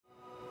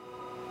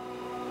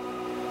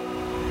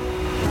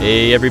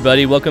Hey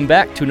everybody, welcome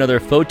back to another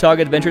Photog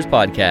Adventures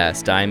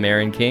podcast. I'm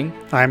Aaron King.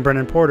 I'm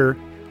Brendan Porter.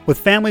 With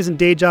families and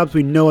day jobs,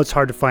 we know it's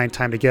hard to find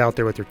time to get out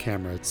there with your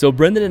camera. So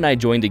Brendan and I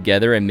joined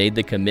together and made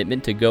the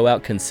commitment to go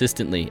out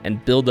consistently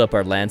and build up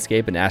our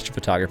landscape and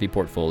astrophotography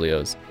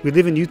portfolios. We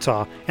live in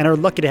Utah and are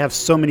lucky to have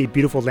so many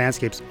beautiful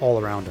landscapes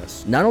all around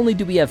us. Not only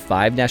do we have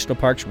 5 national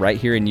parks right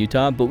here in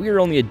Utah, but we are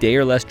only a day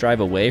or less drive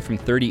away from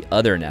 30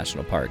 other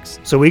national parks.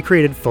 So we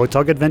created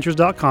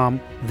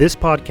photogadventures.com, this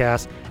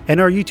podcast, and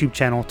our YouTube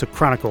channel to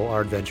chronicle our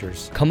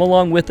adventures. Come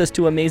along with us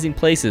to amazing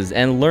places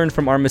and learn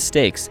from our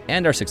mistakes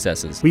and our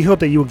successes. We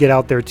hope that you will get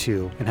out there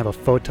too and have a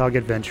photog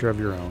adventure of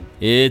your own.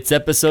 It's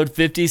episode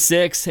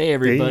 56. Hey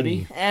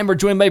everybody. Hey. And we're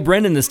joined by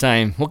Brendan this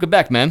time. Welcome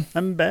back, man.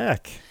 I'm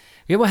back.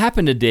 Yeah, what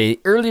happened today?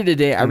 Earlier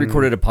today, I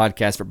recorded a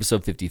podcast for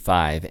episode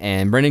 55,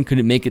 and Brendan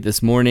couldn't make it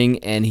this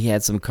morning, and he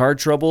had some car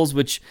troubles,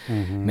 which,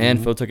 man,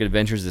 Photog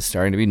Adventures is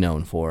starting to be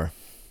known for.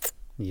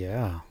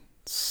 Yeah,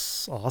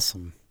 it's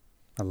awesome.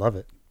 I love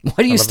it.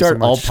 Why do you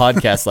start all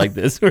podcasts like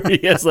this, where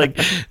he has like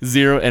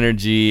zero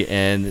energy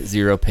and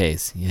zero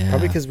pace? Yeah,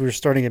 probably because we're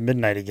starting at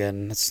midnight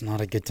again. That's not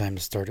a good time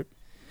to start it.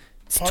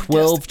 It's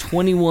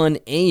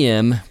 12:21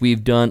 a.m.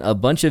 We've done a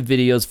bunch of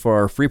videos for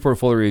our free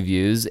portfolio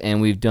reviews,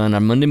 and we've done our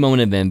Monday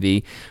Moment of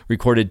Envy,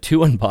 recorded 2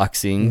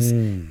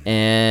 unboxings,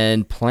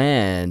 and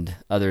planned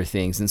other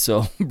things. And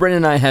so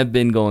Brendan and I have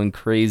been going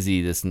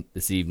crazy this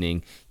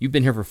evening. You've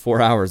been here for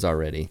 4 hours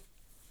already.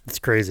 It's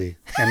crazy.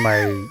 And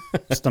my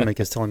stomach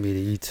is telling me to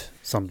eat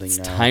something now.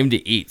 It's time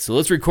to eat. So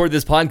let's record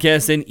this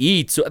podcast and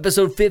eat. So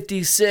episode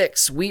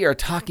 56, we are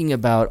talking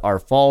about our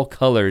fall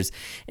colors.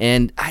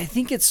 And I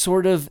think it's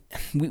sort of,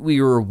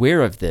 we were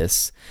aware of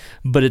this,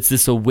 but it's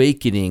this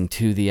awakening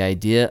to the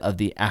idea of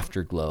the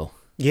afterglow.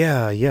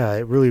 Yeah,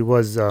 it really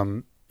was.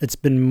 It's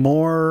been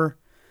more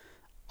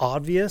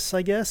obvious,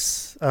 I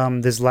guess,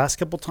 this last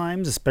couple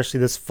times, especially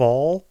this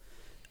fall.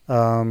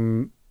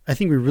 I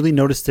think we really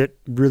noticed it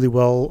really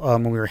well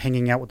when we were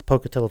hanging out with the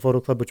Pocatello Photo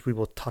Club, which we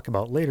will talk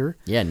about later.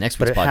 Yeah, next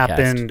week's podcast. But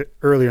it happened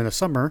earlier in the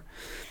summer.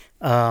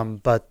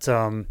 But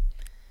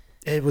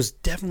it was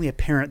definitely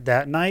apparent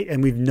that night,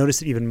 and we've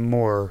noticed it even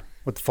more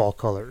with fall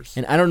colors.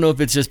 And I don't know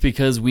if it's just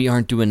because we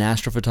aren't doing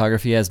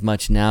astrophotography as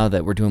much now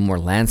that we're doing more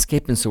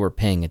landscape, and so we're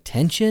paying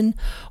attention,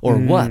 or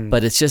what.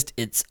 But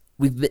it's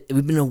We've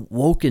been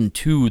awoken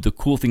to the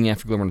cool thing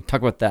afterglow. We're going to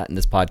talk about that in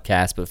this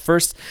podcast. But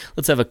first,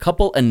 let's have a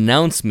couple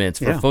announcements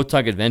for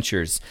Photog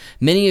Adventures.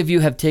 Many of you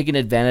have taken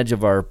advantage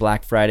of our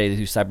Black Friday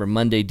through Cyber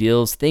Monday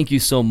deals. Thank you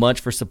so much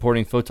for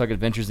supporting Photog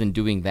Adventures and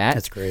doing that.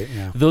 That's great.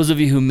 Yeah. Those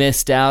of you who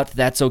missed out,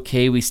 that's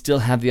okay. We still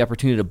have the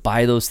opportunity to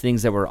buy those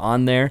things that were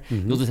on there.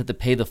 You'll just have to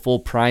pay the full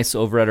price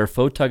over at our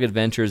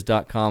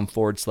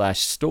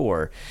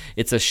photogadventures.com/store.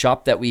 It's a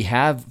shop that we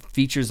have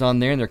features on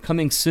there, and they're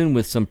coming soon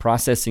with some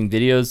processing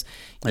videos,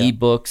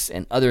 ebooks,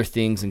 and other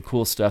things and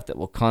cool stuff that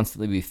we'll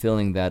constantly be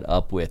filling that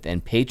up with.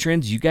 And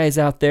patrons, you guys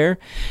out there,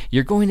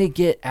 you're going to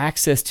get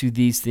access to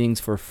these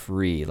things for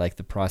free, like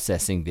the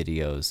processing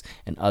videos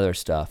and other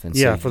stuff. And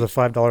so, for the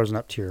 $5 and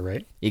up tier,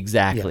 right?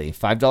 Exactly. Yeah.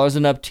 $5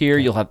 and up tier,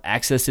 you'll have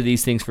access to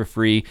these things for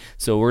free.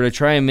 So we're going to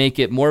try and make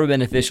it more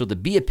beneficial to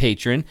be a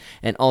patron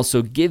and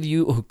also give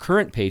you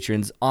current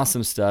patrons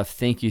awesome stuff.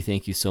 Thank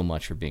you so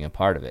much for being a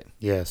part of it.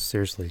 Yes,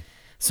 seriously.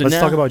 So let's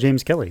talk about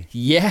James Kelly.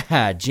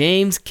 Yeah,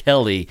 James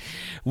Kelly.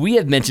 We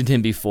have mentioned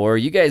him before.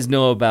 You guys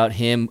know about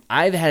him.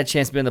 I've had a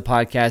chance to be on the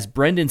podcast.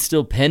 Brendan's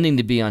still pending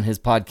to be on his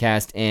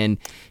podcast, and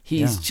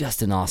he's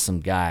just an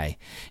awesome guy.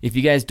 If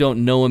you guys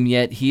don't know him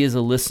yet, he is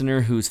a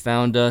listener who's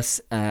found us.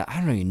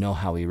 I don't even know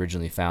how he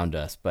originally found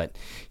us, but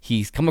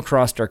he's come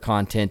across our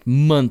content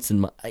months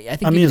and months. I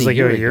think it's like a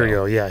year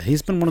ago. Yeah,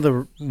 he's been one of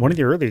the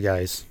early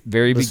guys.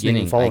 Very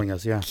beginning, following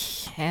us. Yeah,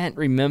 can't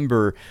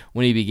remember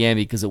when he began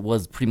because it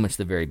was pretty much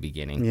the very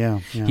beginning. Yeah.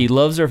 He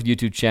loves our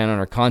YouTube channel and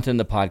our content in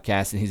the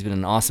podcast, and he's been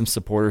an awesome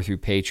supporter through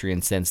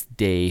Patreon since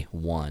day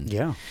one.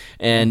 Yeah.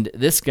 And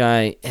this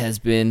guy has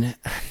been,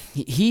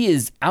 he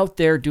is out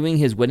there doing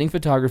his wedding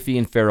photography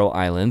in Faroe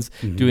Islands,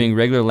 doing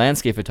regular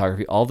landscape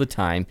photography all the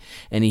time,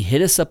 and he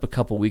hit us up a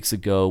couple weeks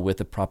ago with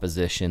a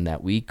proposition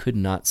that we could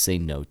not say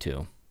no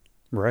to.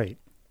 Right.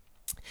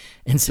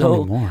 And so,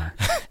 tell me more.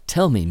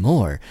 Tell me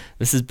more.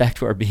 This is back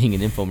to our being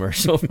an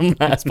infomercial from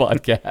last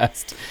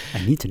podcast.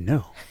 I need to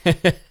know.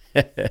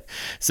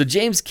 So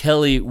James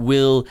Kelly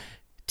will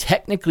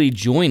technically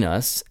join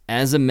us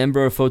as a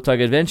member of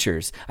Photog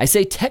Adventures. I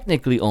say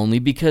technically only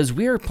because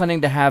we are planning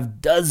to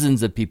have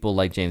dozens of people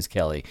like James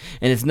Kelly,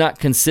 and it's not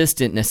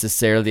consistent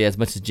necessarily as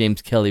much as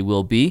James Kelly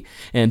will be,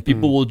 and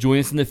people will join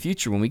us in the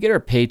future. When we get our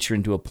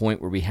Patreon to a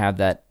point where we have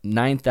that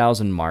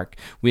 9,000 mark,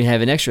 we have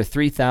an extra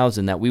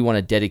 3,000 that we want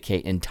to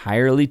dedicate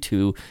entirely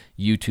to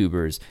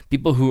YouTubers,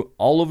 people who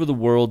all over the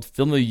world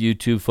film a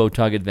YouTube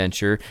Photog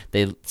Adventure.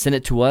 They send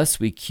it to us,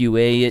 we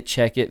QA it,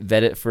 check it,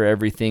 vet it for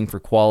everything,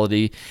 for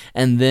quality,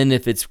 and then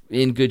if it's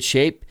in good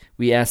shape,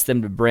 we ask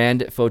them to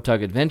brand it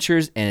Photog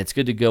Adventures, and it's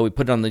good to go. We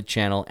put it on the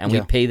channel, and we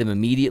pay them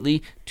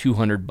immediately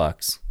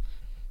 $200.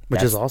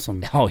 which is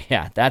awesome. Oh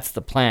yeah, that's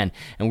the plan,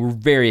 and we're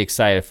very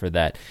excited for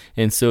that.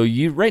 And so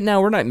right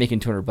now we're not making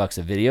 $200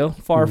 a video,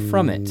 far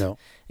from it. No,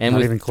 and not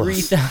with even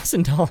close.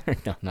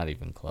 $3,000, no, not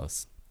even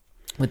close.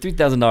 With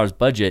 $3,000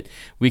 budget,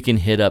 we can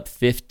hit up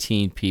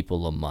 15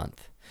 people a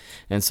month.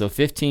 And so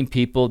 15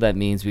 people, that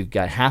means we've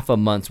got half a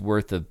month's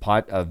worth of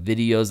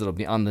videos that'll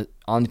be on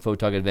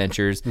Photog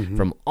Adventures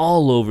from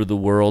all over the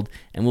world,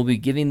 and we'll be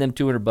giving them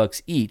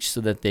 $200 each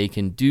so that they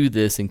can do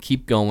this and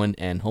keep going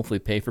and hopefully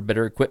pay for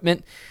better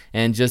equipment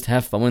and just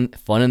have fun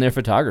in their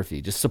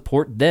photography. Just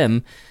support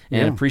them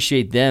and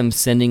appreciate them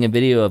sending a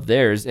video of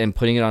theirs and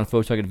putting it on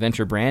Photog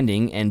Adventure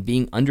branding and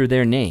being under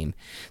their name.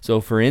 So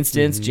for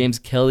instance, James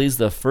Kelly's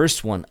the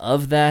first one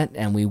of that,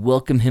 and we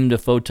welcome him to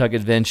Photog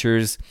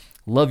Adventures.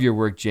 Love your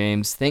work,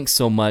 James. Thanks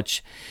so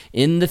much.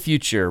 In the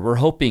future, we're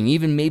hoping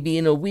even maybe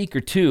in a week or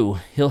two,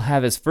 he'll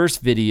have his first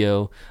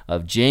video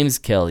of James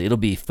Kelly. It'll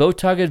be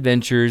Photog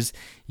Adventures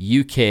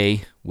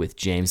UK with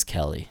James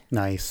Kelly.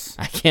 Nice.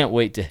 I can't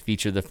wait to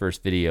feature the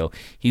first video.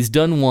 He's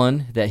done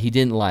one that he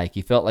didn't like.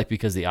 He felt like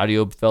because the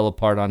audio fell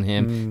apart on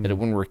him that it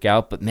wouldn't work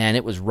out. But man,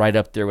 it was right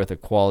up there with a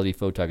quality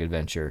Photog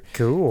Adventure.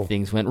 Cool.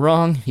 Things went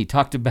wrong. He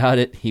talked about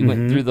it. He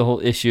went through the whole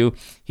issue.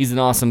 He's an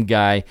awesome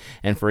guy.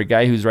 And for a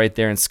guy who's right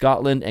there in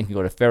Scotland and can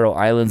go to Faroe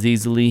Islands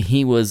easily,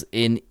 he was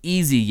an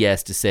easy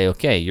yes to say,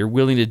 okay, you're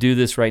willing to do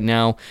this right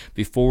now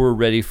before we're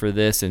ready for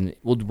this, and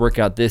we'll work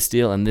out this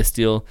deal and this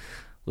deal.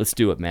 Let's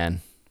do it,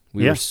 man.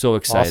 We were so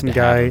excited awesome to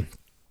guy, have him.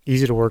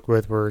 easy to work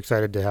with. We're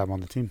excited to have him on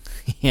the team.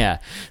 Yeah.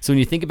 So when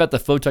you think about the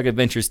Photog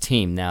Adventures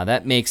team, now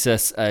that makes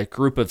us a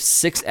group of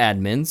 6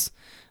 admins.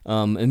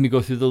 Let me go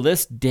through the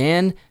list.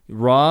 Dan,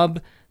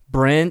 Rob,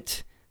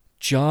 Brent,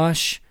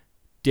 Josh,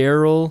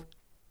 Daryl,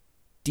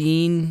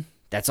 Dean.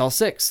 That's all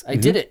 6. I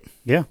did it.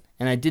 Yeah.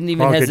 And I didn't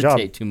even Good job.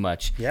 hesitate too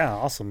much. Yeah,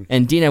 awesome.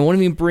 And Dean, I won't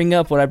even bring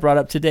up what I brought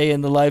up today in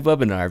the live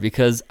webinar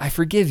because I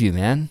forgive you,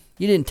 man.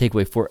 You didn't take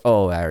away I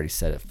already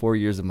said it, 4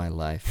 years of my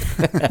life.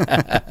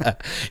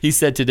 He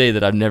said today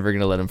that I'm never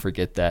going to let him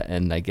forget that,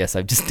 and I guess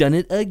I've just done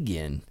it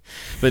again.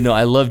 But no,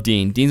 I love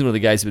Dean. Dean's one of the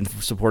guys who's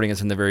been supporting us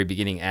from the very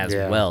beginning as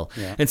well.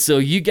 Yeah. And so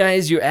you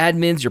guys, you're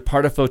admins, you're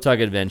part of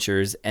Photog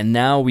Adventures, and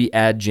now we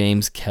add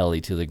James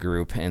Kelly to the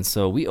group, and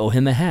so we owe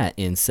him a hat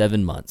in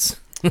 7 months.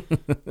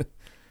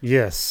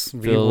 Yes,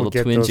 we Feel a will little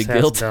get twinge those of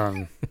hats guilt.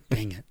 done.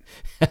 Dang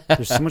it.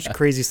 There's so much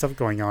crazy stuff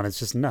going on. It's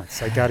just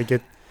nuts. I got to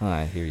get...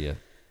 I hear you.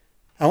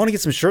 I want to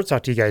get some shirts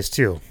out to you guys,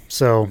 too.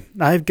 So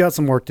I've got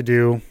some work to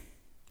do.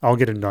 I'll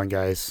get them done,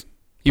 guys.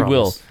 You Promise.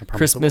 will. I promise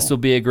Christmas I will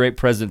be a great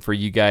present for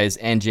you guys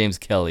and James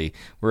Kelly.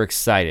 We're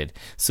excited.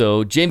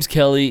 So, James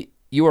Kelly,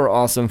 you are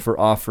awesome for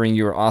offering.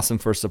 You are awesome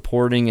for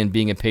supporting and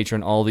being a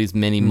patron all these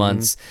many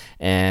months.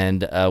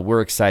 And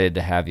we're excited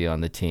to have you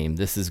on the team.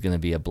 This is going to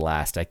be a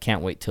blast. I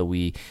can't wait till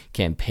we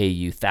can pay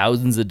you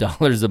thousands of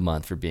dollars a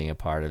month for being a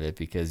part of it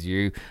because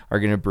you are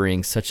going to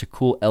bring such a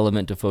cool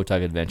element to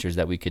Photog Adventures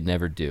that we could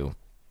never do.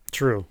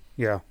 True.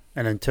 Yeah.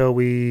 And until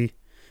we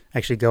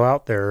actually go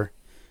out there,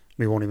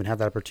 we won't even have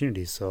that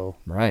opportunity. So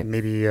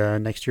maybe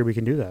next year we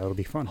can do that. It'll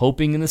be fun.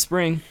 Hoping in the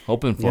spring.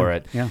 Hoping for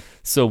it. Yeah.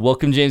 So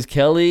welcome, James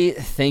Kelly.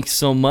 Thanks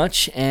so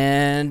much.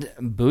 And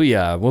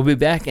booyah. We'll be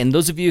back. And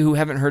those of you who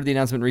haven't heard the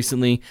announcement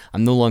recently,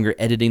 I'm no longer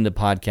editing the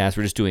podcast.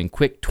 We're just doing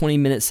quick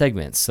 20-minute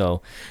segments.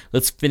 So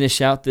let's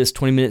finish out this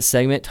 20-minute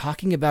segment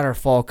talking about our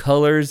fall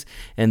colors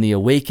and the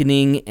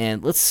awakening.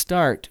 And let's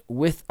start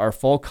with our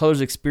fall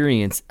colors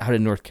experience out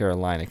in North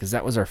Carolina because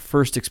that was our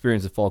first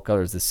experience of fall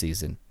colors this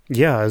season.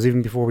 Yeah, it was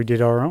even before we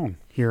did our own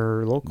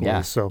here locally.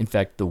 Yeah, so in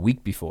fact, the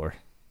week before.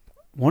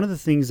 One of the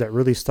things that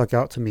really stuck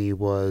out to me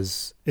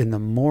was in the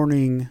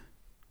morning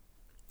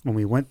when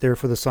we went there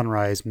for the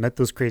sunrise, met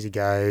those crazy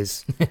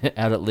guys.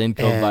 Out at Lynn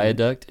Cove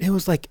Viaduct. It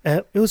was like,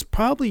 it was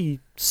probably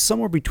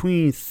somewhere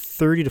between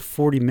 30 to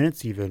 40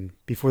 minutes even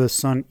before the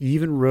sun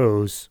even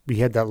rose. We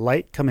had that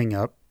light coming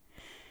up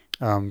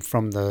from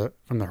the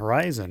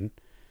horizon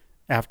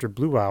after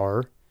blue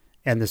hour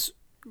and this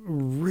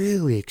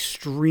really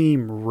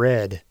extreme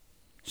red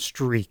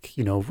streak,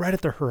 right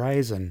at the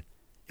horizon.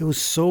 It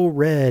was so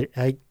red.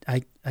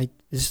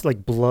 It's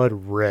like blood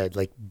red,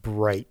 like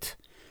bright.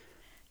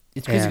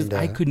 It's crazy because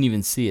I couldn't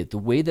even see it. The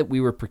way that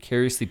we were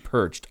precariously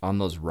perched on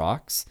those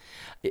rocks,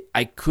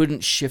 I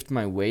couldn't shift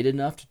my weight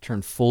enough to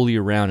turn fully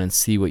around and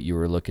see what you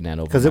were looking at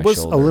over my shoulder. Because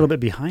it was a little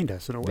bit behind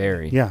us in a way.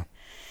 Very. Yeah.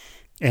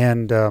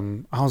 And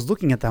I was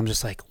looking at them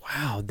just like,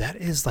 wow, that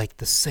is like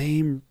the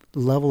same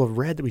level of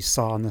red that we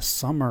saw in the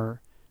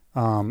summer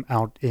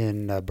out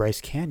in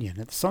Bryce Canyon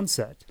at the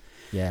sunset.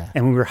 Yeah.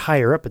 And we were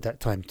higher up at that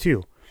time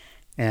too.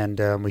 And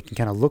we can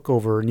kind of look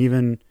over and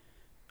even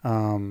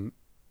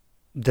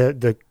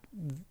the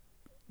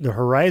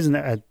horizon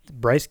at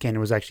Bryce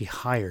Canyon was actually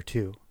higher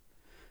too.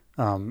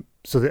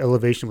 So the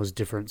elevation was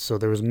different. So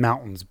there was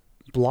mountains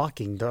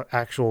blocking the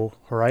actual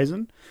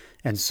horizon.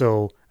 And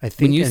so I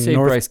think when you say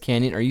Bryce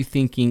Canyon, are you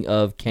thinking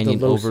of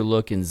Canyon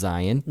Overlook in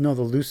Zion? No,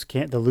 the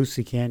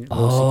Lucy Canyon.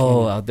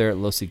 Oh, out there at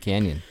Lucy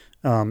Canyon.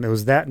 It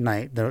was that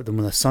night when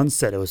the sun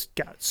set. It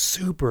got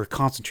super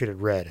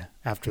concentrated red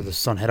after the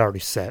sun had already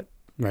set.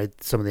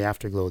 Right, some of the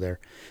afterglow there,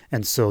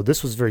 and so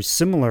this was very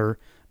similar,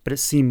 but it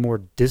seemed more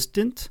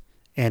distant,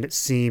 and it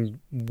seemed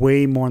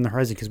way more on the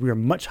horizon because we were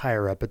much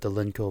higher up at the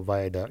Linco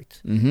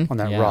Viaduct on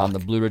that rock. On the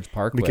Blue Ridge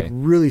Parkway. We could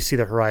really see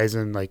the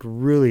horizon, like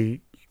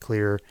really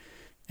clear,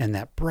 and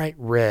that bright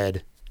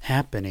red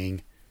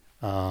happening.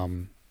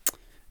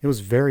 It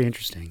was very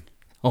interesting.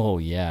 Oh,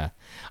 yeah.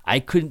 I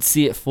couldn't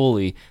see it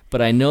fully,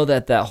 but I know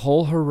that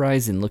whole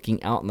horizon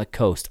looking out on the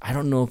coast, I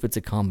don't know if it's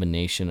a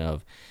combination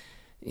of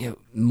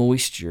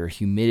moisture,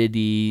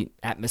 humidity,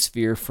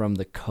 atmosphere from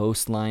the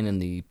coastline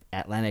and the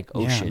Atlantic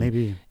Ocean. Yeah,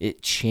 maybe.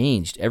 It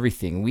changed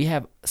everything. We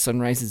have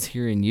sunrises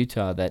here in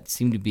Utah that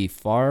seem to be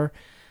far,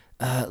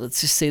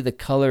 let's just say the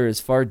color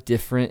is far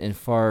different and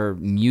far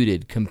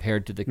muted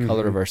compared to the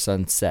color of our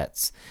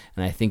sunsets.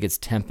 And I think it's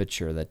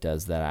temperature that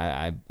does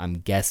that. I'm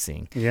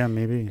guessing. Yeah,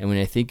 maybe. And when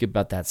I think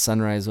about that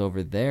sunrise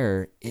over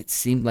there, it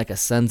seemed like a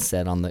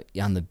sunset on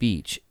the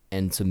beach.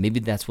 And so maybe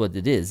that's what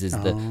it is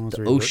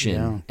the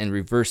ocean and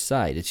reverse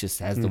side. It just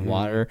has the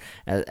water.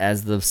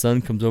 As the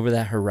sun comes over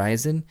that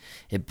horizon,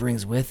 it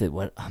brings with it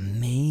what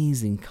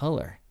amazing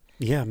color.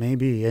 Yeah,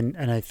 maybe.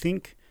 And I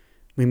think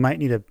we might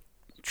need to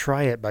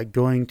try it by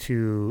going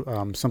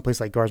to someplace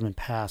like Guardsman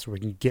Pass where we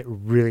can get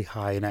really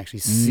high and actually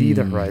see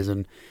the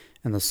horizon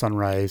and the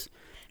sunrise.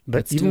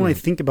 But even when I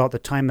think about the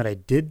time that I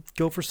did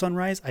go for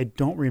sunrise, I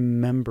don't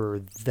remember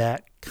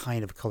that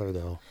kind of color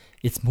though.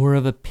 It's more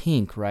of a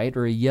pink, right,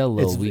 or a yellow.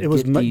 It's true. It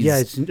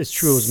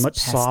was much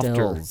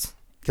softer.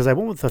 Because I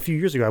went with a few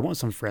years ago. I went with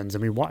some friends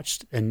and we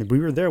watched, and we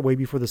were there way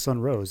before the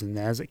sun rose. And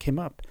as it came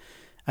up,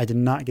 I did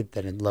not get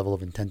that level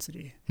of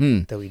intensity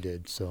that we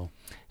did.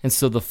 And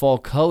so the fall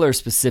color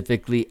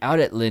specifically out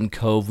at Lynn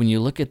Cove, when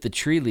you look at the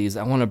tree leaves,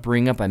 I want to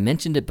bring up, I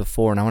mentioned it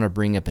before, and I want to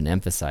bring up and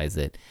emphasize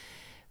it.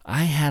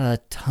 I had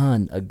a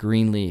ton of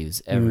green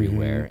leaves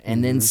everywhere,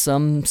 and then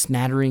some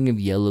smattering of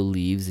yellow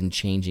leaves and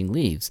changing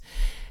leaves.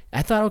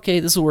 I thought, okay,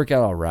 this will work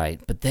out all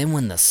right. But then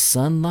when the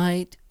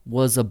sunlight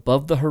was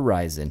above the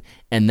horizon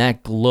and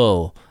that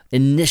glow,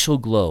 initial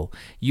glow,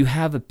 you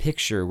have a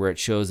picture where it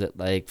shows at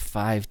like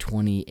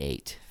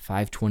 5:28,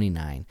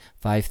 5:29,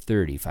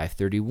 5:30,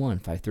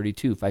 5:31,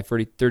 5:32,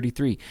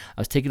 5:33.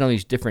 I was taking all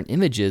these different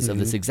images of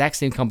this exact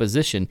same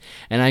composition,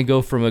 and I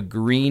go from a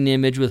green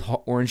image with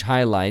orange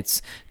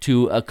highlights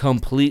to a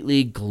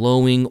completely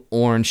glowing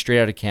orange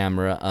straight out of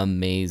camera.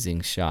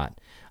 Amazing shot.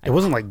 It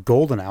wasn't like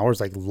golden hour, it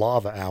was like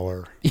lava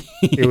hour.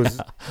 It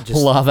was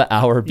just lava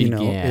hour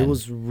began. It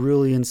was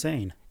really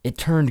insane. It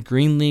turned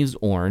green leaves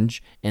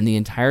orange and the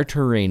entire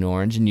terrain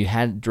orange, and you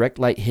had direct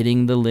light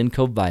hitting the Lynn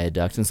Cove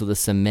Viaduct, and so the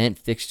cement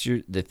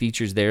fixture, the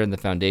features there and the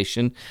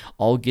foundation,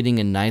 all getting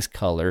a nice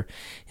color.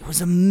 It was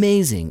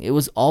amazing. It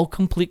was all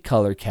complete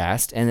color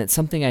cast, and it's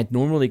something I'd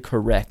normally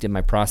correct in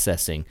my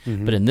processing,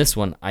 but in this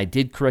one, I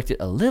did correct it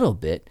a little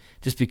bit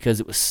just because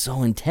it was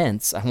so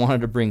intense. I wanted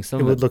to bring some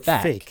of it back. It would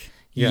look fake.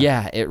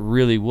 Yeah, it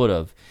really would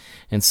have.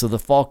 And so the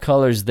fall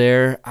colors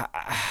there,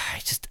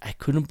 I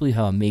couldn't believe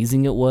how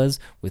amazing it was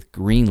with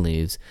green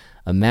leaves.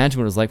 Imagine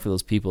what it was like for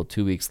those people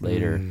 2 weeks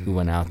later who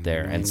went out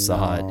there and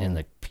saw it in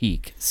the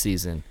peak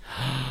season.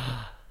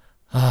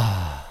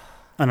 On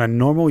a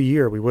normal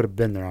year, we would have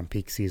been there on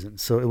peak season.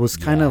 So it was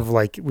kind of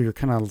like,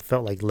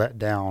 felt like let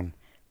down.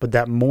 But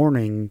that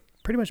morning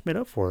pretty much made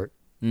up for it.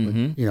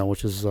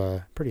 Which is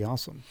pretty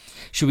awesome.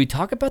 Should we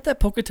talk about that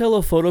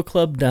Pocatello Photo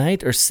Club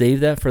night or save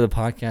that for the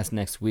podcast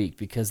next week?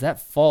 Because that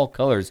fall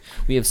colors,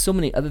 we have so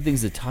many other things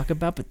to talk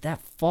about, but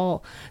that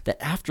fall,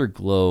 that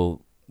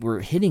afterglow, we're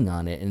hitting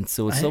on it, and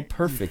so it's so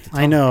perfect.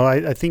 I know.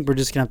 I think we're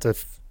just going to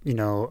have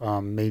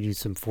to, maybe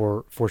some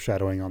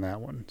foreshadowing on that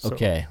one. So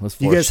okay,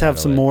 let's you guys have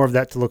some more of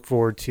that to look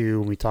forward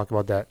to when we talk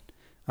about that.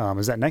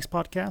 Is that next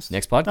podcast?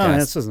 Next podcast. Oh,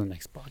 this isn't the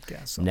next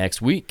podcast. So.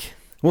 Next week.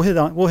 We'll hit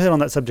on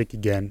that subject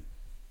again.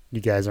 You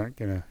guys aren't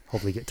going to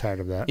hopefully get tired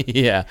of that.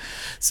 Yeah.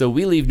 So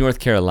we leave North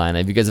Carolina.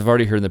 You guys have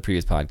already heard in the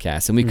previous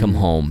podcast. And we come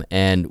home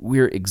and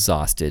we're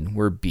exhausted.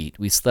 We're beat.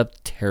 We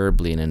slept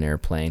terribly in an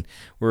airplane.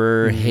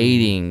 We're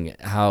hating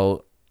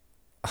how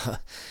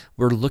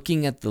we're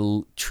looking at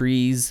the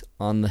trees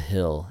on the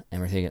hill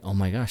and we're thinking, oh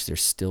my gosh, they're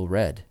still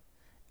red.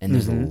 And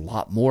there's a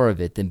lot more of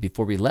it than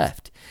before we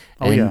left.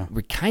 And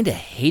we kind of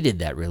hated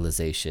that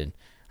realization.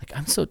 Like,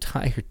 I'm so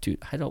tired,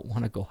 dude. I don't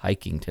want to go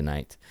hiking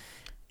tonight.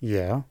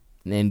 Yeah.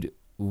 And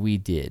we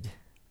did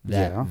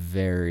that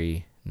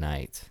very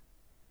night.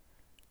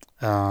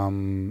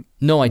 No,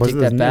 I take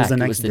that back.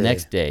 It was the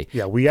next day.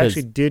 Yeah, we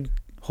actually did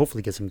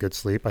hopefully get some good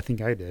sleep. I think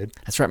I did.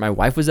 That's right. My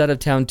wife was out of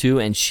town too,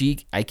 and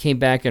I came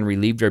back and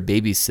relieved our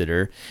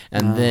babysitter.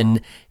 And then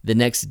the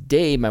next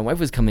day, my wife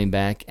was coming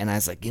back, and I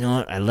was like, you know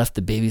what? I left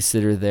the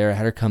babysitter there. I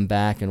had her come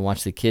back and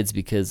watch the kids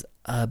because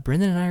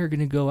Brendan and I are going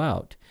to go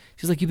out.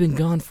 She's like, you've been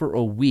gone for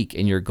a week,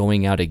 and you're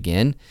going out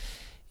again?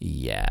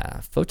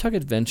 Yeah, Photog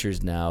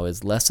Adventures now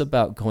is less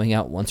about going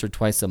out once or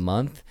twice a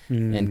month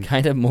and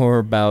kind of more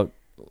about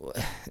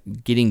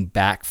getting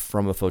back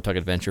from a Photog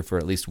Adventure for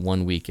at least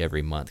 1 week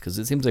every month because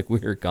it seems like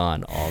we're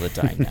gone all the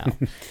time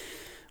now.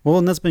 Well,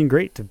 and that's been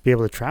great to be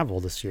able to travel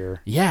this year.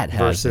 Yeah, it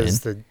has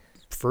versus the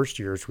first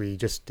years we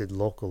just did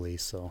locally.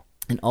 So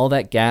And all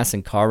that gas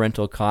and car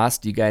rental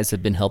cost, you guys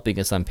have been helping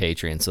us on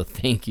Patreon. So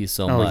thank you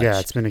so much. Oh, yeah.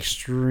 It's been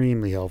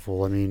extremely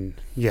helpful. I mean,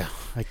 yeah.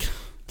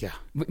 Yeah.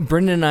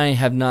 Brendan and I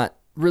have not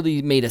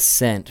really made a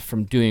cent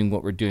from doing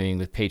what we're doing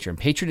with Patreon.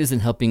 Patreon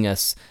isn't helping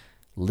us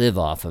live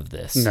off of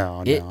this.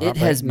 No, it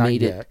has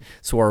made yet. it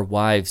so our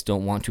wives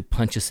don't want to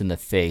punch us in the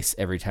face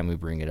every time we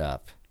bring it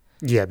up.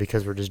 Yeah,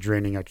 because we're just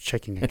draining our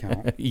checking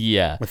account.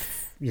 Yeah.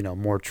 With,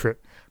 more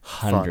trip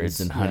hundreds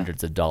funds. and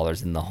hundreds of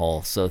dollars in the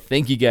hole. So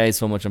thank you guys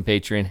so much on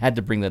Patreon. Had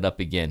to bring that up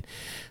again.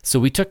 So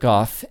we took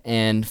off,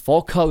 and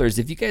fall colors,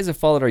 if you guys have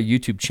followed our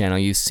YouTube channel,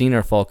 you've seen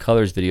our fall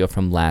colors video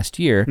from last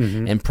year,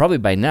 and probably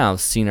by now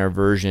seen our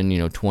version,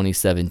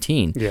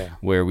 2017,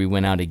 where we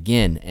went out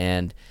again.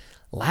 And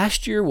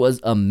last year was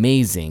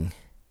amazing.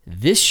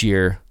 This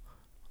year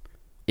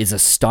is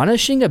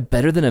astonishing,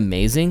 better than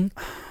amazing.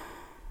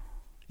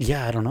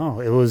 Yeah, I don't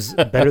know. It was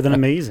better than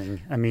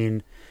amazing. I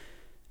mean,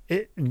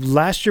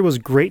 last year was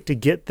great to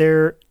get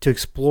there, to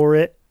explore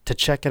it, to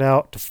check it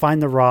out, to find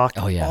the rock.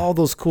 Oh, yeah. All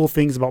those cool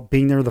things about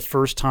being there the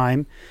first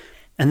time,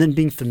 and then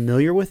being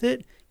familiar with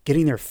it,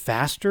 getting there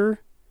faster.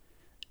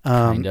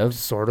 Kind of.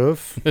 Sort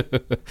of.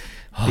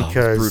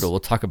 Because brutal.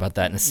 We'll talk about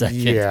that in a second.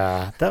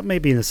 Yeah, that may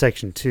be in the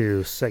section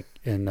 2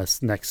 in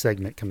this next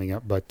segment coming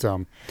up. But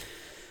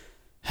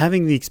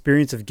having the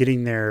experience of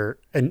getting there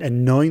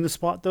and knowing the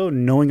spot, though,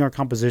 knowing our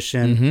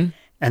composition,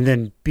 and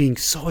then being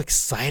so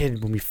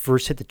excited when we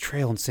first hit the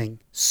trail and seeing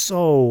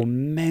so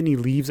many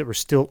leaves that were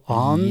still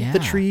on the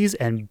trees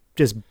and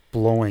just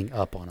blowing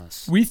up on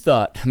us. We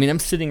thought, I'm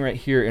sitting right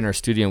here in our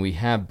studio, and we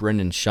have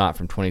Brendan's shot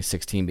from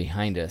 2016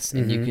 behind us,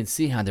 and you can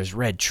see how there's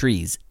red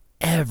trees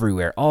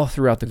everywhere, all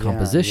throughout the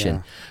composition.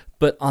 Yeah.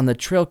 But on the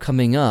trail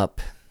coming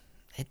up,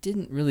 it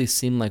didn't really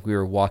seem like we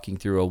were walking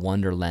through a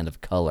wonderland of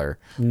color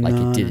like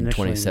it did in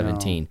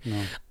 2017.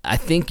 No. I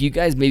think you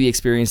guys maybe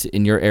experienced it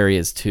in your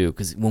areas too,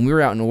 because when we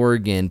were out in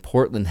Oregon,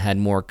 Portland had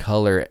more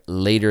color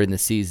later in the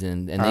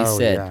season, and they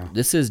said,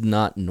 this is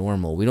not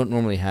normal. We don't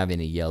normally have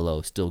any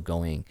yellow still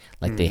going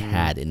like they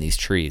had in these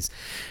trees.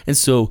 And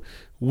so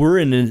we're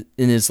in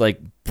this like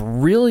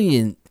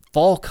brilliant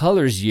fall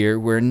colors year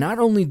where not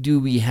only do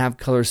we have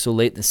colors so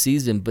late in the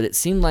season, but it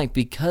seemed like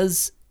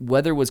because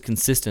weather was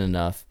consistent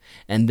enough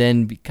and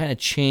then kind of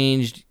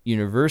changed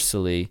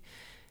universally,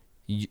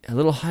 a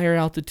little higher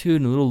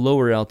altitude and a little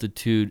lower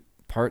altitude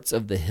parts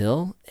of the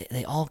hill,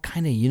 they all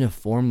kind of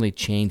uniformly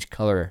change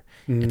color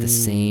at the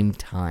same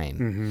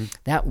time.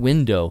 That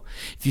window,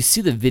 if you see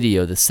the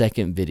video, the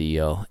second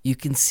video, you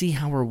can see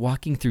how we're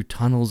walking through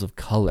tunnels of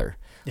color,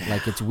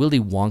 like it's Willy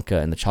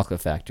Wonka in the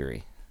Chocolate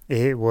Factory.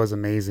 It was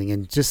amazing.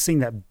 And just seeing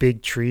that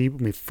big tree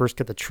when we first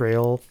got the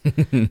trail,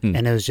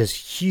 and it was just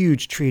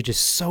huge tree,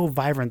 just so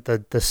vibrant.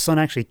 The sun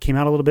actually came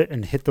out a little bit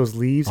and hit those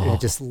leaves, and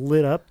it just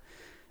lit up.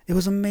 It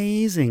was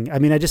amazing. I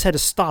mean, I just had to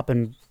stop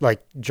and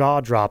like jaw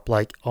drop,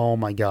 like, oh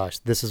my gosh,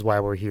 this is why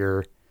we're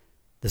here.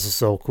 This is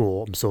so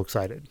cool. I'm so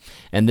excited.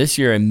 And this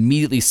year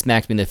immediately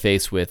smacked me in the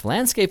face with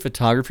landscape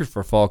photography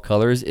for fall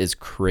colors is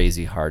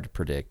crazy hard to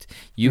predict.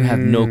 You have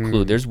no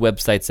clue. There's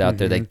websites out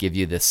there that give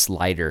you this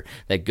slider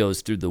that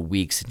goes through the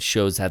weeks and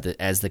shows how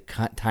as the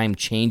time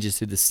changes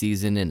through the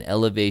season and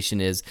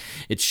elevation is,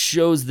 it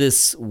shows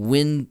this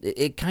wind.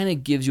 It kind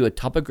of gives you a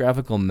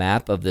topographical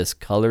map of this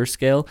color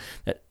scale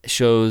that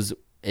shows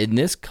in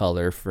this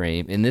color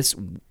frame, in this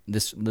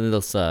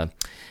little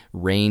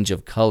range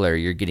of color,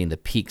 you're getting the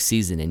peak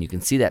season, and you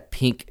can see that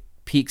peak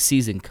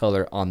season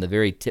color on the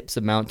very tips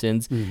of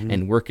mountains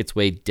and work its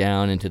way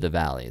down into the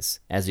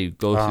valleys as you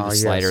go through the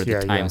slider, the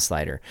time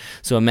slider.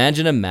 So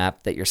imagine a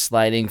map that you're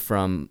sliding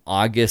from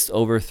August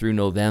over through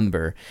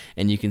November,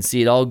 and you can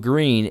see it all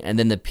green, and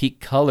then the peak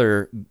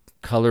color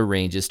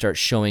ranges start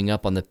showing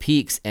up on the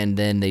peaks, and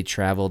then they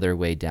travel their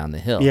way down the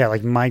hill. Yeah,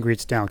 like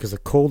migrates down because the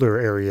colder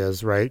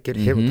areas, right, get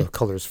hit with the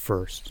colors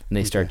first. And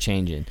they start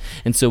changing.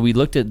 And so we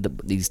looked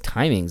at these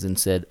timings and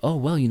said, oh,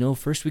 well,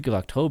 first week of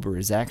October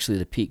is actually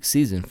the peak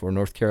season for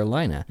North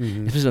Carolina.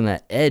 This is on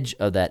that edge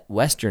of that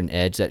western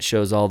edge that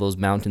shows all those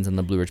mountains on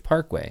the Blue Ridge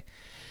Parkway.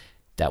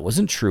 That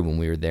wasn't true when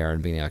we were there in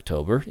the beginning of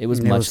October. It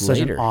was much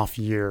later. Such an off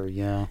year,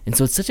 yeah. And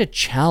so it's such a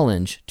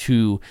challenge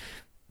to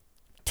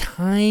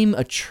time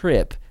a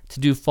trip to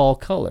do fall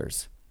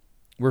colors.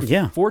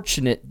 We're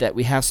fortunate that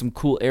we have some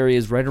cool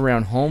areas right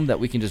around home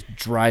that we can just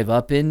drive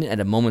up in at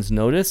a moment's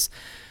notice.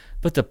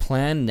 But the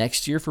plan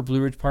next year for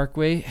Blue Ridge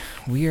Parkway,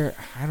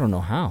 I don't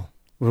know how.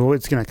 Well,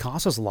 it's going to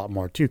cost us a lot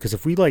more too, because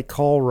if we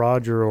call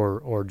Roger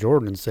or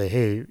Jordan and say,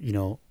 hey,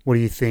 what do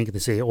you think? They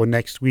say, oh,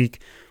 next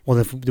week,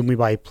 well, then we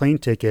buy plane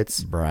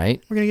tickets.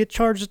 Right. We're going to get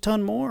charged a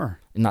ton more.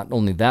 Not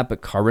only that, but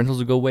car rentals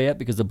will go way up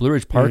because the Blue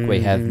Ridge Parkway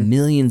have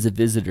millions of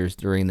visitors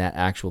during that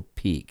actual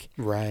peak.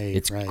 Right.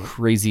 It's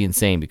crazy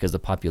insane because the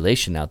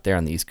population out there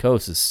on the East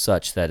Coast is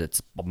such that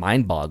it's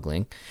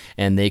mind-boggling,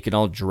 and they can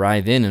all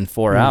drive in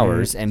 4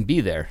 hours and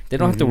be there. They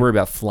don't have to worry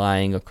about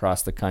flying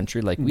across the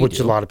country like we do. Which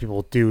a lot of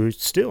people do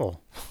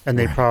still. And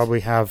they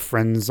probably have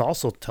friends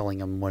also telling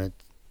them when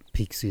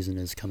peak season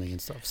is coming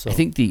and stuff. So I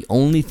think the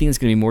only thing that's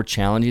going to be more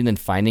challenging than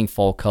finding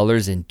fall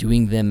colors and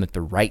doing them at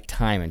the right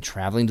time and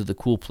traveling to the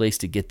cool place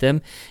to get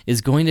them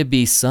is going to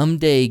be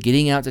someday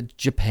getting out to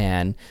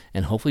Japan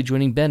and hopefully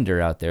joining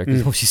Bender out there,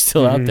 because she's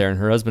still out there and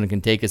her husband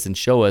can take us and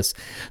show us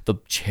the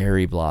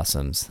cherry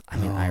blossoms. I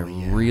mean, I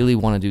really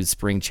want to do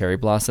spring cherry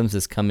blossoms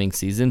this coming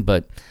season,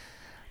 but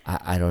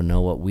I don't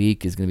know what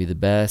week is going to be the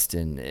best,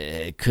 and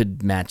it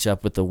could match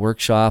up with the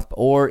workshop,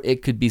 or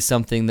it could be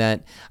something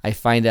that I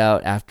find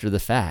out after the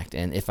fact.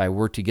 And if I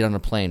were to get on a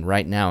plane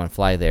right now and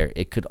fly there,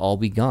 it could all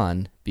be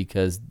gone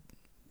because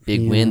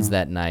big winds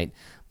that night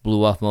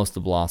blew off most of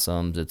the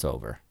blossoms. It's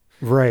over.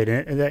 Right,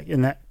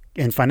 and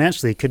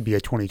financially, it could be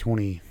a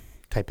 2020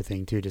 type of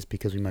thing too, just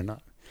because we might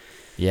not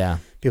be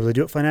able to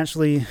do it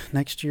financially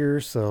next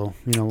year. So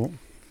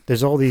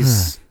there's all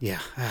these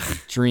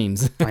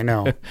dreams. I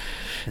know.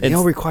 They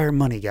all require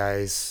money,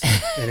 guys,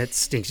 and it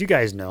stinks. You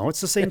guys know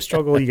it's the same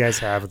struggle you guys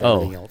have with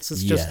everything else.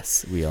 It's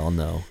yes, we all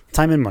know.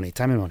 Time and money.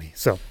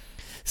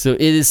 So it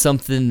is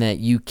something that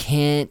you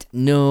can't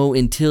know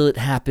until it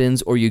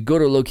happens, or you go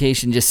to a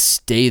location, just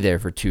stay there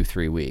for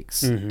 2-3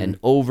 weeks and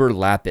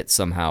overlap it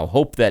somehow.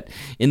 Hope that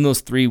in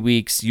those 3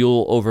 weeks,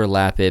 you'll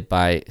overlap it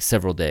by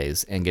several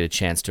days and get a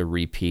chance to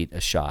repeat a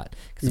shot.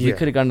 Because if we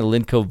could have gone to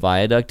Lindco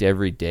Viaduct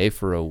every day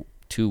for a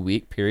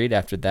 2-week period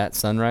after that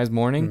sunrise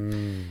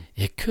morning,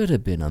 it could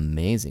have been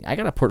amazing. I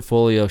got a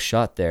portfolio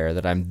shot there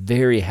that I'm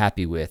very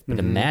happy with, but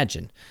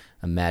imagine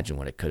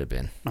what it could have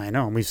been. I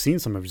know, and we've seen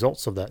some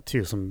results of that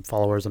too. Some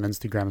followers on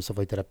Instagram and stuff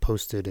like that have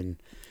posted,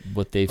 and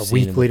what they've a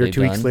seen week later, 2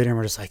 weeks done. later, and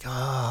we're just like,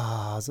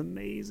 it's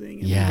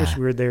amazing. And I wish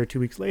we were there 2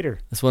 weeks later.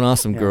 This one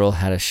awesome girl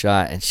had a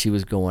shot, and she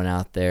was going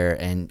out there,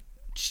 and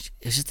it's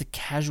just a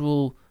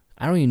casual.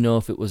 I don't even know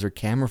if it was her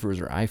camera, or if it was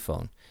her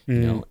iPhone,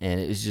 and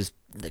it was just.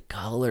 The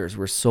colors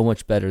were so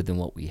much better than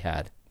what we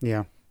had.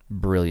 Yeah.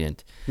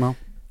 Brilliant. Well.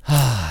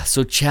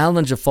 So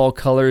challenge of fall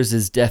colors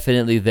is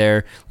definitely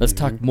there. Let's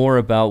talk more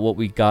about what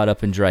we got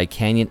up in Dry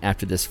Canyon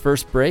after this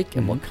first break,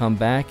 and we'll come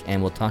back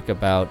and we'll talk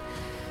about,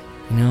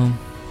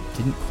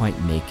 didn't quite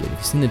make it. If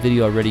you've seen the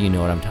video already, you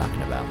know what I'm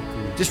talking about.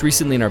 Just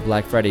recently in our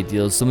Black Friday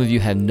deals, some of you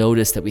have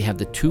noticed that we have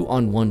the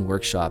 2-on-1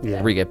 workshop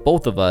where we get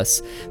both of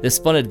us this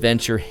fun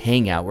adventure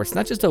hangout where it's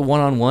not just a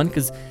one-on-one,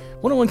 because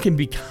one-on-one can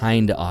be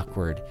kind of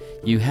awkward.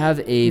 You have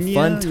a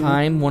fun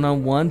time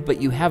one-on-one, but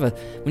when you have a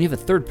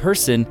third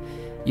person,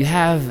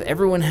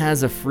 everyone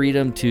has a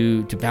freedom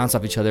to bounce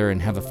off each other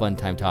and have a fun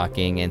time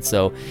talking, and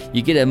so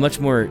you get a much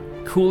more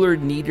cooler,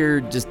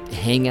 neater, just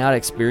hangout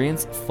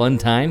experience, fun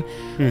time.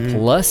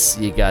 Plus,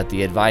 you got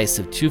the advice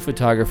of 2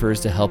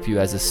 photographers to help you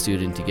as a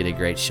student to get a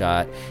great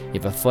shot. You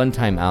have a fun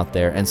time out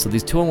there, and so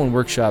these 2-on-1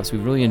 workshops,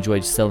 we've really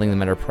enjoyed selling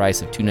them at our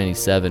price of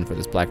 $297 for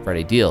this Black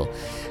Friday deal.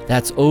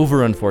 That's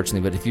over,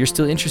 unfortunately, but if you're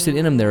still interested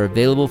in them, they're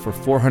available for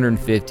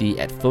 $450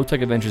 at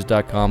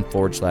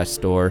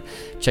photogadventures.com/store.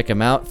 Check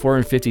them out.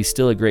 $450 is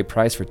still a great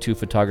price for 2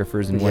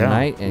 photographers in one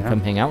night, and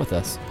come hang out with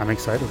us. I'm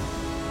excited.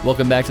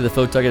 Welcome back to the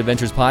Photog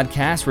Adventures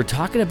podcast. We're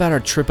talking about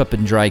our trip up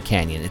in Dry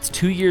Canyon. It's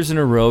 2 years in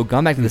a row,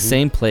 gone back to the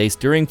same place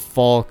during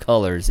fall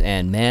colors,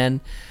 and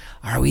man,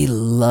 are we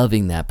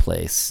loving that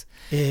place.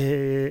 It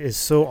is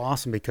so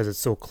awesome because it's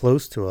so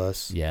close to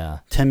us. Yeah.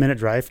 10-minute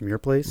drive from your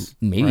place.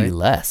 Maybe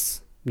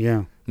less. Yeah.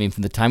 I mean,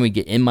 from the time we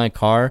get in my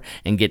car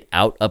and get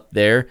out up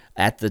there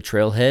at the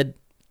trailhead,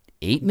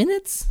 8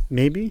 minutes?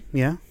 Maybe,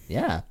 yeah.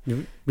 Yeah.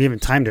 We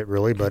haven't timed it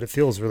really, but it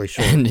feels really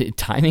short. And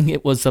timing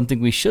it was something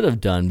we should have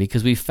done,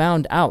 because we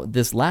found out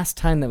this last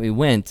time that we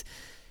went,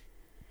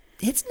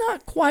 it's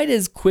not quite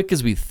as quick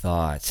as we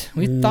thought.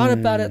 We thought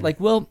about it like,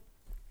 well,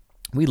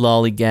 we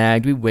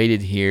lollygagged, we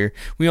waited here.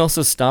 We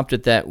also stopped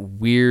at that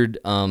weird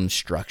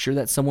structure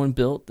that someone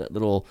built, that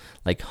little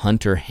like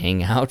hunter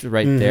hangout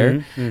right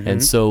there.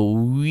 And so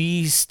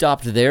we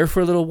stopped there for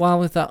a little while.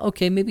 We thought,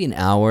 okay, maybe an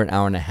hour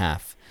and a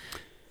half.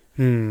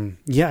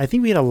 Yeah, I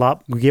think we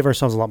gave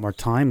ourselves a lot more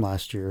time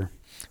last year.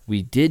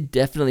 We did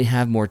definitely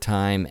have more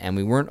time, and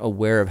we weren't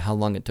aware of how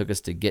long it took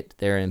us to get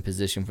there in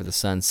position for the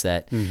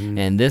sunset.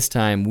 And this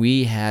time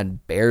we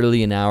had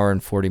barely an hour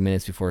and 40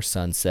 minutes before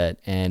sunset,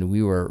 and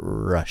we were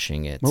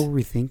rushing it. What were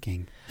we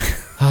thinking?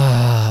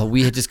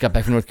 We had just got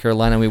back from North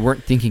Carolina, and we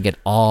weren't thinking at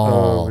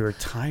all. Oh, we were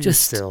tired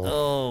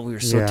still. We were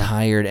so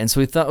tired. And so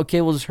we thought,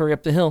 okay, we'll just hurry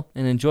up the hill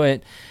and enjoy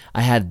it.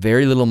 I had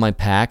very little in my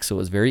pack, so it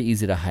was very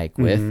easy to hike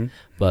with.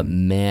 But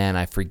man,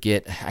 I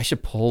forget. I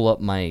should pull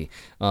up my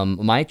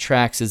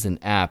Tracks is an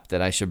app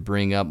that I should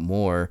bring up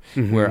more,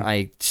 where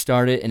I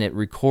start it and it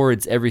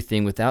records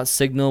everything without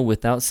signal,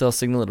 without cell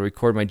signal. It'll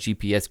record my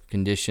GPS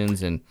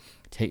conditions and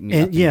take me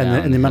up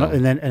and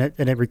down.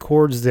 And it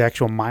records the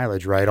actual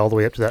mileage, right, all the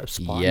way up to that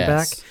spot and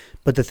back.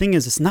 But the thing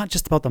is, it's not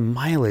just about the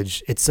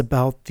mileage; it's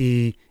about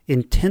the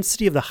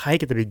intensity of the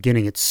hike at the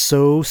beginning. It's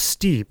so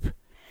steep.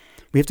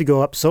 We have to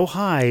go up so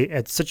high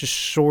at such a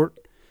short.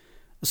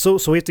 So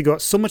we have to go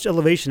up so much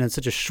elevation in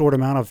such a short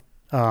amount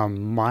of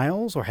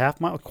miles, or half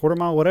mile, quarter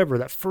mile, whatever.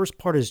 That first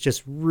part is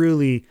just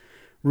really,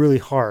 really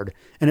hard.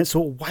 And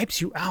so it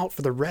wipes you out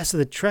for the rest of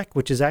the trek,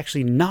 which is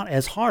actually not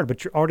as hard,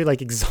 but you're already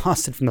like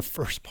exhausted from the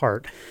first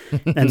part.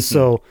 And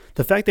so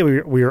the fact that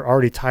we were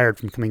already tired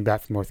from coming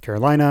back from North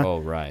Carolina, Oh,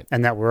 right.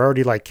 and that we're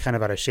already like kind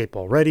of out of shape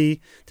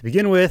already to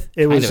begin with,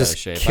 it was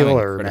just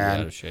killer,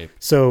 man. Out of shape.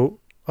 So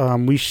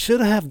we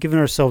should have given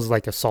ourselves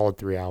like a solid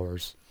 3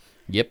 hours.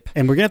 Yep.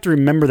 And we're going to have to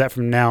remember that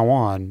from now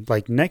on.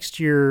 Like next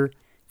year,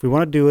 if we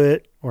want to do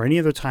it, or any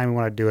other time we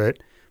want to do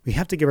it, we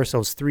have to give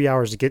ourselves 3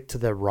 hours to get to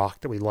the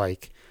rock that we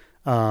like.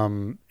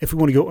 If we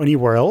want to go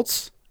anywhere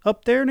else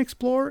up there and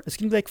explore, it's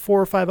going to be like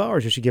 4 or 5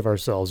 hours we should give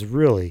ourselves,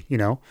 really,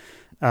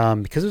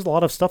 because there's a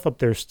lot of stuff up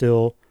there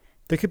still.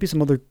 There could be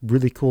some other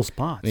really cool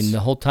spots. I mean,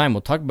 the whole time,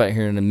 we'll talk about it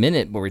here in a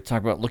minute, where we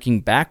talk about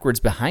looking backwards.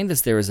 Behind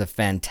us, there is a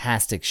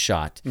fantastic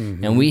shot,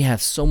 and we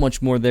have so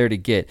much more there to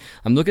get.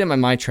 I'm looking at my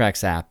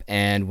MyTracks app,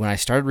 and when I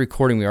started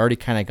recording, we already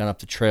kind of gone up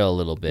the trail a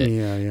little bit,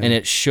 and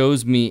it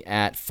shows me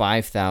at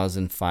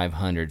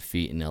 5,500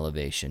 feet in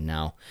elevation.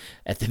 Now,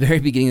 at the very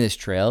beginning of this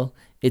trail,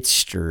 it's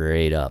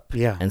straight up.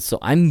 Yeah. And so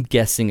I'm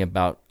guessing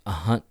about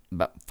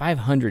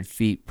 500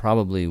 feet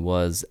probably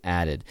was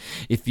added.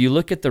 If you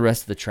look at the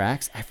rest of the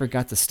tracks, I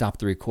forgot to stop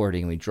the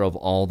recording and we drove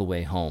all the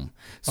way home.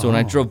 So when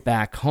I drove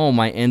back home,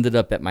 I ended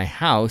up at my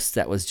house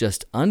that was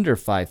just under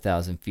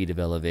 5,000 feet of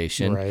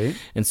elevation. Right.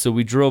 And so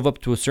we drove up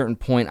to a certain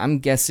point. I'm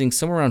guessing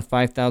somewhere around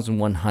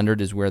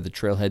 5,100 is where the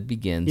trailhead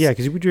begins. Yeah,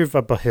 because we drove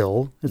up a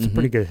hill. It's a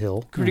pretty good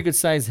hill. Pretty good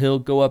sized hill,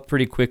 go up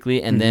pretty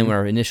quickly. And then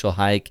our initial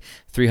hike,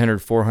 300,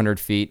 400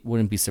 feet,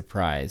 wouldn't be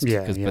surprised.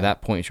 Yeah, Because yeah. by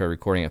that point, you started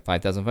recording at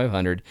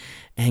 5,500.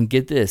 And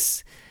get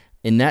this,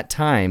 in that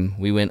time,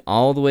 we went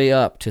all the way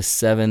up to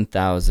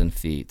 7,000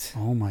 feet.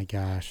 Oh my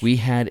gosh. We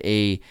had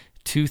a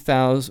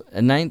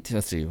 2019,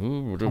 let's see.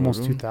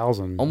 almost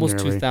 2,000. Almost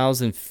nearly.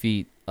 2,000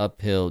 feet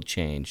uphill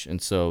change.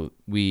 And so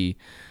we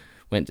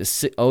went to,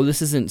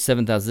 this isn't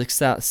 7,000,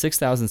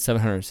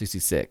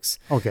 6,766.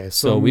 Okay,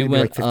 So we maybe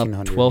went like up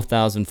 1,500.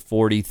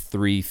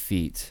 12,043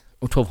 feet.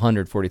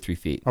 1,243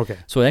 feet. Okay.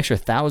 So an extra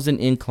 1,000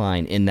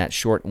 incline in that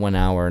short 1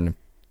 hour and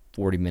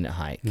 40-minute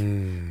hike.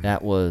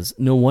 That was,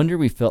 no wonder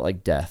we felt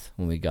like death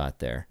when we got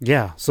there.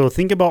 Yeah, so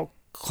think about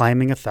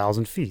climbing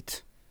 1,000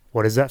 feet.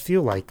 What does that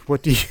feel like?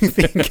 What do you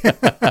think?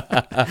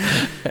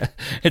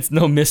 It's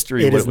no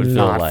mystery It what is it would feel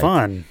not like.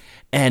 fun.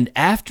 And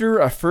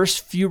after our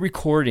first few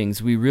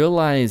recordings, we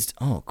realized,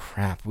 oh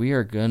crap,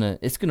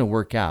 it's gonna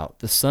work out.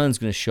 The sun's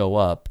gonna show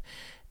up.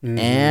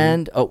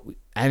 And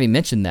I haven't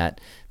mentioned that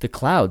the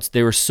clouds,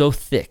 they were so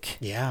thick.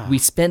 Yeah. We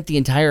spent the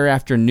entire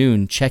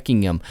afternoon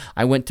checking them.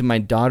 I went to my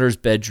daughter's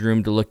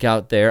bedroom to look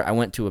out there. I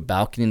went to a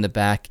balcony in the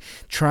back,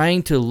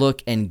 trying to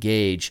look and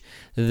gauge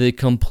the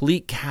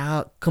complete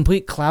cloud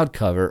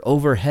cover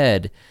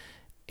overhead.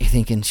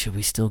 Thinking, should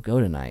we still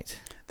go tonight?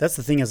 That's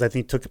the thing is I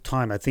think took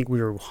time. I think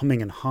we were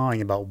humming and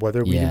hawing about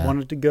whether we Yeah.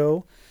 wanted to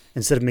go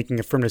instead of making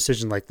a firm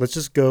decision like, let's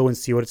just go and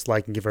see what it's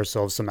like and give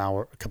ourselves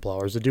a couple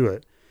hours to do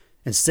it.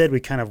 Instead, we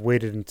kind of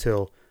waited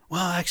until,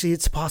 well, actually,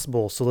 it's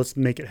possible, so let's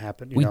make it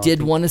happen. We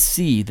did want to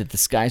see that the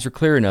skies were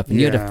clear enough, and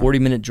you had a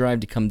 40-minute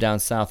drive to come down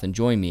south and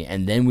join me,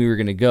 and then we were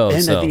going to go.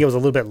 And so I think it was a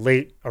little bit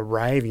late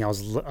arriving. I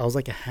was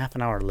like a half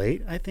an hour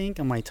late, I think,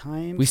 on my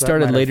time. we So that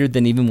started might have- later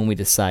than even when we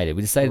decided.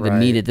 We decided to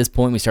meet Right. at this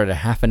point. We started a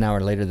half an hour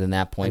later than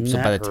that point. And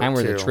So by the that time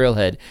we were hurt at the too.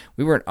 trailhead,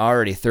 we weren't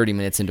already 30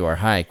 minutes into our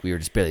hike. We were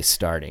just barely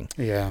starting.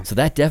 Yeah. So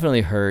that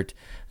definitely hurt.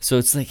 So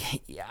it's like,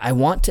 hey, I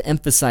want to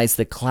emphasize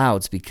the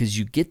clouds because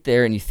you get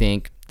there and you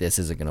think, this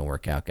isn't going to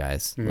work out,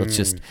 guys. Let's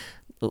just,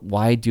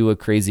 why do a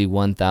crazy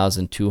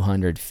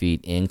 1,200 feet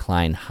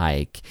incline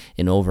hike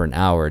in over an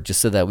hour just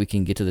so that we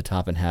can get to the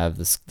top and have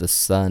the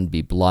sun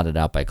be blotted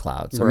out by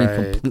clouds? I mean,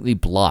 Right. completely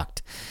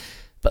blocked.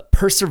 But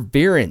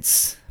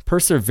perseverance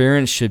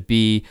should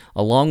be,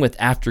 along with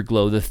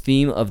Afterglow, the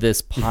theme of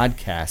this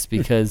podcast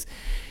because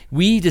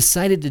we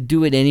decided to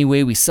do it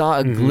anyway. We saw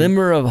a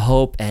glimmer of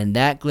hope, and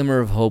that glimmer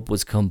of hope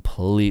was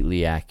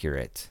completely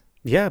accurate.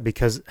 Yeah,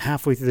 because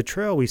halfway through the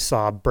trail, we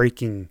saw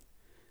breaking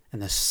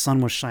and the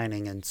sun was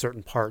shining in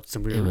certain parts.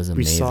 And It was we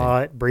amazing.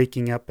 saw it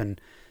breaking up and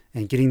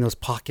getting those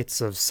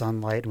pockets of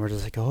sunlight. And we're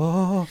just like,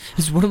 oh.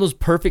 It's one of those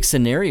perfect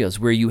scenarios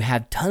where you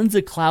have tons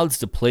of clouds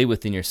to play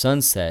with in your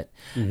sunset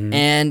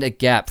and a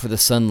gap for the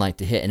sunlight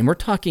to hit. And we're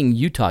talking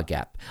Utah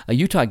Gap. A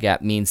Utah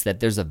Gap means that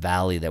there's a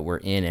valley that we're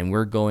in and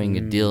we're going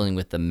and dealing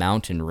with the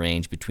mountain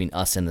range between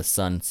us and the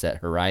sunset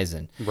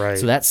horizon. Right.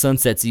 So that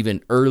sunset's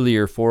even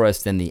earlier for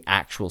us than the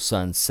actual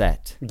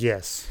sunset.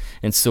 Yes.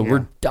 And so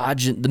we're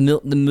dodging,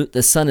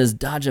 the sun is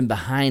dodging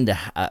behind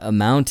a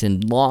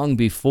mountain long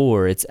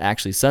before it's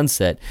actually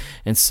sunset.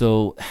 And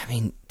so, I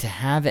mean, to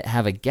have it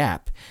have a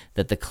gap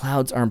that the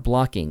clouds aren't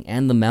blocking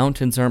and the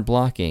mountains aren't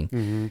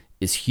blocking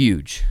is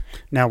huge.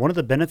 Now, one of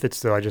the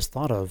benefits, though, I just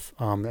thought of,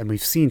 and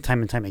we've seen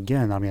time and time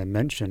again, I mean, I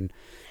mentioned,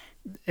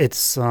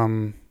 it's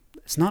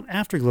not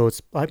afterglow,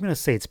 I'm going to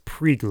say it's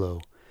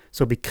pre-glow.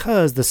 So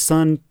because the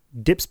sun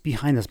dips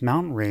behind this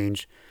mountain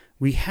range,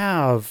 we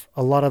have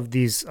a lot of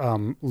these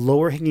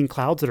lower hanging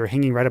clouds that are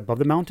hanging right above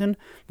the mountain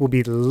will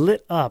be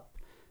lit up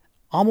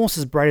almost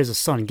as bright as the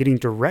sun, getting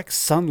direct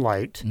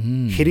sunlight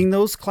hitting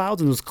those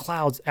clouds, and those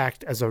clouds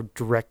act as a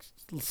direct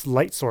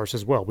light source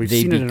as well. We've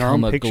seen it in our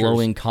own pictures. They become a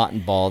glowing cotton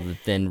ball that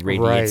then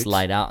radiates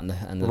light out in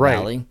the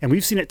valley. And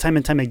we've seen it time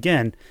and time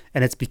again,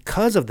 and it's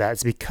because of that.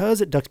 It's because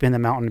it ducks behind the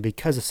mountain, and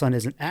because the sun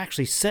isn't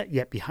actually set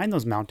yet behind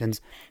those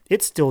mountains,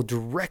 it's still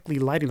directly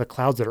lighting the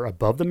clouds that are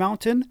above the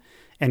mountain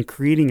and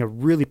creating a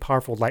really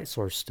powerful light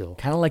source still.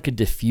 Kind of like a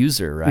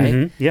diffuser,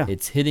 right? Yeah.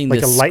 It's hitting like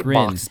this a light scrim.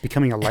 box. It's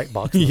becoming a light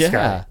box in the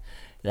sky.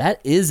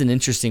 That is an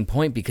interesting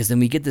point, because then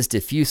we get this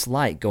diffuse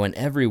light going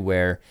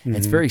everywhere. And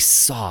it's very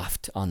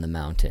soft on the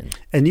mountain.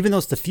 And even though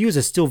it's diffuse,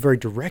 it's still very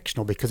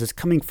directional because it's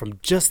coming from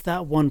just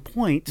that one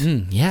point.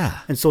 Yeah.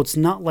 And so it's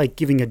not like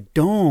giving a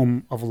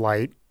dome of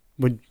light,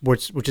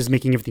 which is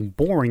making everything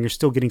boring. You're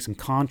still getting some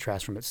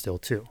contrast from it still,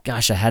 too.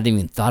 Gosh, I hadn't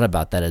even thought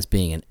about that as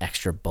being an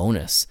extra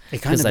bonus.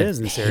 It kind of is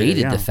in this area. I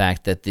hated the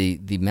fact that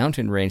the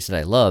mountain range that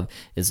I love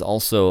is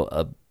also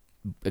a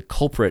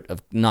culprit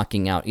of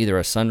knocking out either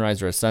a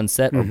sunrise or a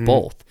sunset or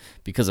both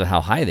because of how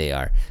high they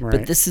are. Right.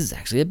 But this is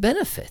actually a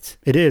benefit.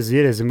 It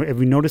is. And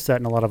we noticed that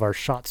in a lot of our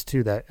shots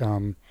too, that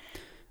and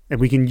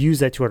we can use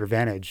that to our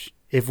advantage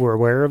if we're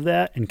aware of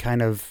that and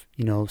kind of,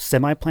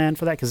 semi-plan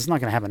for that, because it's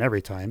not going to happen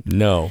every time.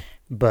 No.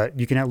 But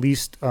you can at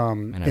least,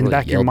 in the really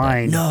back of your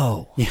mind,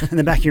 in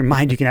the back of your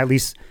mind, you can at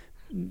least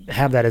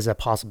have that as a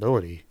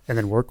possibility and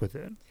then work with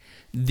it.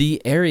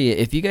 The area,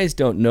 if you guys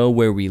don't know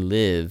where we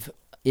live,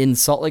 in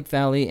Salt Lake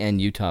Valley and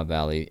Utah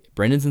Valley.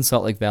 Brendan's in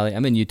Salt Lake Valley.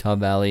 I'm in Utah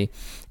Valley.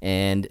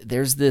 And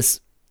there's this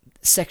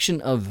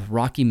section of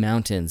Rocky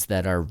Mountains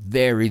that are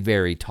very,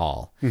 very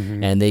tall.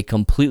 And they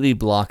completely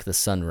block the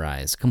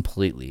sunrise.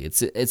 Completely.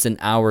 It's an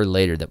hour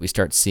later that we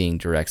start seeing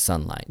direct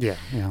sunlight. Yeah.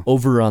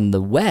 Over on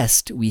the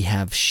west, we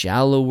have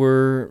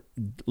shallower,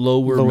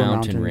 lower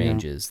mountain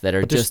ranges that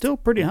are just still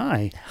pretty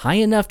high. High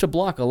enough to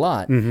block a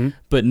lot,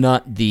 but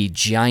not the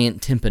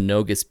giant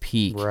Timpanogos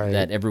Peak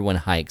that everyone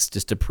hikes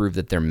just to prove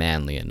that they're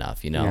manly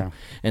enough, Yeah.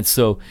 And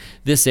so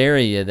this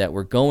area that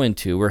we're going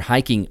to, we're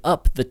hiking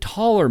up the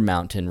taller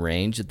mountain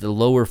range at the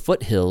lower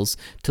foothills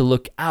to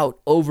look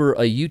out over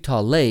a Utah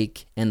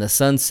lake and the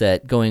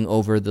sunset going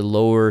over the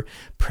lower,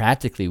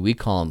 practically we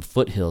call them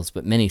foothills,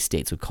 but many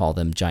states would call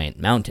them giant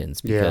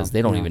mountains because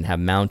they don't even have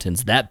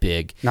mountains that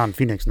big. Not in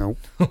Phoenix, no.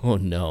 Oh,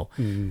 no.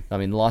 I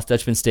mean, the Lost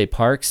Dutchman State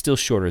Park, still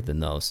shorter than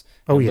those.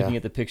 Looking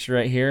at the picture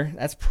right here,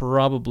 that's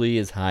probably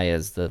as high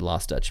as the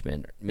Lost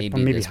Dutchman.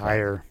 Maybe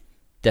higher.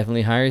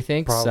 Definitely higher, you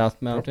think?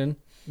 South Mountain?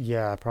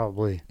 Yeah,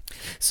 probably.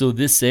 So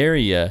this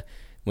area,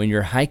 when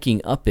you're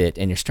hiking up it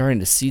and you're starting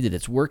to see that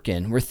it's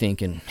working, we're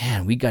thinking,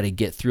 man, we got to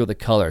get through the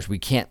colors. We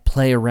can't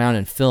play around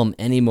and film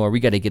anymore. We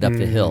got to get up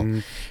the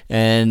hill.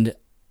 And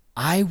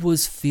I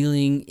was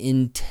feeling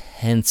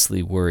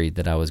intensely worried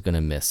that I was going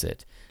to miss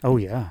it. Oh,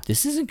 yeah.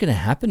 This isn't going to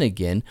happen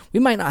again. We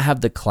might not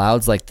have the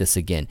clouds like this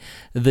again.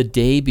 The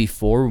day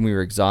before when we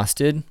were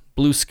exhausted,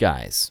 blue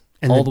skies.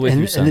 All the way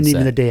through sunset. And then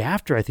even the day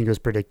after, I think it was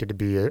predicted to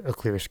be a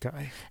clear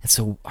sky. And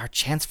so our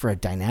chance for a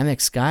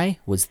dynamic sky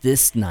was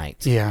this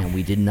night. Yeah. And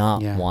we did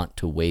not want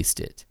to waste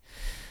it.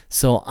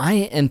 So I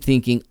am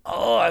thinking,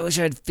 I wish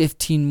I had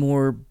 15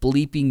 more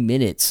bleeping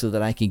minutes so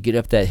that I can get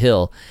up that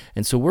hill.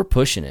 And so we're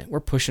pushing it. We're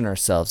pushing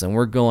ourselves, and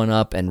we're going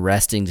up and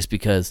resting just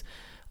because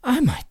I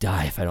might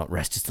die if I don't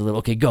rest just a little.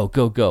 Okay, go.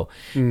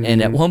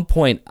 And at one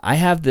point, I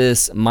have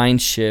this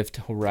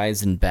Mindshift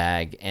Horizon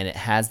bag, and it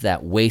has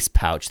that waist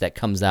pouch that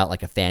comes out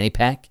like a fanny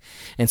pack.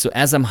 And so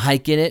as I'm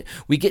hiking it,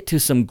 we get to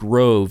some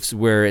groves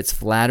where it's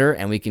flatter,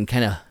 and we can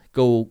kind of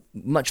go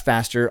much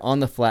faster on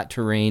the flat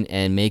terrain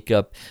and make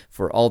up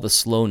for all the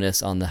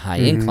slowness on the high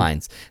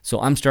inclines. So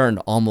I'm starting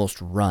to almost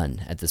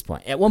run at this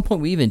point. At one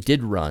point, we even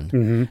did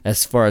run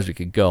as far as we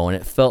could go, and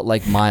it felt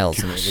like miles.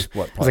 And it was,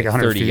 probably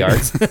like 30 feet.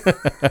 yards.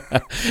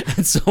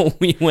 And so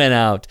we went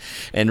out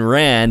and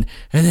ran,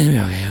 and then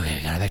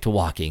we got back to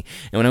walking.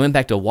 And when I went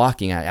back to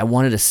walking, I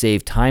wanted to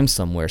save time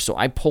somewhere. So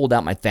I pulled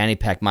out my fanny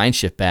pack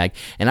Mindshift bag,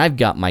 and I've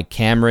got I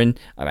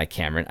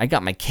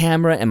got my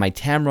camera and my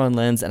Tamron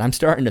lens, and I'm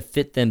starting to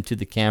fit them to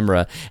the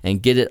camera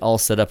and get it all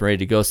set up and ready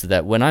to go so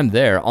that when I'm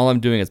there, all I'm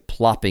doing is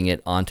plopping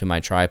it onto my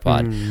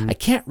tripod. I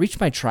can't reach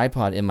my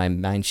tripod in my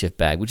Mindshift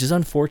bag, which is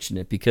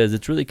unfortunate because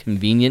it's really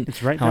convenient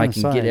how I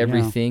can get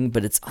everything,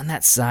 but it's on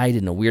that side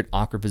in a weird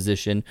awkward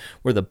position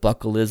where the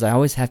buckle is. I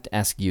always have to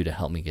ask you to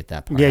help me get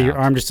that part out. Your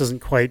arm just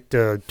doesn't quite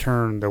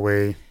turn the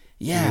way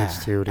it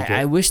needs to get.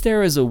 I wish there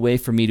was a way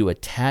for me to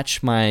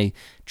attach my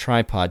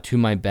tripod to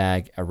my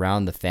bag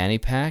around the fanny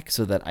pack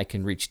so that I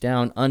can reach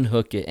down,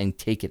 unhook it, and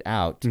take it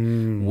out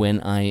when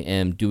I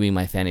am doing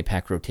my fanny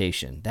pack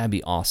rotation. That'd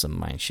be awesome,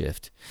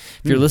 Mindshift.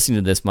 If you're listening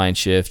to this,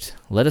 Mindshift,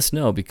 let us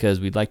know because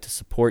we'd like to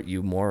support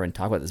you more and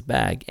talk about this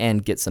bag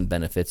and get some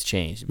benefits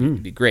changed.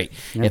 It'd be great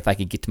if I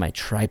could get to my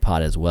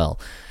tripod as well.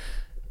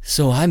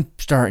 So I'm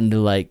starting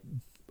to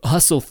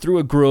hustle through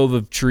a grove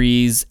of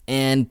trees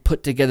and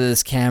put together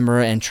this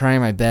camera and try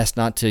my best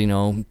not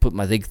to, put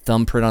my big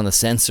thumbprint on the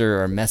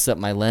sensor or mess up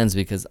my lens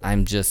because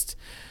I'm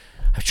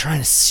trying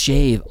to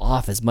shave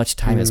off as much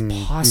time as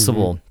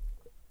possible.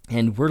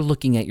 And we're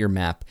looking at your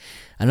map.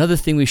 Another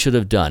thing we should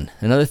have done,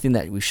 another thing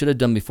that we should have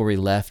done before we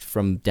left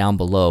from down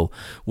below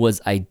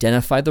was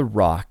identify the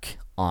rock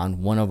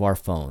on one of our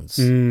phones.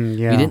 We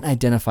didn't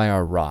identify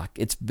our rock.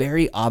 It's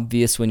very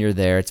obvious when you're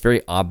there. It's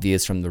very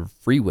obvious from the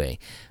freeway.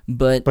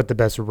 But the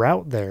best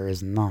route there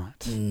is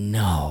not.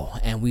 No.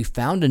 And we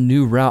found a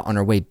new route on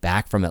our way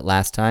back from it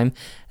last time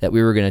that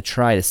we were going to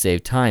try to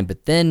save time.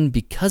 But then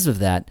because of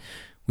that,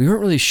 we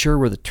weren't really sure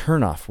where the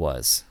turnoff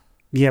was.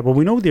 Yeah, well,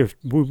 we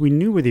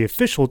knew where the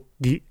official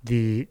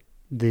the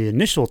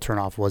initial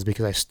turnoff was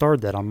because I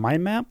starred that on my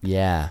map.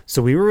 Yeah.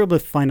 So we were able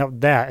to find out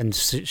that and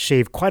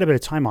shave quite a bit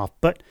of time off.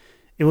 But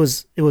it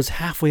was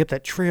halfway up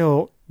that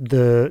trail.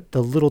 The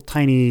little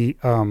tiny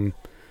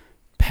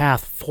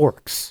path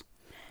forks.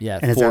 Yeah,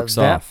 and forks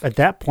off. At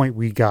that point,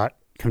 we got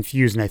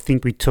confused, and I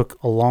think we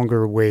took a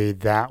longer way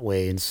that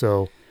way, and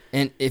so.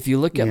 And if you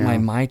look at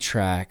my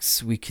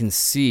tracks, we can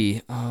see,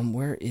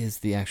 where is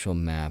the actual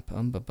map?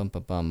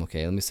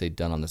 Okay, let me say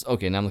done on this.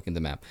 Okay, now I'm looking at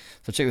the map.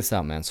 So check this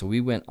out, man. So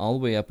we went all the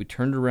way up. We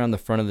turned around the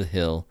front of the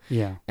hill.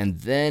 Yeah. And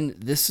then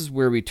this is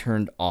where we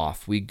turned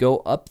off. We go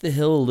up the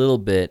hill a little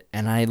bit,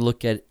 and I'm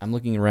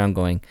looking around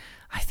going,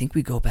 I think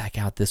we go back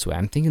out this way.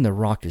 I'm thinking the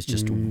rock is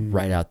just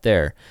right out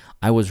there.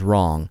 I was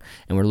wrong.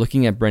 And we're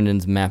looking at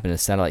Brendan's map in a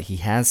satellite. He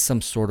has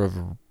some sort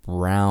of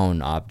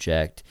brown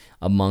object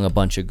among a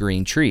bunch of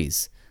green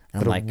trees.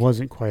 And But it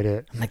wasn't quite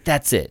it. I'm like,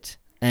 that's it.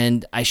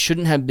 And I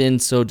shouldn't have been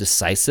so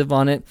decisive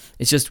on it.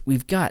 It's just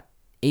we've got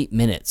 8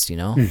 minutes, you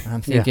know? And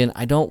I'm thinking,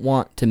 I don't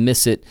want to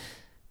miss it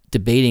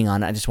debating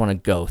on it. I just want to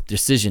go.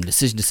 Decision,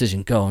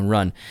 go and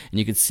run. And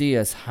you can see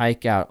us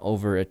hike out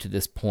over to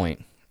this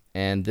point.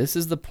 And this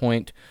is the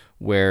point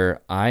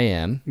where I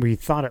am. We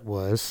thought it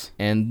was.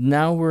 And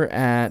now we're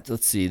at,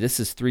 let's see, this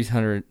is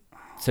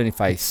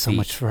 375 feet. So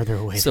much further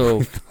away.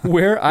 So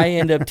where I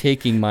end up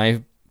taking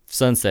my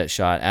sunset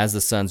shot as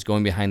the sun's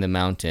going behind the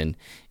mountain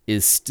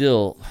is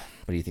still,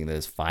 what do you think that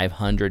is,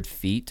 500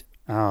 feet?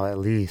 Oh, at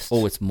least.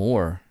 Oh, it's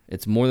more.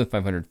 It's more than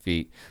 500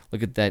 feet.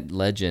 Look at that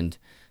legend.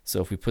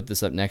 So if we put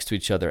this up next to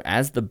each other,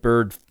 as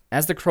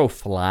the crow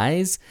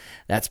flies,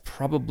 that's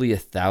probably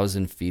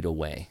 1,000 feet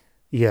away.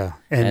 Yeah,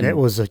 and it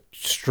was a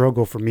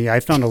struggle for me. I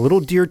found a little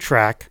deer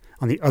track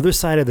on the other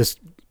side of this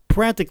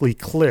practically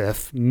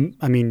cliff.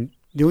 I mean,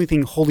 the only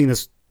thing holding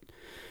this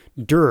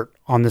dirt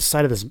on the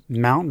side of this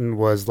mountain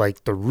was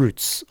like the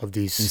roots of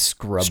these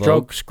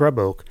scrub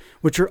oak,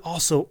 which are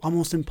also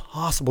almost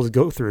impossible to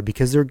go through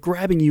because they're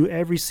grabbing you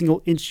every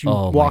single inch you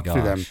walk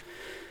through them.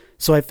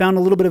 So I found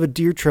a little bit of a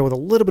deer trail with a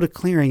little bit of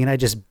clearing, and I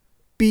just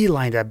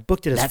beelined. I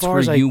booked it as far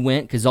as That's where you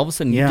went, because all of a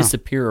sudden you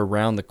disappear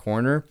around the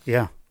corner.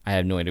 Yeah. I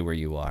have no idea where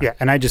you are. Yeah,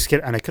 and I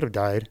could have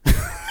died.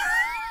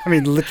 I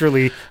mean,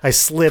 literally, I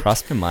slipped.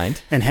 Crossed my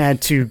mind. And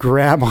had to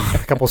grab on a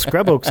couple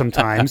scrub oaks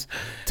sometimes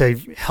to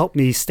help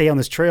me stay on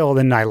this trail.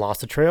 Then I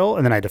lost the trail,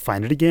 and then I had to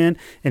find it again,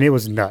 and it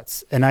was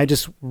nuts. And I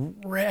just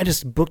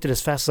booked it as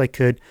fast as I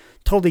could,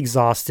 totally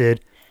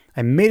exhausted.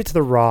 I made it to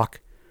the rock,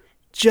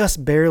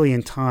 just barely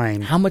in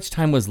time. How much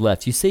time was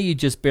left? You say you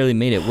just barely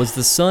made it. Was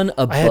the sun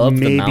above the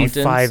mountains? I had maybe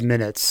 5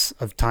 minutes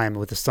of time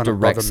with the sun above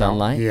the mountain. Direct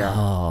sunlight? Yeah.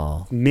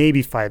 Oh.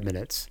 Maybe 5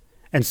 minutes.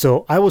 And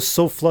so I was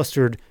so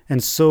flustered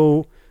and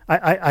so...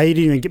 I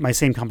didn't even get my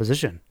same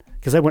composition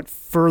because I went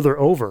further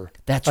over.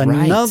 That's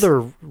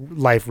another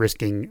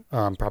life-risking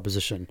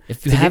proposition.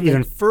 If you get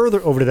even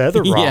further over to the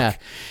other rock. Yeah.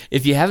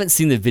 If you haven't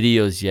seen the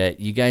videos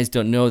yet, you guys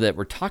don't know that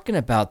we're talking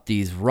about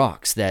these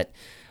rocks that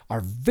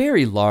are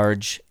very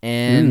large,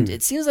 and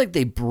it seems like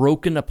they've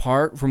broken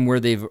apart from where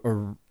they've...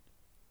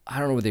 I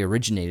don't know where they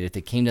originated, if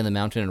they came down the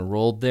mountain and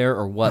rolled there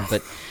or what,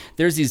 but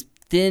there's these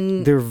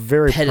thin They're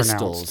very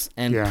pedestals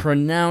and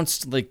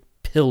pronounced like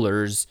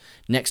pillars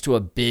next to a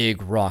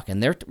big rock,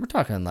 and we're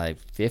talking like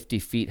 50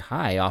 feet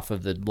high off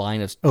of the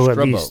line of scrub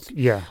oak.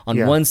 Yeah.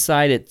 On one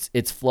side,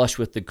 it's flush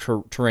with the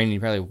terrain. You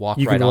probably walk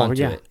right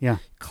onto it. Yeah.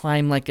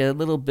 Climb like a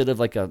little bit of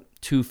like a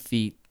 2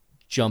 feet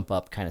jump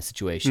up kind of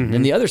situation. And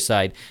then the other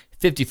side,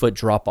 50-foot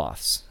drop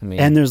offs. I mean,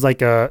 and there's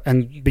like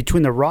and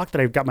between the rock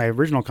that I've got my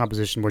original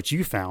composition, which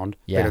you found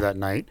later that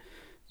night,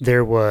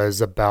 there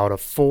was about a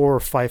 4 or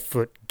 5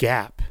 foot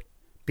gap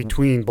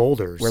between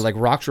boulders where like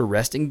rocks were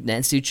resting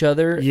next to each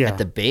other at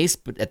the base,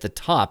 but at the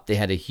top they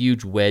had a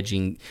huge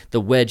wedging. The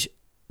wedge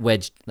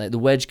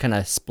kind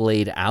of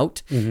splayed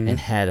out and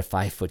had a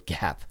 5 foot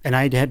gap. And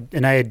I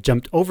had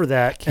jumped over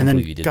that and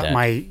then got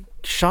my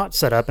shot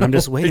set up, and I'm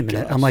just wait a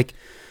minute. I'm like,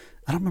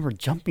 I don't remember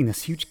jumping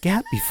this huge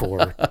gap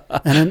before.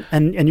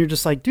 and you're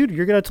just like, dude,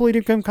 you're gonna totally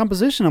different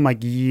composition. I'm like,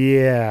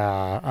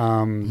 yeah,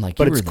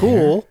 but it's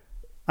cool.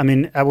 I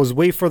mean, I was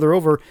way further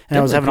over, and Definitely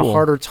I was having a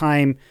harder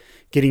time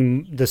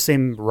getting the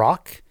same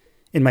rock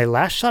in my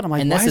last shot. I'm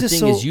like, why is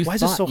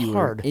it so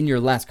hard? In your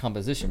last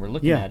composition, we're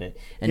looking at it,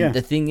 and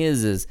the thing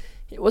is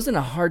it wasn't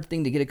a hard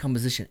thing to get a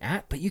composition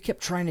at, but you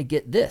kept trying to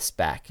get this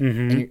back,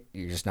 and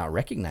you're just not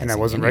recognizing. And I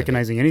wasn't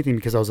recognizing anything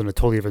because I was in a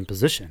totally different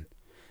position.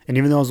 And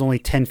even though I was only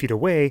 10 feet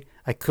away,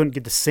 I couldn't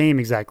get the same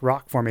exact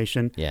rock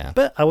formation. Yeah.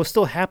 But I was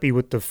still happy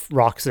with the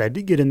rocks that I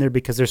did get in there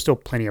because there's still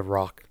plenty of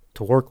rock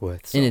to work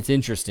with. So. And it's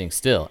interesting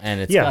still.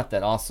 And it's Yeah. got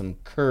that awesome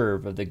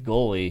curve of the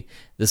goalie.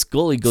 This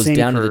goalie goes Same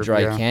down to the curve, dry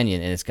yeah.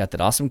 canyon, and it's got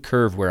that awesome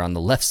curve where on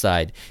the left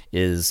side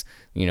is,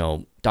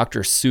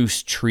 Dr.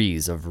 Seuss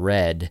trees of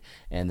red,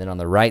 and then on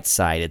the right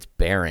side it's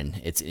barren.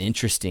 It's an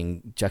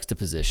interesting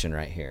juxtaposition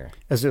right here.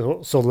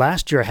 So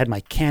last year I had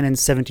my Canon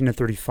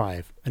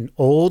 17-35, an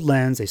old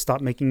lens they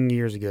stopped making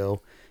years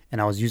ago,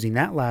 and I was using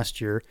that last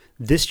year.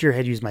 This year I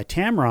had used my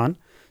Tamron,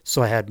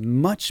 so I had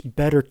much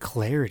better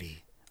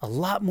clarity, a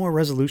lot more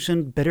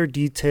resolution, better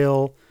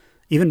detail,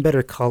 even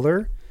better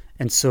color.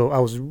 And so I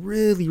was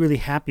really, really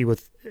happy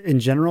with, in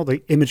general,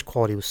 the image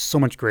quality was so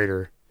much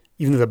greater.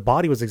 Even though the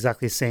body was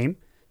exactly the same,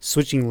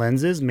 switching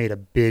lenses made a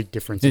big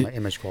difference in my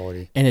image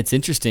quality. And it's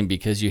interesting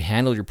because you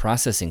handled your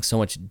processing so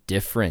much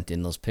different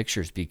in those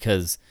pictures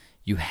because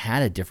you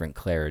had a different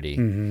clarity.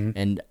 Mm-hmm.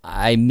 And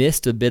I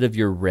missed a bit of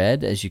your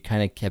red as you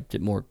kind of kept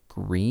it more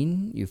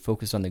green. You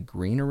focused on the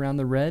green around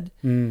the red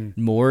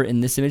more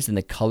in this image than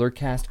the color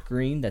cast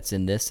green that's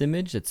in this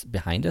image that's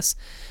behind us.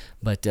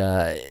 But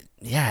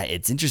yeah,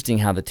 it's interesting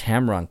how the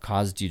Tamron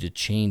caused you to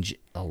change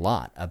a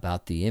lot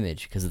about the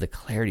image because of the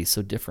clarity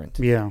so different.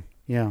 Yeah.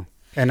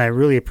 And I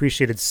really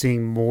appreciated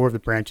seeing more of the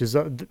branches.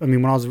 I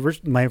mean, when I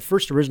was my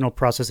first original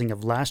processing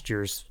of last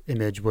year's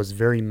image was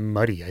very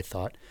muddy, I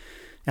thought.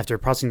 After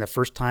processing the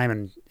first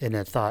time and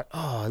I thought,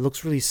 oh, it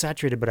looks really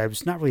saturated, but I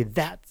was not really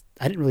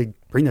I didn't really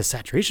bring the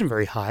saturation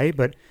very high,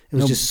 but it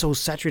was just so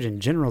saturated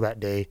in general that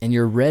day. And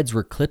your reds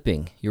were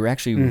clipping. You were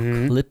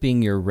actually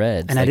clipping your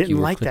reds. And I didn't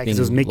like that because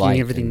it was making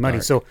everything muddy.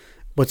 Dark. So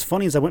what's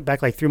funny is I went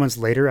back like 3 months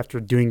later after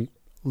doing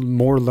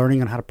more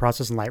learning on how to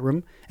process in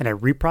Lightroom, and I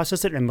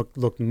reprocessed it and it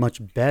looked much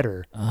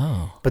better.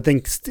 Oh. But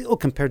then still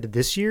compared to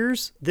this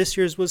year's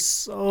was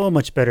so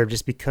much better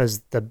just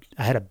because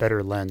I had a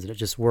better lens and it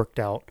just worked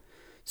out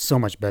so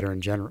much better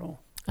in general.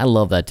 I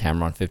love that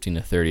Tamron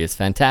 15-30. It's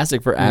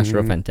fantastic for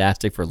astro,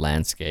 fantastic for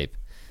landscape.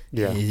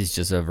 Yeah. It's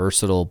just a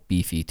versatile,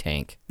 beefy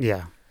tank.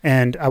 Yeah.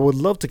 And I would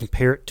love to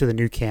compare it to the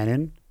new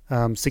Canon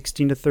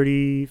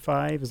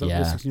 16-35. Is that what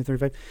it is?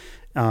 16-35?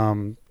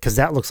 Because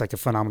that looks like a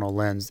phenomenal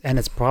lens, and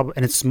it's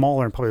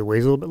smaller and probably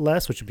weighs a little bit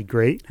less, which would be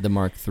great. The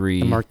Mark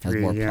III has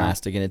more yeah.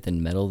 plastic in it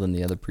than metal than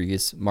the other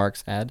previous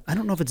Marks had. I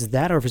don't know if it's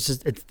that or if it's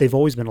just they've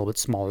always been a little bit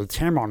smaller. The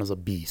Tamron is a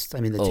beast. I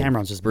mean, the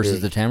Tamron's just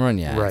versus big. the Tamron,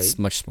 yeah, Right. It's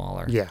much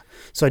smaller. Yeah.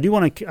 So I do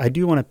want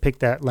to pick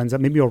that lens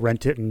up. Maybe I'll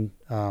rent it, and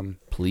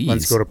Please.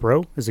 Lens Go to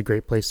Pro is a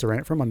great place to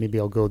rent it from. Maybe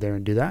I'll go there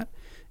and do that,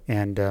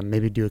 and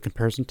maybe do a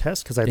comparison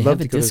test because I'd They love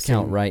have to a go discount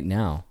to the same, right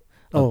now.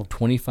 Oh.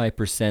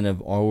 25%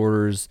 of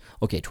orders.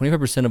 Okay,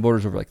 25% of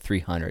orders over like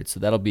 300. So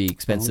that'll be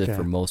expensive Okay.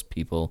 for most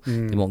people.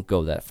 They won't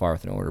go that far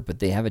with an order, but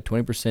they have a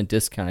 20%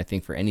 discount, I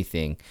think, for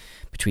anything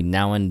between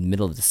now and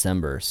middle of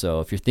December. So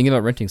if you're thinking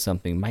about renting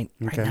something, right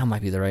now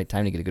might be the right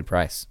time to get a good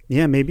price.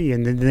 Yeah, maybe.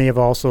 And then they have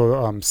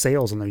also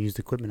sales on their used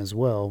equipment as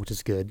well, which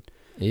is good.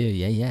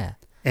 Yeah.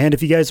 And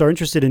if you guys are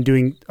interested in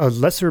doing a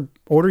lesser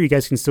order, you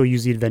guys can still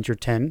use the Adventure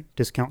 10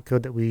 discount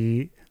code that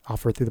we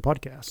offer through the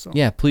podcast. So.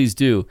 Yeah, please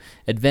do.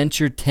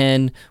 Adventure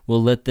 10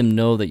 will let them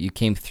know that you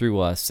came through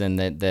us and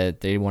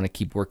that they want to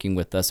keep working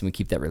with us and we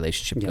keep that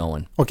relationship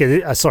going.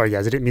 Okay, sorry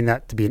guys, I didn't mean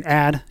that to be an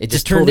ad. It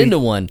just turned into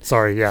one.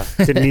 Sorry, yeah.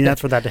 Didn't mean that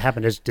for that to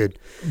happen. It just did.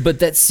 But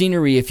that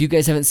scenery, if you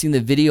guys haven't seen the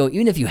video,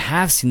 even if you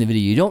have seen the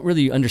video, you don't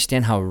really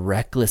understand how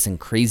reckless and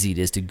crazy it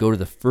is to go to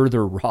the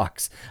further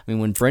rocks. I mean,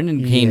 when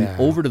Brendan came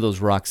over to those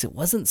rocks, it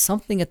wasn't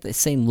something at the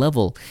same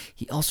level.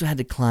 He also had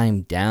to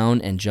climb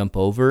down and jump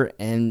over,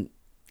 and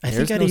I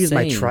think I had to use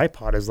my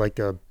tripod as like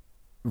a...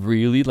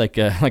 Really? Like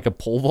a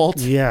pole vault?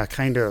 Yeah,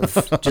 kind of.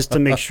 Just to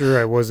make sure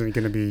I wasn't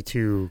going to be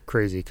too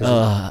crazy.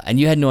 And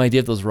you had no idea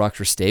if those rocks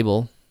were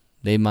stable.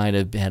 They might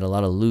have had a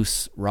lot of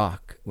loose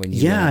rock when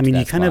you I mean,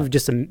 you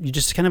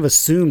just kind of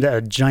assume that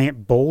a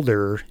giant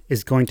boulder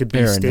is going to be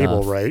Fair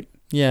stable, enough. right?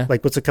 Yeah.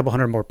 Like, what's a couple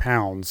hundred more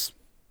pounds,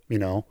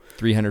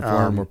 300,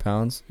 400 more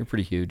pounds? You're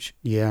pretty huge.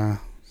 Yeah.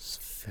 It's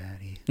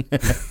fatty.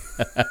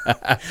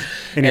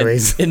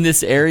 Anyways. And in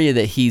this area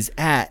that he's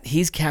at,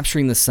 he's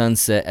capturing the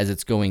sunset as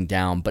it's going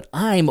down, but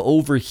I'm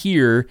over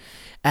here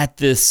at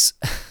this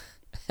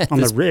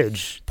on the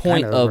ridge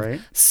point kind of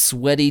right?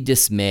 sweaty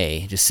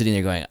dismay, just sitting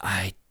there going,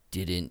 I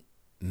didn't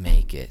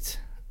make it.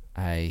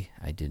 I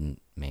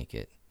didn't make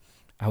it.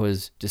 I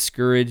was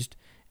discouraged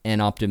and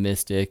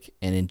optimistic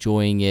and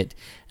enjoying it.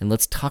 And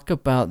let's talk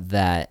about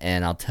that.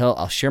 And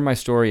I'll share my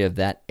story of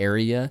that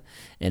area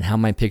and how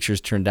my pictures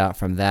turned out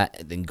from that,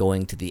 and then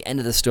going to the end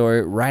of the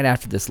story right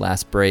after this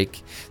last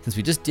break. Since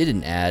we just did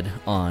an ad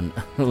on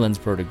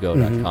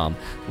lensprotogo.com,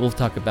 we'll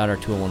talk about our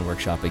 2-in-1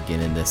 workshop again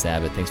in this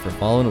ad. But thanks for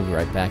following. We'll be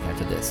right back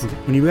after this.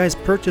 When you guys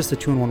purchase the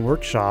 2-in-1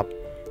 workshop,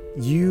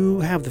 you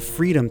have the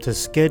freedom to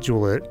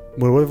schedule it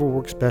whatever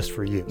works best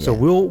for you. Yeah. So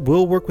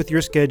we'll work with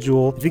your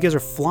schedule. If you guys are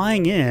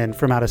flying in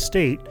from out of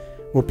state,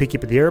 we'll pick you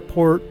up at the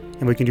airport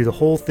and we can do the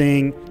whole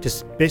thing.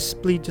 Just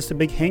basically just a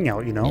big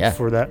hangout,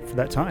 for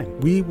that time.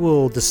 We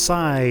will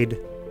decide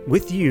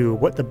with you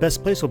what the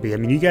best place will be. I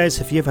mean, you guys,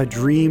 if you have a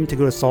dream to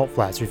go to Salt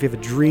Flats, or if you have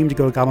a dream to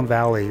go to Goblin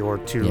Valley or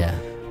to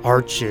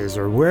Arches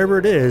or wherever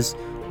it is,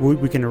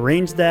 we can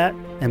arrange that,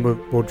 and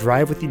we'll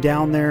drive with you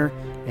down there,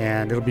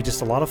 and it'll be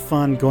just a lot of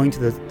fun going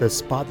to the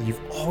spot that you've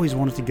always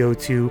wanted to go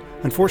to.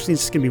 Unfortunately,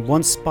 it's just going to be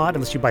one spot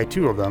unless you buy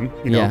two of them,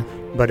 you know. Yeah.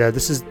 But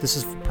this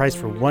is priced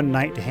for one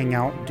night to hang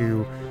out,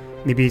 do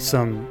maybe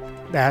some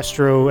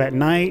astro at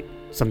night,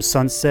 some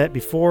sunset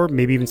before,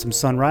 maybe even some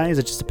sunrise.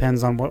 It just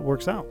depends on what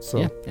works out. So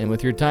Yeah, and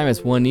with your time,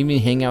 it's one evening,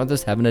 hang out with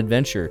us, have an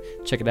adventure.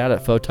 Check it out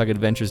at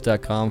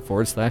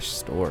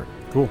photoggadventures.com/store.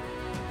 cool.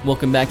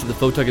 Welcome back to the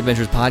Photog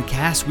Adventures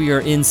podcast. We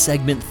are in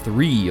segment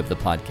 3 of the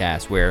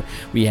podcast, where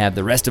we have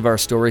the rest of our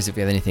stories if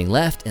we have anything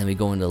left, and we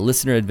go into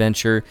listener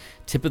adventure,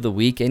 tip of the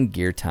week, and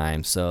gear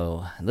time.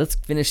 So let's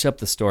finish up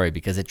the story,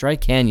 because at Dry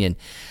Canyon,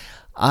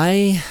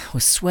 I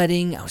was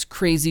sweating. I was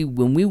crazy.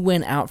 When we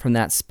went out from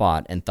that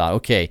spot and thought,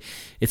 okay,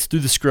 it's through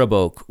the scrub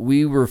oak,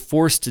 we were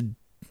forced to,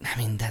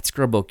 that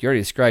scrub oak, you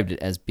already described it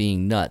as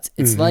being nuts.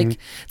 It's like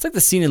the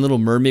scene in Little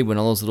Mermaid when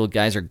all those little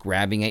guys are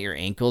grabbing at your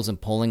ankles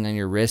and pulling on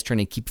your wrist, trying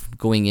to keep from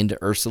going into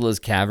Ursula's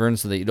cavern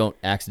so that you don't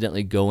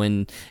accidentally go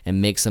in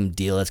and make some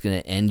deal that's going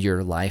to end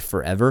your life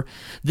forever.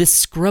 This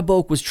scrub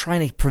oak was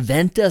trying to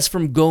prevent us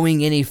from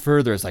going any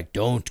further. It's like,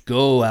 don't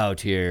go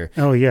out here.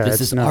 Oh, yeah. This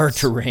is our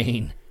nuts.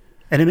 terrain.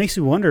 And it makes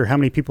you wonder how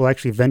many people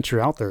actually venture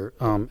out there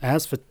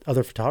as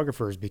other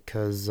photographers,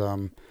 because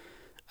I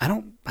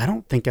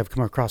don't think I've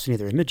come across any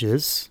other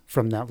images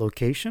from that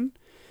location,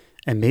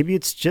 and maybe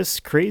it's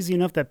just crazy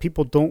enough that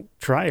people don't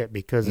try it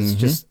because it's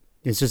just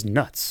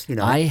nuts. You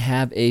know, I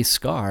have a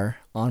scar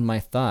on my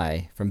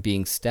thigh from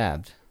being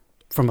stabbed.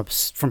 from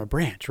a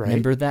branch, right?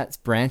 Remember that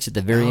branch at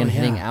the very end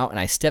heading yeah. out? And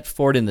I stepped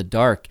forward in the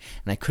dark,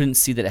 and I couldn't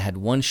see that it had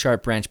one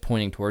sharp branch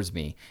pointing towards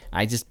me.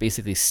 I just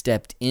basically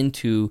stepped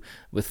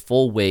with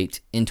full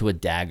weight, into a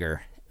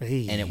dagger.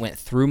 Hey. And it went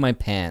through my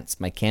pants,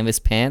 my canvas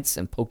pants,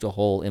 and poked a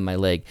hole in my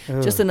leg.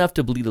 Just enough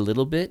to bleed a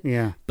little bit.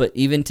 Yeah. But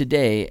even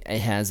today, it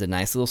has a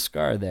nice little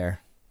scar there.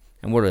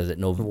 And what is it?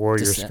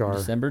 Warrior scar.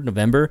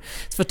 November?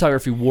 It's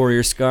photography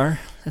warrior scar.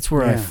 That's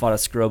where I Yeah. fought a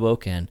scrub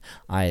oak, and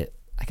I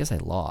guess I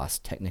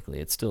lost. Technically,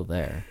 it's still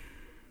there.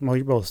 Well,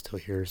 you're both still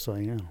here, so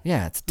yeah.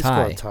 Yeah, it's a Let's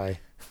call tie. it tie.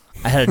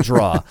 I had a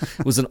draw.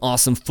 It was an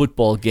awesome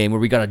football game where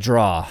we got a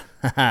draw.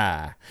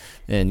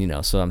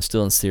 And, so I'm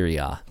still in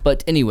Syria.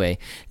 But anyway,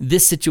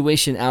 this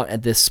situation out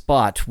at this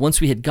spot,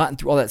 once we had gotten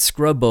through all that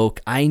scrub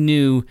oak, I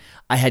knew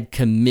I had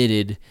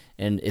committed.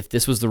 And if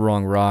this was the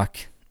wrong rock,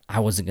 I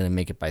wasn't going to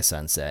make it by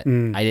sunset.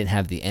 I didn't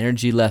have the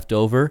energy left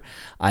over.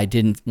 I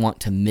didn't want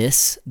to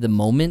miss the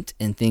moment,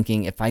 and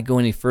thinking, if I go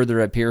any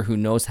further up here, who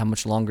knows how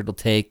much longer it'll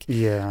take.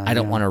 Yeah. I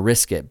don't want to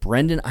risk it.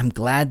 Brendan, I'm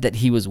glad that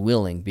he was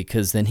willing,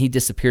 because then he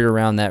disappeared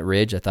around that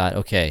ridge. I thought,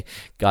 okay,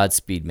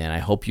 Godspeed, man. I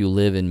hope you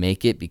live and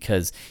make it,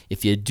 because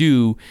if you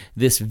do,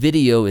 this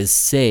video is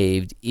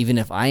saved. Even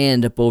if I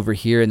end up over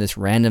here in this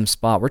random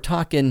spot, we're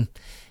talking,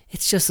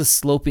 it's just a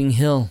sloping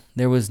hill.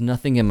 There was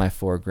nothing in my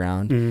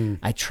foreground.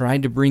 I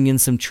tried to bring in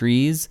some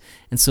trees,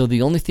 and so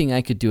the only thing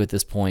I could do at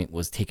this point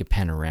was take a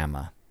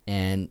panorama,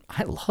 and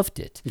I loved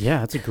it.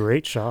 Yeah, it's a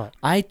great shot.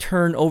 I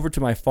turn over to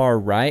my far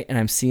right, and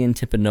I'm seeing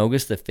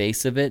Timpanogos, the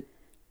face of it.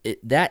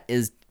 That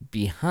is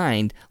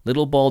behind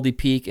Little Baldy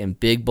Peak and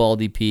Big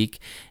Baldy Peak,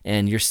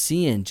 and you're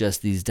seeing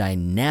just these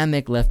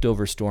dynamic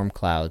leftover storm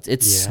clouds.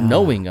 It's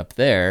snowing up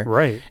there,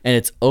 Right. and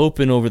it's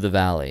open over the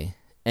valley.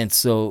 And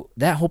so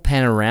that whole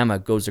panorama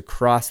goes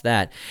across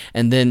that.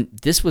 And then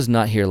this was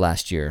not here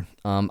last year.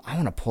 I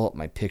want to pull up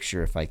my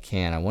picture if I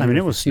can.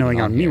 It was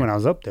snowing on me when I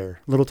was up there.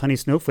 Little tiny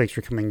snowflakes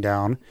were coming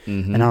down,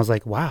 and I was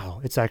like,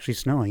 wow, it's actually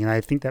snowing. And I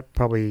think that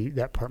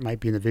part might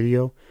be in the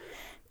video.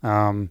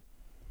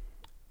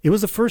 It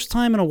was the first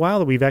time in a while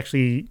that we've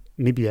actually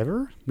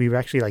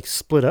like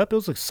split up. It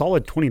was a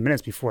solid 20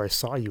 minutes before I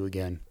saw you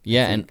again.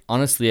 Yeah, and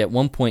honestly, at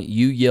one point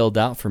you yelled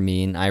out for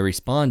me and I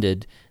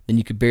responded, then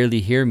you could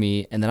barely hear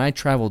me, and then I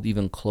traveled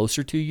even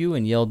closer to you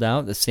and yelled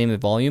out the same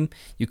volume.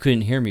 You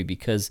couldn't hear me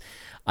because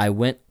I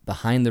went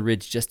behind the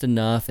ridge just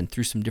enough and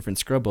through some different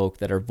scrub oak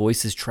that our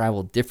voices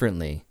traveled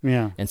differently.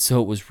 Yeah. And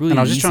so it was really And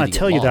I was just easy trying to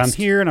tell you that I'm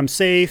here and I'm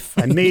safe.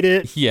 I made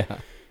it. Yeah.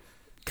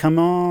 Come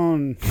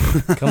on.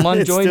 Come on,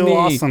 It's join still me.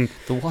 awesome.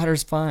 The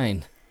water's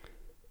fine.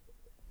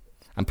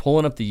 I'm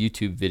pulling up the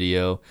YouTube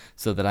video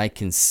so that I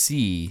can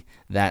see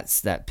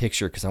that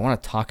picture, because I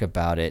want to talk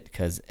about it,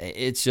 because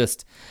it's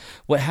just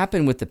what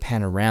happened with the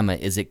panorama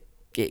is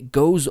it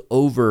goes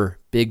over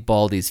Big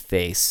Baldy's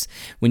face.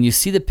 When you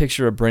see the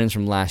picture of Brendan's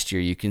from last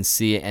year, you can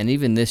see it, and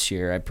even this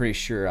year, I'm pretty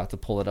sure I'll have to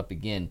pull it up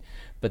again.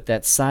 But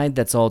that side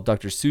that's all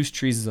Dr. Seuss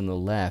trees is on the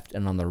left,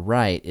 and on the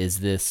right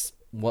is this,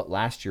 what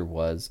last year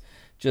was,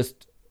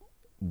 just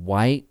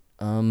white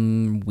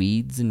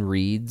weeds and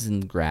reeds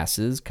and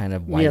grasses, kind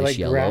of whitish like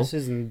yellow.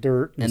 grasses and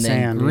dirt and And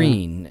sand. then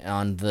green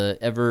on the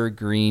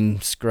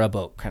evergreen scrub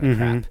oak kind of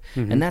crap.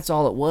 And that's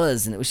all it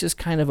was. And it was just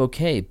kind of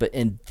okay. But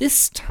in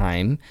this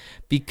time,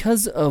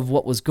 because of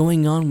what was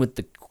going on with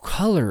the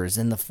colors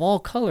and the fall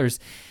colors,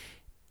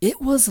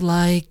 it was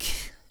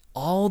like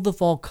all the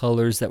fall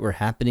colors that were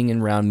happening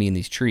around me in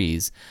these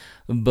trees,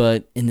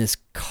 but in this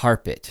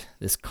carpet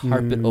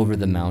over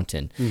the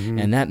mountain.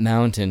 And that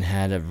mountain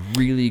had a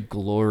really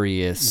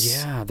glorious.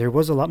 Yeah, there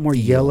was a lot more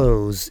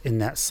yellows in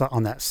that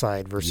on that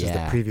side versus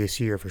the previous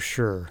year for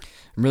sure.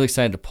 I'm really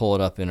excited to pull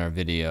it up in our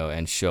video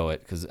and show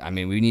it because, I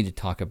mean, we need to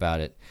talk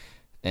about it.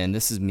 And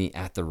this is me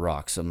at the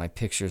rock, so my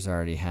picture's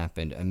already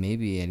happened. And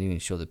maybe I didn't even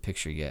show the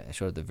picture yet. I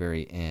showed it at the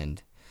very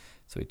end.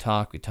 So we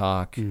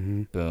talk,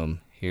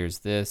 boom, here's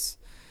this.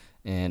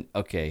 And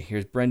okay,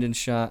 here's Brendan's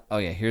shot. Oh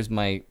yeah, here's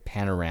my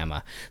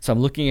panorama. So I'm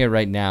looking at it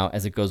right now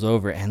as it goes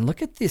over, and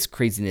look at this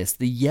craziness.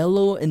 The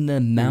yellow in the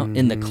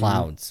in the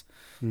clouds.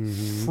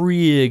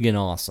 Friggin'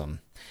 awesome.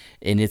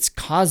 And it's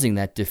causing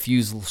that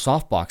diffuse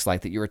softbox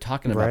light that you were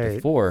talking about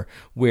before,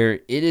 where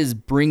it is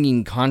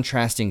bringing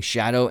contrasting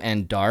shadow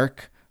and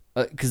dark.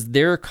 Because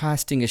they're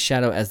casting a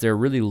shadow as they're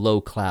really low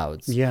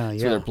clouds. Yeah.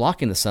 So they're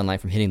blocking the sunlight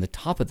from hitting the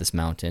top of this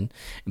mountain.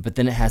 But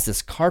then it has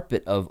this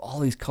carpet of all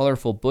these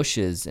colorful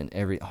bushes and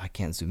I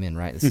can't zoom in,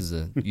 right? This is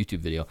a YouTube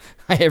video.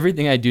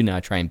 Everything I do now, I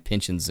try and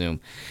pinch and zoom.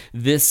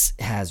 This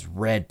has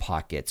red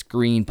pockets,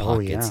 green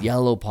pockets,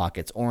 yellow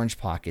pockets, orange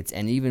pockets,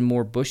 and even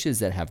more bushes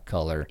that have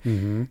color.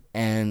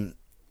 And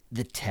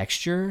the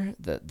texture,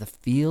 the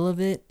feel of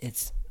it,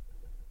 it's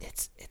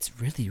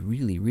really,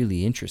 really,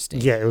 really interesting.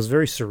 Yeah, it was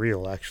very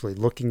surreal, actually.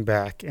 Looking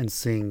back and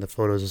seeing the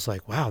photos, it's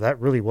like, wow, that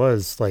really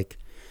was like,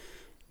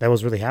 that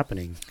was really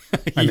happening.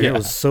 I mean, it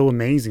was so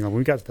amazing. When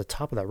we got to the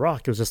top of that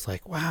rock, it was just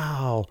like,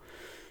 wow,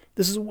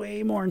 this is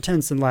way more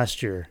intense than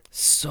last year.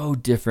 So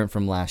different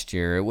from last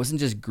year. It wasn't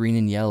just green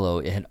and yellow.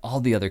 It had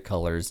all the other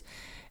colors.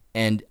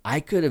 And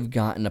I could have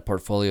gotten a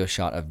portfolio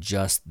shot of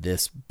just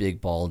this big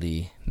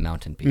baldy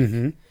mountain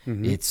peak.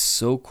 It's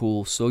so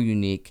cool, so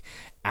unique.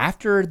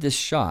 After this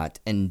shot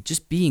and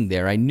just being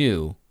there, I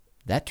knew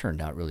that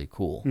turned out really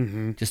cool.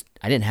 Just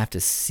I didn't have to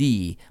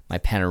see my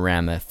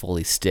panorama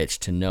fully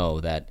stitched to know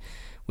that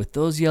with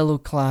those yellow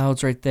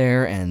clouds right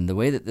there and the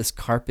way that this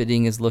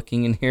carpeting is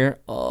looking in here,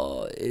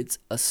 it's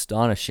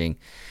astonishing.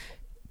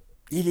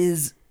 It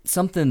is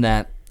something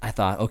that I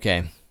thought,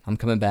 okay, I'm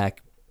coming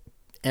back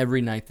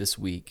every night this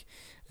week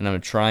and I'm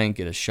going to try and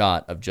get a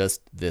shot of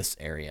just this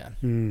area.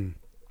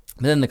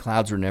 But then the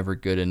clouds were never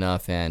good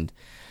enough and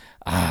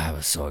I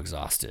was so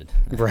exhausted.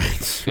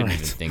 Right. Couldn't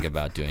even think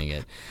about doing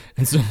it.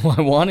 And so I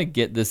want to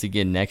get this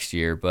again next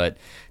year, but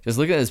just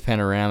look at this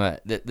panorama.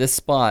 This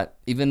spot,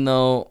 even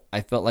though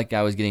I felt like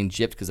I was getting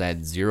gypped because I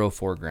had zero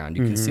foreground,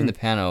 you can see in the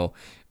pano,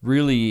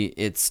 really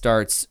it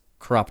starts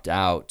cropped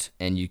out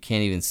and you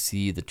can't even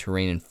see the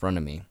terrain in front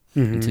of me.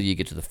 Until you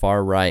get to the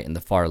far right and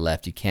the far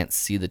left. You can't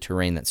see the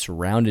terrain that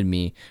surrounded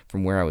me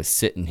from where I was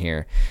sitting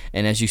here.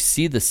 And as you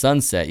see the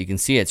sunset, you can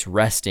see it's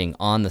resting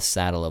on the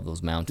saddle of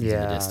those mountains in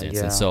the distance.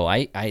 And so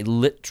I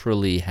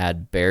literally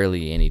had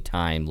barely any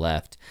time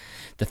left.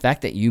 The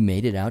fact that you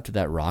made it out to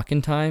that rock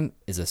in time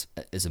is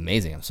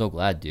amazing. I'm so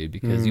glad, dude,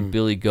 because you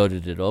Billy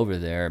goated it over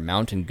there,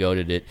 mountain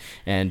goated it,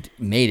 and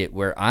made it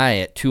where I,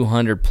 at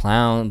 200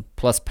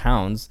 plus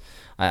pounds,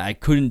 I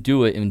couldn't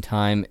do it in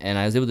time, and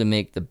I was able to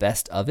make the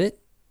best of it.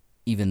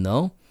 Even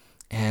though,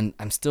 and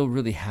I'm still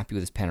really happy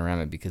with this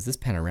panorama because this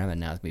panorama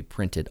now is going to be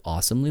printed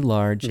awesomely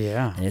large.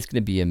 Yeah. And it's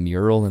going to be a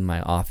mural in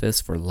my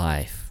office for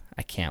life.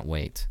 I can't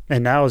wait.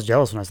 And now I was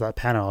jealous when I saw that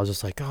panel. I was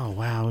just like, oh,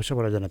 wow, I wish I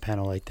would have done a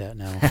panel like that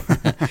now.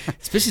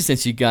 Especially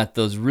since you got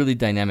those really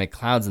dynamic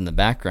clouds in the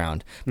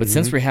background. But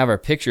since we have our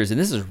pictures, and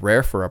this is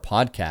rare for a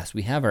podcast,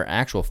 we have our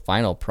actual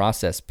final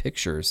process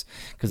pictures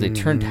because they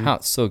turned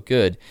out so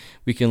good.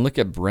 We can look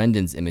at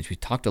Brendan's image. We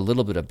talked a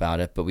little bit about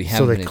it, but we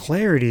haven't. So the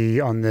clarity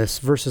on this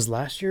versus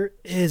last year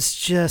is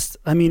just,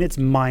 I mean, it's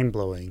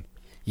mind-blowing.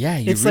 Yeah,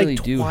 you really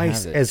do have it.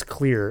 It's like twice as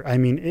clear. I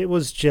mean, it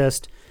was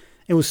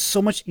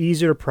so much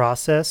easier to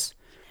process.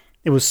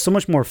 It was so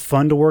much more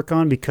fun to work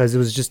on because it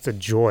was just a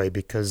joy.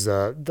 Because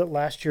the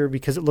last year,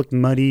 because it looked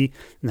muddy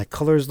and the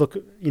colors look,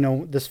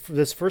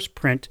 this first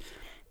print.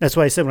 That's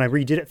why I said when I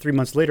redid it 3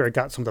 months later, I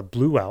got some of the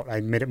blue out.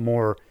 I made it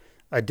more.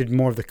 I did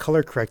more of the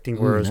color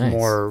correcting, where it was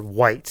more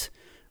white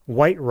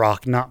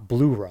rock, not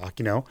blue rock.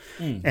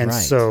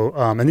 So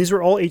and these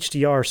were all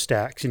HDR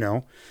stacks.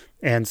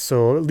 And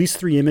so at least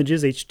 3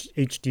 images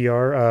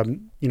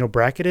HDR,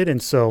 bracketed,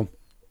 and so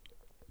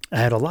I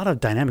had a lot of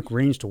dynamic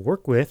range to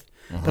work with,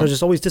 but I was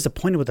just always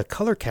disappointed with the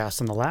color cast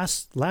on the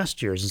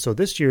last year's. And so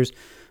this year's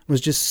was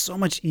just so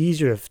much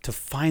easier to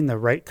find the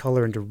right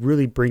color and to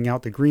really bring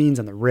out the greens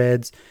and the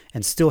reds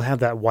and still have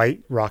that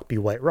white rock be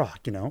white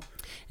rock,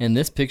 And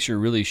this picture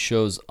really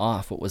shows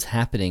off what was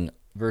happening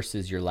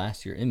versus your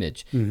last year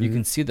image. You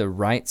can see the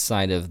right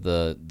side of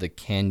the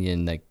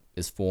canyon that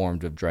is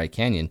formed of Dry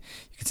Canyon.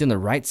 You can see on the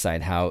right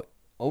side how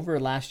over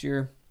last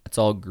year, it's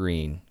all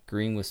green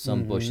with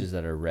some bushes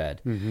that are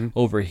red.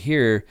 Over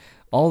here,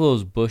 all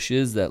those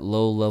bushes, that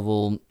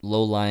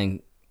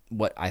low-lying,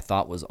 what I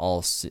thought was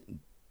all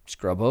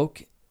scrub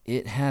oak,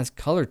 it has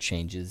color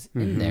changes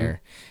in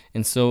there.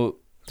 And so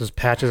those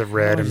patches of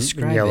red and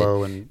describe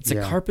yellow, it? and It's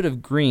a carpet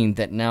of green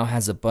that now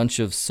has a bunch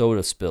of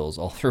soda spills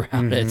all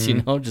throughout it.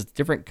 You know, just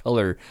different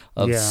color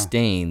of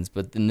stains,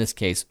 but in this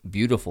case,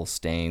 beautiful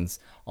stains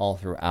all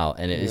throughout.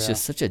 And it's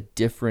just such a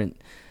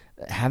different.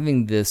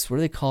 Having this, what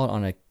do they call it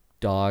on a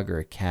dog or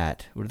a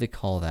cat? What do they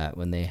call that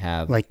when they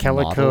have like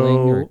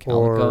calico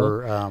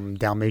or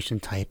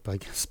Dalmatian type,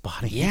 like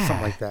spotting,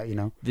 something like that? You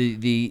know,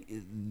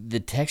 the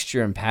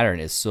texture and pattern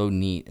is so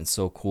neat and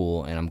so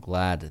cool, and I'm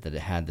glad that it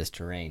had this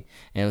terrain.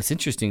 And what's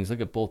interesting is look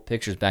at both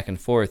pictures back and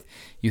forth.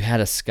 You had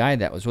a sky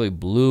that was really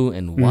blue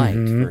and white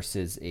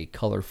versus a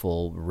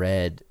colorful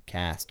red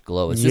cast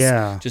glow. It's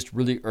just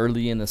really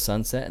early in the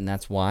sunset, and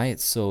that's why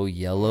it's so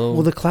yellow.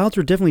 Well, the clouds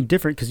are definitely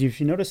different because if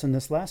you notice in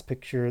this last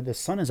picture, the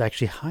sun is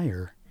actually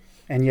higher.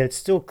 And yet it's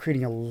still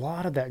creating a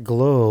lot of that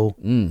glow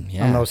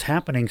on those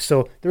happening.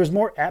 So there was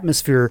more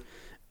atmosphere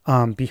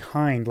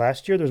behind.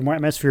 Last year, there was more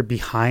atmosphere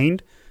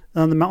behind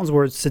the mountains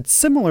where it's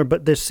similar,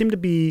 but there seemed to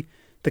be,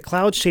 the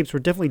cloud shapes were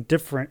definitely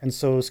different. And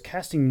so it was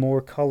casting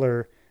more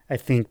color, I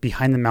think,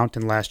 behind the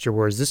mountain last year,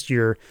 whereas this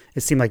year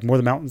it seemed like more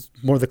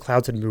of the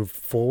clouds had moved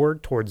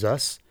forward towards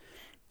us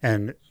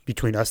and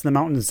between us and the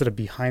mountains instead of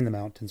behind the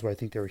mountains where I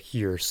think they were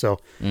here. So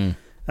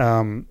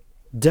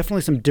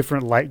definitely some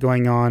different light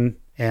going on.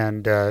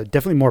 And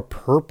definitely more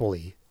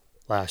purpley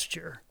last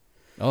year.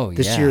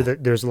 This year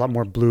there's a lot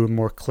more blue,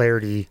 more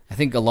clarity. I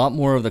think a lot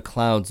more of the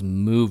clouds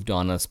moved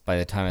on us by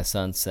the time of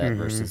sunset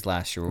versus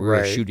last year where we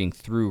were shooting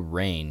through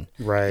rain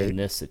in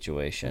this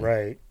situation.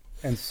 Right.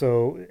 And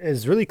so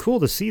it's really cool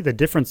to see the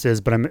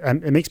differences, but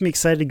it makes me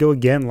excited to go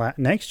again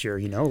next year,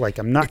 you know? Like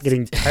I'm not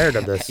getting tired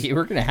of this.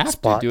 We're going to have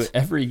to do it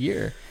every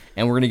year.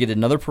 And we're going to get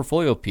another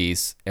portfolio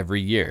piece every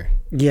year.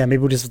 Yeah, maybe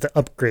we'll just have to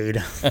upgrade,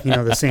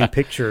 the same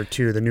picture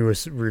to the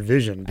newest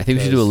revision. I think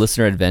we should do a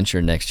listener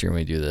adventure next year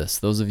when we do this.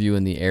 Those of you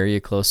in the area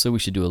closer, we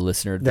should do a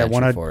listener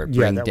adventure for it.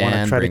 Bring Dan, want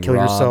to try to kill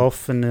Rob.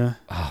 Yourself. And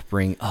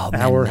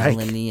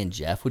Melanie and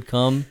Jeff would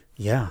come.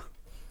 Yeah.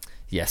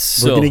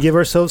 Yes. We're going to give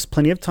ourselves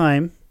plenty of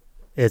time.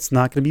 It's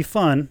not going to be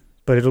fun,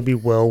 but it'll be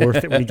well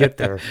worth it when we get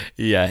there.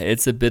 Yeah,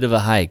 it's a bit of a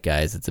hike,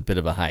 guys. It's a bit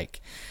of a hike.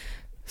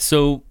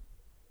 So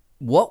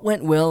what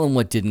went well and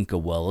what didn't go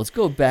well? Let's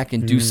go back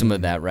and do some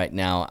of that right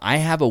now. I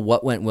have a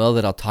what went well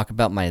that I'll talk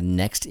about my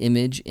next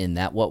image in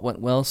that what went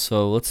well.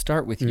 So let's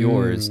start with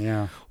yours.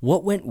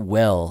 What went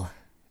well?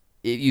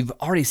 You've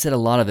already said a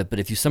lot of it, but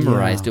if you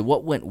summarized it,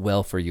 what went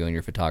well for you in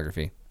your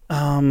photography?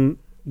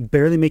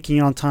 Barely making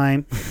it on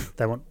time.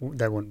 That went well.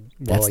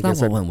 That's not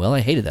what went well. I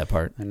hated that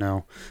part. I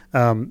know.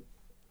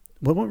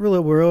 What went really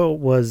well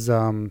was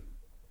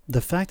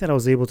the fact that I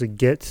was able to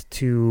get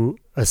to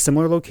a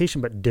similar location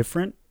but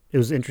different. It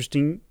was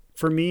interesting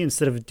for me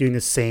instead of doing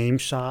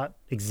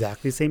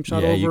exactly the same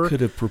shot over. You could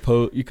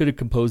have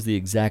composed the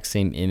exact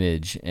same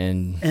image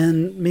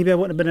and maybe I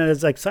wouldn't have been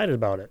as excited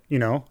about it.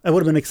 I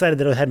would have been excited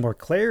that it had more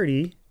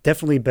clarity,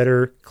 definitely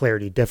better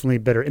clarity, definitely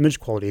better image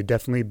quality,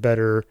 definitely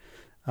better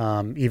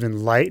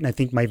even light, and I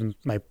think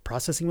my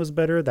processing was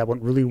better. That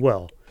went really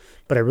well.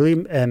 But I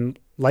really am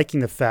liking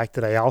the fact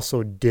that I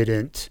also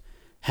didn't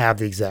have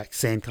the exact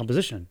same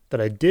composition, that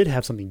I did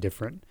have something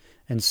different.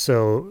 And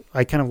so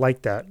I kind of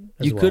like that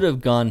as You could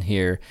have gone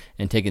here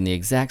and taken the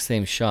exact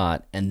same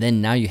shot, and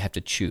then now you have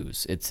to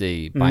choose. It's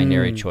a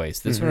binary choice,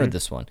 this one or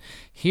this one.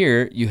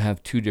 Here, you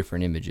have two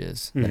different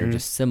images that are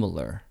just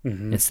similar.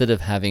 Instead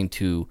of having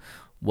to,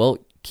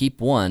 keep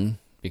one,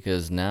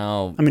 because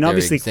now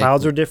obviously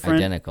clouds are different.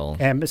 Identical.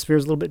 Atmosphere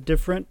is a little bit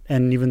different,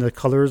 and even the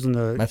colors and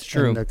the That's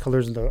true. And the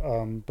colors in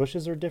the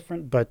bushes are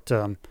different. But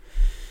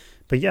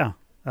yeah,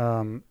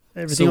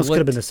 everything else could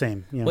have been the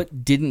same.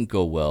 What didn't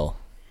go well?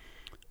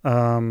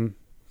 Time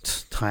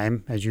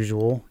as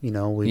usual, we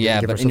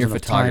but in your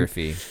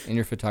photography, what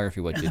didn't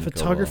go well? The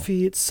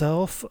photography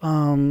itself,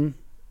 I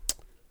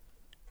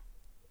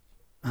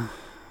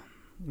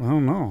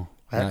don't know.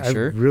 Not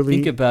sure. I really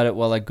think about it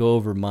while I go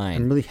over mine.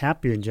 I'm really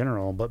happy in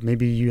general, but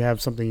maybe you have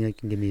something that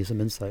can give me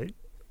some insight.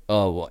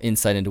 Oh, well,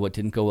 insight into what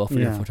didn't go well for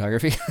your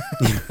photography?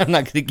 I'm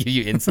not going to give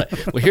you insight.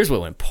 Well, here's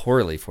what went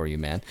poorly for you,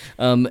 man.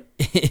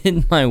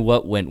 In my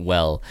what went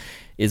well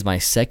is my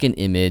second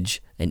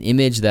image, an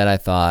image that I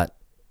thought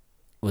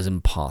was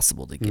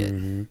impossible to get.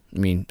 I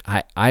mean,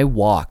 I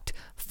walked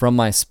from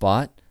my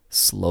spot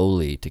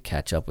slowly to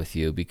catch up with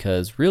you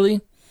because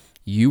really,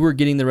 you were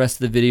getting the rest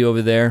of the video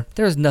over there.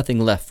 There was nothing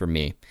left for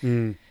me.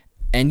 And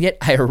yet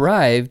I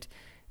arrived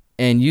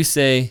and you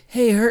say,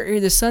 hey,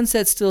 the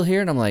sunset's still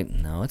here. And I'm like,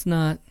 no, it's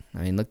not. I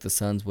mean, look, the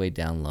sun's way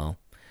down low.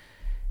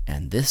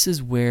 And this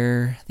is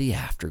where the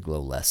afterglow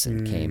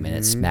lesson came, and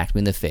it smacked me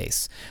in the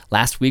face.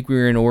 Last week we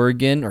were in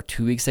Oregon, or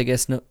 2 weeks, I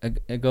guess,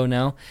 ago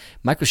now.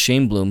 Michael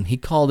Shainblum, he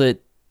called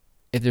it,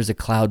 if there's a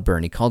cloud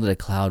burn, he called it a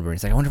cloud burn.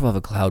 He's like, I wonder if we'll have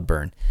a cloud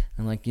burn.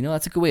 I'm like,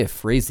 that's a good way of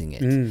phrasing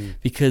it.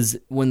 Because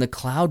when the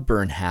cloud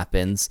burn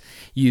happens,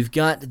 you've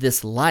got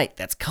this light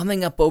that's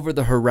coming up over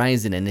the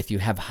horizon. And if you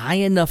have high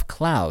enough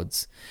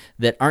clouds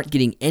that aren't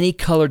getting any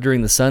color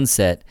during the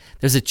sunset,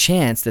 there's a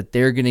chance that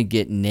they're going to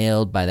get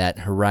nailed by that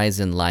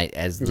horizon light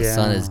as the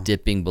sun is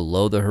dipping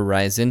below the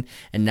horizon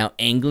and now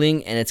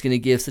angling. And it's going to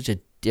give such a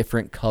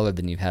different color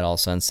than you've had all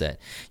sunset.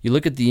 You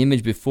look at the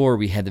image before,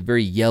 we had the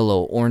very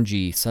yellow,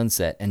 orangey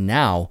sunset, and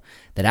now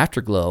that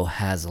afterglow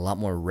has a lot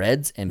more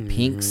reds and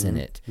pinks in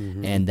it.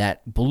 And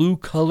that blue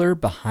color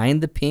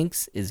behind the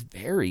pinks is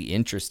very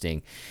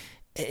interesting.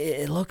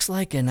 It looks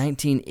like a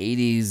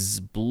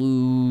 1980s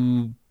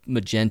blue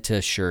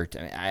magenta shirt.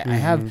 I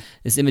have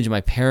this image of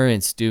my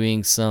parents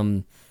doing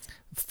some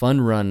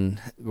fun run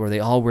where they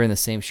all wearing the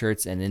same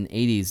shirts, and in the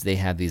 80s they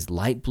have these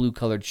light blue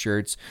colored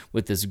shirts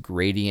with this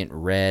gradient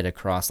red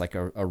across like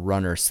a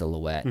runner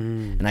silhouette.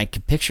 And I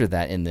can picture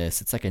that in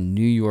this. It's like a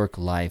New York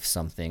Life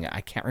something.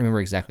 I can't remember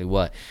exactly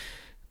what,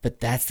 but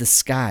that's the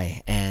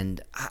sky.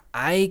 And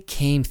I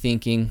came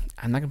thinking,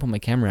 I'm not gonna put my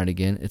camera out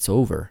again, it's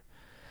over.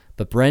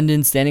 But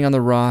Brendan, standing on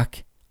the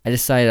rock, I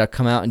decided I'll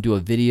come out and do a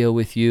video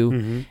with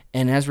you.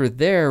 And as we're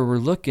there, we're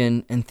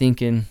looking and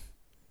thinking,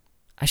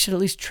 I should at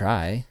least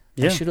try.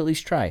 Yeah. I should at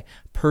least try.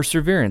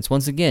 Perseverance.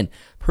 Once again,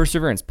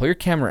 perseverance. Pull your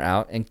camera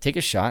out and take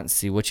a shot and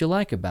see what you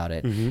like about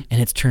it. And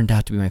it's turned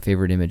out to be my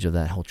favorite image of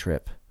that whole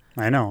trip.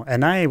 I know.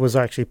 And I was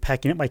actually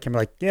packing up my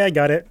camera like, yeah, I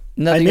got it.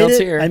 Nothing I made else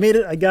it. here. I made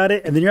it. I got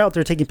it. And then you're out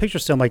there taking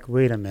pictures. So I'm like,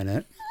 wait a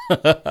minute.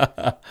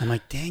 I'm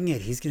like, dang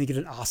it. He's going to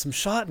get an awesome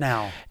shot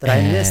now that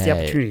I missed the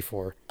opportunity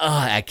for.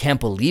 I can't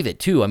believe it,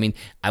 too. I mean,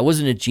 I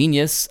wasn't a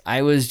genius.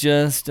 I was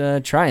just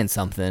trying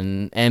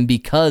something. And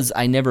because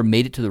I never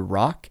made it to the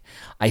rock,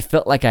 I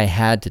felt like I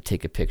had to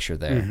take a picture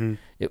there.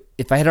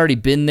 If I had already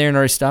been there and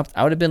already stopped,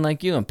 I would have been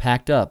like you and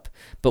packed up.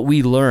 But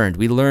we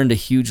learned a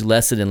huge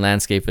lesson in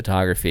landscape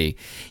photography.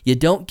 You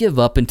don't give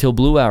up until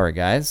blue hour,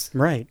 guys.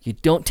 Right. You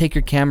don't take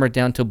your camera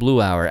down till blue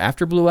hour.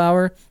 After blue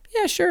hour,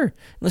 yeah, sure.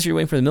 Unless you're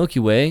waiting for the Milky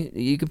Way,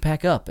 you can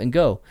pack up and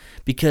go.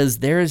 Because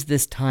there is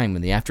this time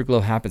when the afterglow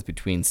happens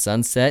between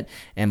sunset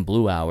and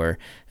blue hour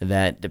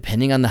that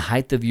depending on the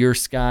height of your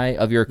sky,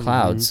 of your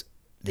clouds,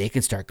 they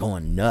can start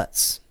going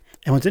nuts.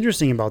 And what's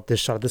interesting about this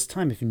shot at this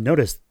time, if you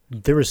notice,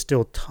 there was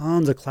still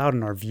tons of cloud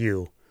in our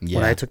view. Yeah.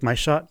 When I took my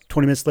shot,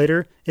 20 minutes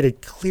later, it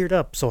had cleared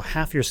up. So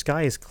half your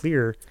sky is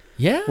clear.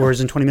 Yeah.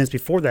 Whereas in 20 minutes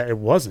before that, it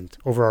wasn't.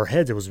 Over our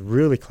heads, it was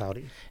really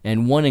cloudy.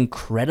 And one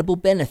incredible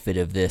benefit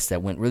of this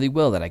that went really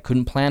well that I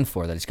couldn't plan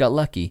for, that I just got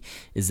lucky,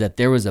 is that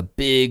there was a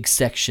big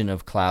section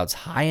of clouds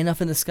high enough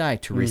in the sky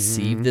to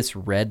receive this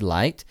red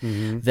light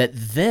that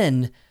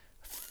then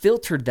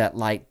filtered that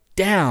light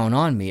down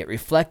on me. It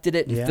reflected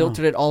it and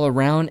filtered it all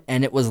around,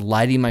 and it was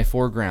lighting my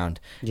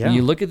foreground. When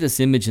you look at this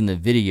image in the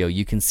video,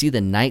 you can see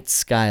the night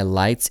sky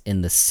lights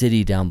in the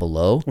city down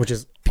below. Which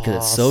is because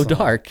it's so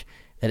dark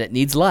that it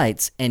needs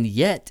lights, and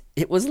yet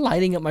it was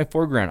lighting up my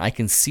foreground. I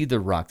can see the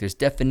rock. There's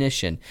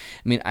definition.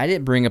 I mean, I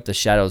didn't bring up the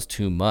shadows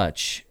too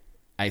much.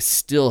 I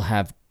still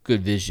have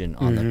good vision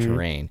on the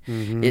terrain.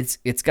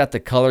 It's got the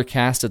color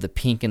cast of the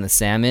pink and the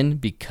salmon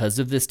because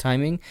of this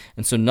timing,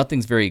 and so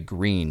nothing's very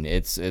green.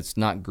 It's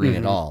not green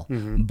at all.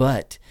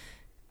 But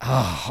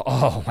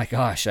oh my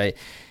gosh,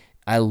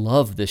 I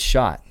love this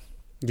shot.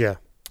 Yeah.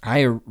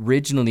 I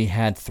originally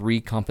had 3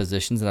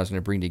 compositions that I was going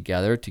to bring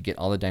together to get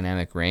all the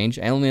dynamic range.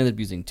 I only ended up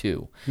using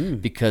 2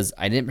 because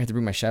I didn't have to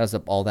bring my shadows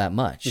up all that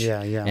much.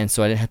 Yeah. And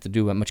so I didn't have to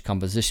do that much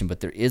composition.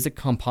 But there is a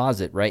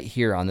composite right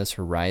here on this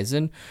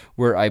horizon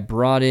where I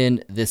brought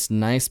in this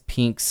nice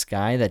pink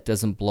sky that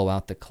doesn't blow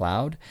out the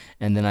cloud.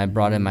 And then I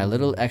brought in my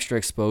little extra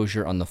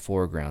exposure on the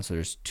foreground. So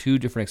there's 2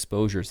 different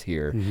exposures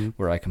here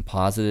where I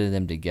composited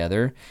them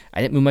together.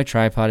 I didn't move my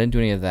tripod, I didn't do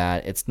any of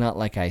that. It's not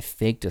like I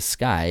faked a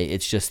sky.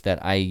 It's just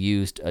that I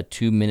used a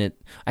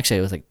 2-minute, actually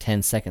it was like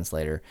 10 seconds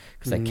later,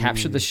 because I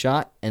captured the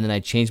shot and then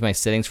I changed my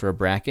settings for a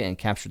bracket and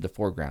captured the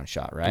foreground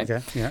shot, right?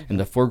 Okay, yeah. And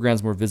the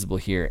foreground's more visible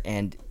here.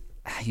 And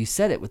you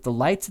said it, with the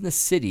lights in the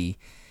city,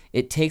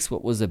 it takes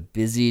what was a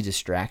busy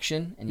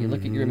distraction, and you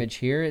look at your image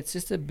here, it's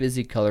just a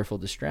busy, colorful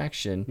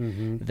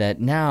distraction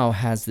that now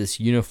has this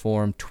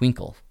uniform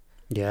twinkle.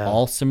 Yeah.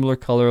 All similar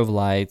color of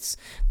lights.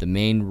 The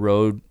main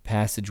road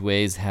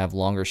passageways have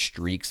longer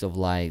streaks of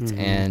light,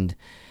 and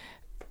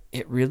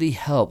it really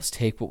helps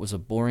take what was a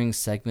boring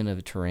segment of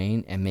a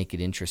terrain and make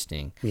it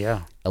interesting.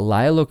 Yeah.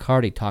 Elia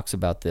Locardi talks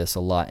about this a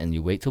lot, and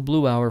you wait till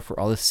blue hour for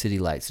all the city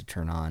lights to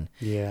turn on.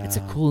 Yeah. It's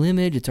a cool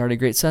image. It's already a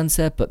great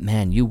sunset, but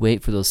man, you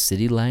wait for those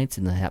city lights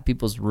in the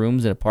people's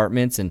rooms and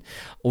apartments and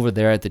over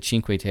there at the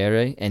Cinque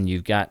Terre, and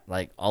you've got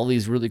like all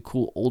these really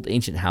cool old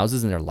ancient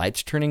houses and their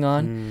lights turning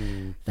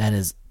on. That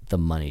is the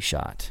money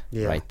shot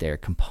right there.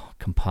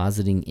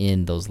 Compositing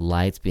in those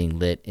lights being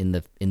lit in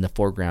the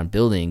foreground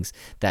buildings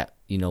that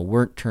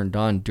weren't turned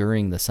on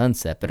during the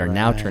sunset but are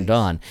now turned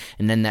on,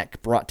 and then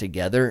that brought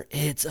together,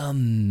 it's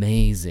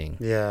amazing.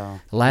 Yeah.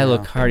 Elia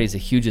Locardi is a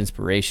huge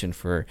inspiration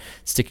for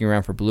sticking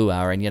around for blue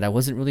hour, and yet I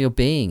wasn't really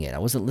obeying it. I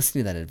wasn't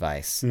listening to that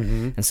advice.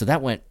 And so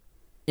that went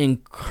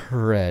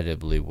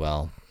incredibly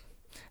well.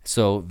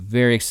 So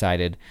very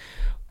excited.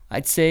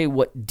 I'd say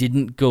what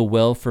didn't go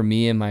well for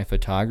me in my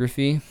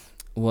photography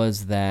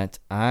was that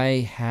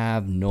I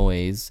have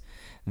noise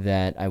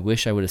that I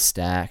wish I would have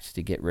stacked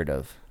to get rid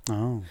of.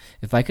 Oh.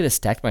 If I could have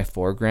stacked my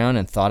foreground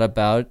and thought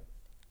about,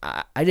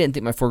 I didn't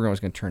think my foreground was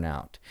going to turn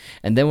out.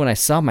 And then when I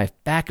saw my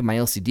back of my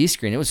LCD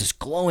screen, it was just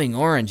glowing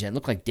orange and it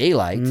looked like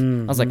daylight.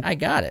 I was like, I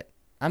got it.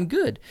 I'm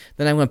good.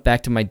 Then I went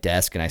back to my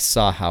desk and I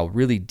saw how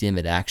really dim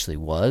it actually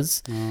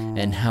was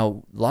and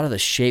how a lot of the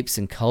shapes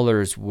and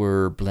colors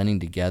were blending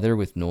together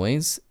with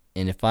noise.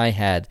 And if I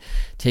had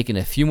taken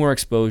a few more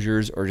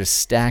exposures or just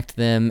stacked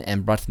them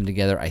and brought them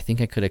together, I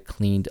think I could have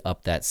cleaned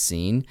up that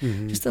scene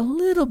just a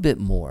little bit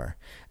more.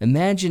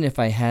 Imagine if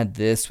I had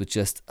this with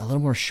just a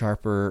little more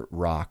sharper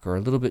rock or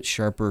a little bit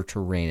sharper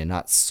terrain and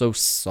not so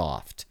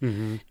soft.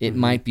 It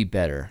might be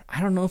better.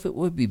 I don't know if it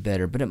would be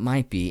better, but it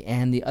might be.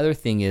 And the other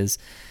thing is,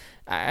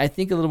 I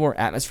think a little more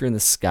atmosphere in the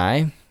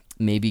sky,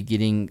 maybe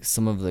getting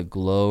some of the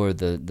glow or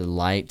the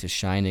light to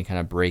shine and kind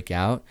of break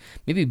out,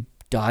 maybe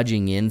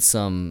dodging in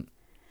some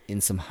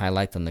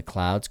highlight on the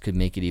clouds could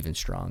make it even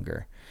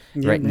stronger.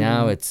 Right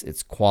now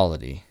it's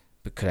quality,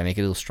 but could I make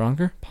it a little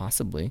stronger?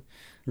 Possibly.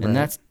 Right. And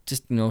that's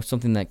just,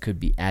 something that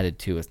could be added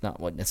to. It's not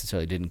what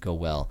necessarily didn't go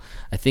well.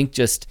 I think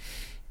just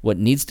what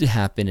needs to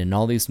happen in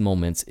all these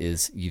moments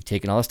is you've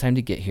taken all this time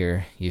to get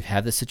here. You've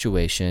had the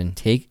situation.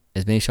 Take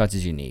as many shots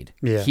as you need.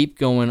 Yeah. Keep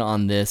going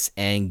on this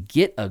and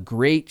get a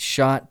great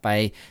shot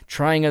by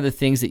trying other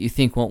things that you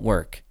think won't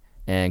work.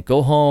 And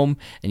go home,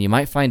 and you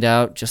might find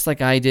out, just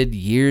like I did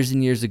years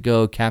and years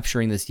ago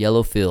capturing this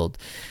yellow field,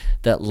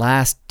 that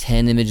last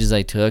 10 images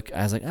I took,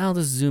 I was like, I'll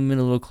just zoom in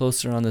a little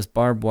closer on this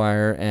barbed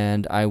wire,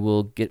 and I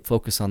will get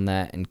focus on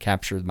that and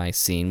capture my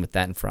scene with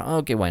that in front.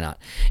 Okay, why not?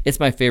 It's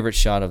my favorite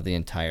shot of the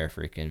entire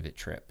freaking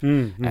trip.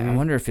 I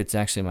wonder if it's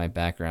actually my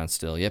background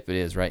still. Yep, it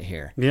is right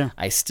here. Yeah.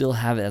 I still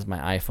have it as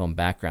my iPhone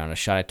background, a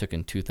shot I took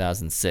in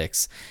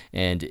 2006,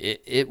 and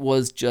it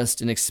was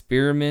just an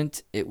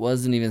experiment. It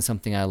wasn't even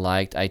something I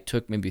liked. I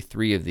took maybe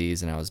 3 of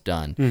these, and I was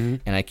done.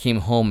 And I came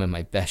home, and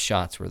my best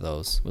shots were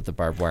those with the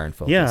barbed wire and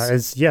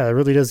focus. It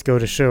really does go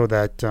to show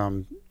that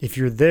if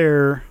you're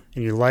there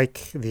and you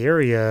like the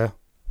area,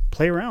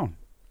 play around,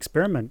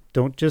 experiment.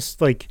 Don't just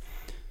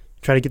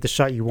try to get the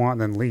shot you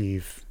want and then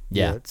leave.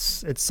 Yeah,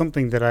 it's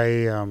something that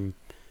I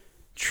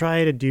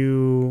try to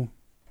do.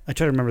 I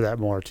try to remember that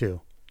more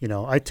too.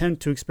 I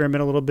tend to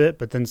experiment a little bit,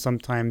 but then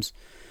sometimes,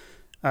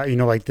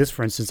 like this,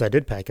 for instance, I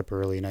did pack up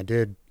early and I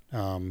did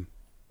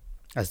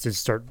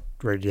start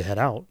ready to head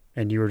out,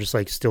 and you were just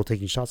still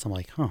taking shots. I'm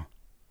like, huh.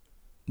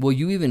 Well,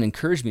 you even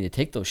encouraged me to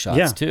take those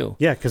shots too.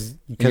 Yeah, because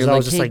I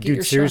was just like,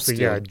 dude, seriously,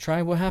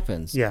 try what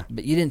happens. Yeah,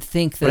 but you didn't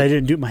think that. But I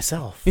didn't do it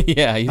myself.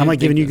 Yeah, I'm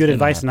giving you good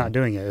advice and not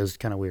doing it. It was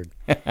kind of weird.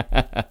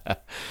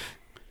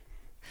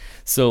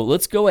 So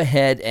let's go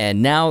ahead,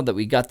 and now that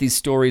we got these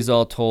stories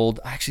all told,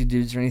 actually,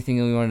 is there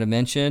anything we wanted to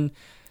mention?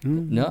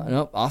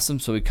 No, awesome.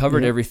 So we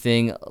covered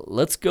everything.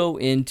 Let's go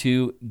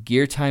into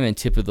gear time and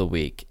tip of the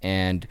week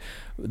and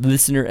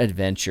listener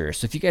adventure.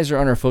 So if you guys are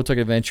on our Photog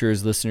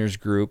Adventures listeners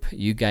group,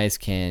 you guys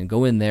can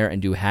go in there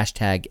and do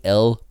hashtag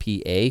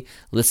LPA,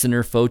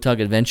 listener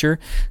Photog Adventure,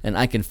 and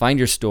I can find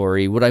your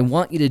story. What I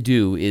want you to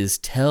do is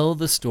tell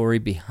the story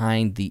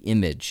behind the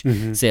image.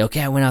 Say,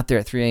 okay, I went out there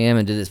at 3 a.m.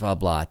 and did this, blah,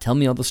 blah. Tell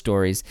me all the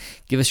stories.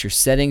 Give us your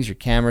settings, your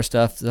camera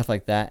stuff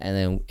like that. And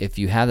then if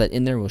you have that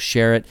in there, we'll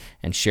share it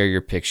and share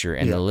your picture.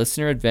 And the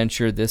listener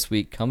adventure this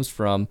week comes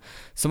from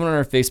someone on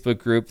our Facebook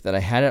group that I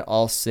had it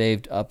all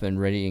saved up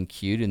and ready and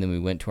queued, and then we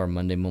went to our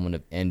Monday moment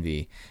of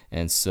envy.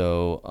 And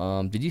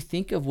so did you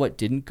think of what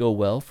didn't go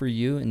well for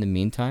you in the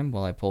meantime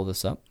while I pull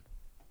this up?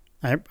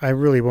 I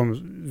really was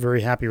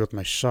very happy with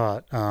my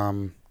shot.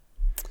 I'm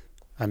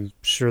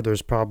sure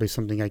there's probably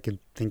something I could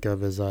think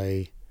of as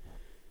I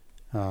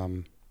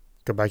go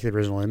back to the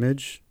original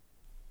image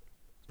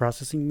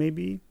processing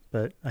maybe,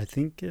 but I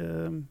think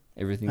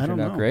everything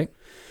turned out great.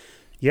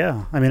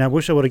 Yeah, I mean, I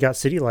wish I would have got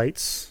city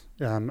lights.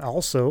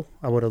 Also,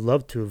 I would have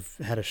loved to have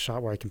had a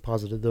shot where I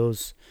composited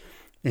those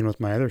in with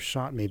my other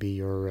shot, maybe,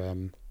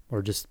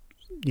 or just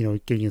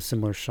getting a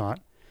similar shot.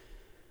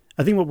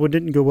 I think what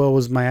didn't go well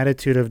was my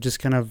attitude of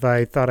just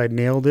I thought I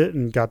nailed it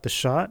and got the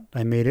shot.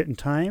 I made it in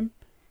time,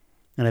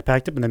 and I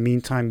packed up. In the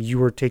meantime, you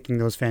were taking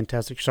those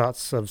fantastic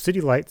shots of city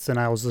lights, and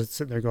I was just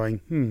sitting there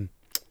going,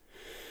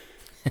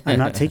 I'm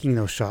not taking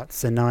those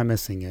shots, and now I'm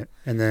missing it,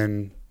 and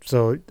then.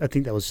 So I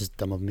think that was just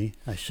dumb of me.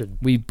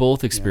 We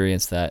both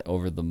experienced that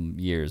over the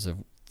years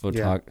of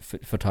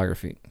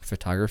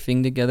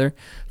photographing together,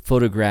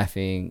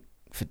 photographing.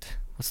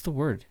 What's the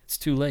word? It's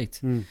too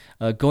late.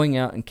 Going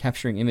out and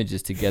capturing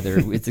images together.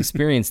 It's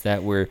experienced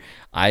that where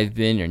I've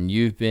been and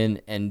you've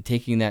been and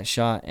taking that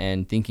shot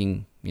and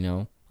thinking,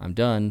 I'm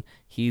done.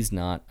 He's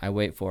not. I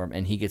wait for him,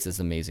 and he gets this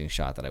amazing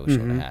shot that I wish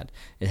I would have had.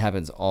 It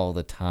happens all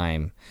the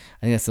time.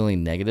 I think that's the only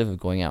negative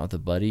of going out with a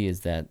buddy is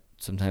that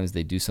sometimes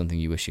they do something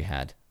you wish you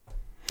had.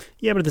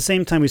 Yeah, but at the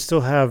same time, we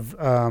still have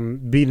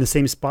be in the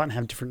same spot and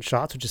have different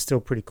shots, which is still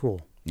pretty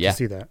cool to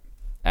see that.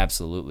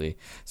 Absolutely.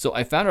 So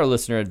I found our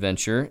listener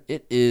adventure.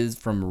 It is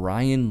from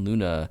Ryan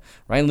Luna.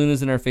 Ryan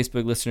Luna's in our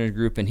Facebook listeners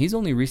group, and he's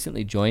only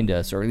recently joined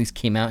us, or at least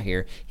came out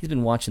here. He's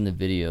been watching the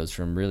videos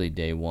from really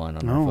day one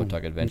on our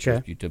Photog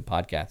Adventures YouTube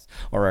podcast,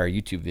 or our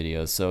YouTube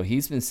videos. So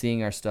he's been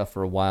seeing our stuff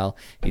for a while.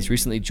 He's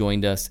recently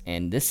joined us,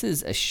 and this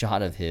is a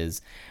shot of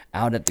his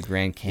out at the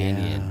Grand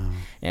Canyon.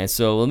 And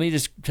so let me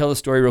just tell the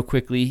story real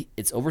quickly.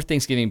 It's over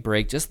Thanksgiving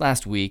break just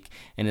last week,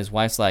 and his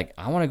wife's like,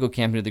 I want to go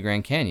camping to the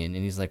Grand Canyon.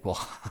 And he's like, well,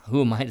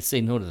 who am I to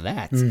say no to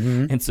that?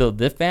 And so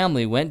the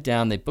family went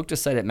down. They booked a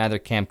site at Mather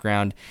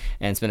Campground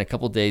and spent a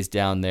couple days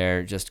down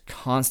there just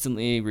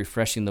constantly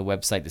refreshing the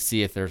website to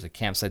see if there's a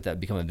campsite that would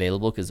become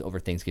available, because over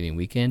Thanksgiving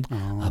weekend,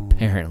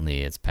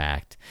 apparently it's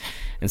packed.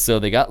 And so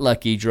they got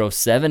lucky, drove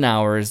 7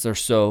 hours or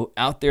so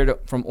out there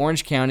from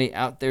Orange County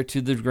out there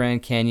to the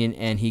Grand Canyon,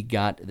 and he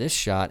got this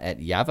shot at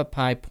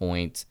Yavapai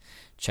Point.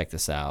 Check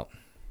this out.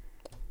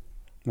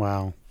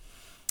 Wow.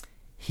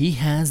 He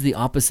has the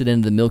opposite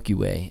end of the Milky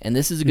Way, and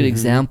this is a good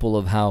example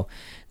of how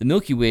the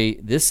Milky Way,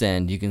 this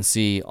end, you can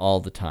see all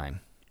the time.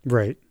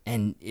 Right.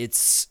 And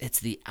it's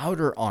the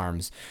outer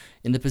arms.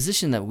 In the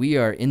position that we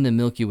are in the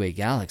Milky Way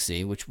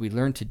galaxy, which we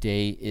learned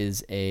today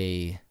is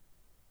I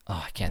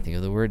can't think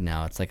of the word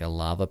now. It's like a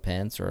lava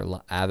pants or a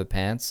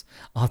avipants.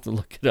 I'll have to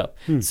look it up.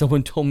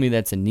 Someone told me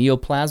that's a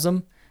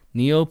neoplasm.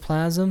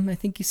 Neoplasm, I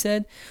think he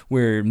said,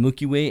 where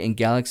Milky Way and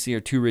galaxy are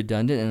too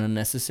redundant and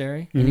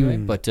unnecessary. Anyway,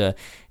 but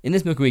in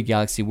this Milky Way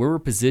galaxy, where we're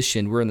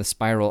positioned, we're in the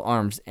spiral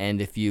arms.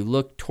 And if you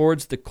look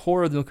towards the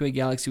core of the Milky Way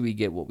galaxy, we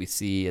get what we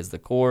see as the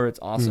core. It's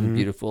awesome,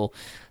 beautiful.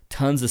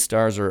 Tons of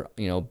stars are,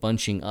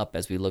 bunching up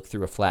as we look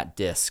through a flat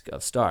disk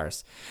of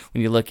stars.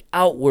 When you look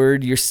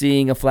outward, you're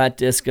seeing a flat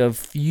disk of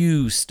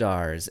few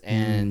stars.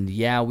 And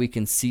we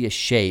can see a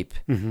shape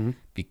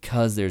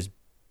because there's,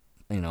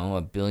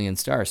 a billion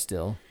stars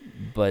still,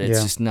 but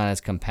it's just not as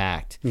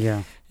compact.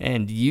 Yeah.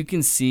 And you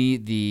can see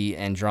the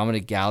Andromeda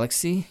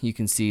Galaxy, you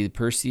can see the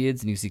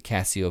Perseids, and you see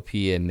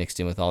Cassiopeia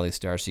mixed in with all these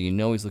stars. So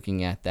he's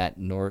looking at that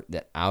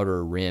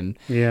outer rim.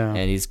 Yeah.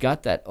 And he's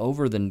got that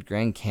over the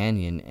Grand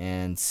Canyon,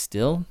 and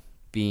still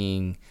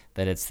being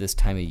that it's this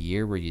time of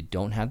year where you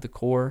don't have the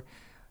core,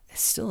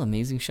 it's still an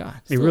amazing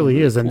shot. It really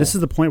is. Cool. And this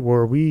is the point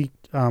where we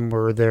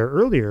were there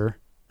earlier.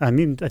 I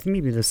think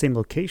maybe the same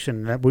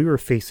location, that we were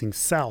facing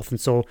south.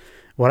 And so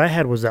what I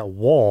had was that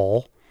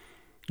wall,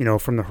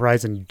 from the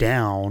horizon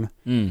down,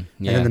 and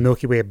then the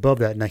Milky Way above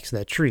that next to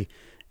that tree.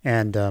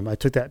 And I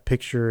took that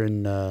picture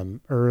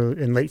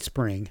in late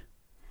spring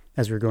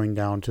as we were going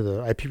down to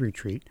the IP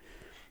retreat.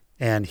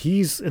 And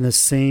he's in the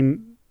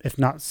same, if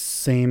not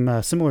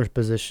similar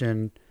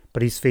position,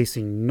 but he's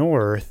facing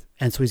north.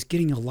 And so he's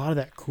getting a lot of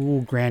that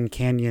cool Grand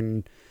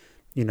Canyon,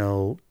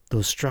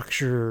 those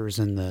structures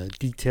and the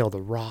detail, the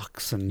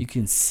rocks, and you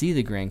can see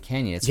the Grand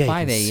Canyon. It's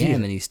 5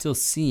 a.m. and he's still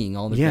seeing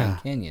all the Grand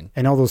Canyon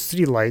and all those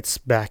city lights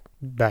back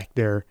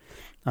there,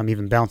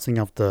 even bouncing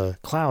off the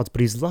clouds.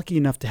 But he's lucky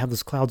enough to have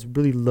those clouds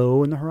really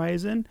low in the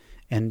horizon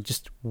and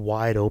just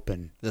wide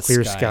open,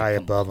 clear sky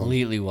above him,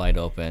 completely wide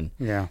open.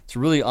 Yeah, it's a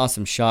really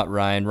awesome shot.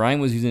 Ryan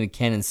was using a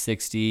Canon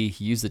 60.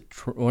 He used a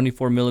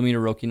 24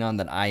 millimeter Rokinon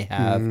that I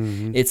have.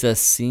 It's a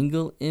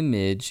single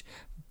image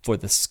for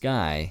the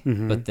sky,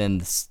 but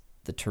then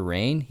the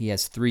terrain, he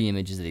has 3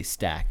 images that he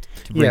stacked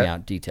to bring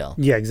out detail.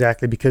 Yeah,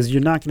 exactly, because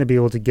you're not going to be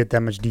able to get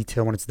that much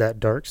detail when it's that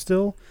dark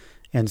still.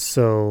 And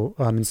so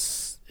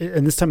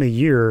in this time of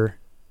year,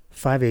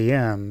 5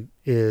 a.m.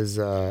 is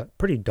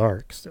pretty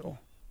dark still.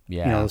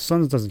 Yeah. The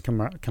sun doesn't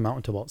come out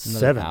until about another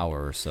 7.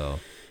 hour or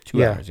so.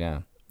 2 hours,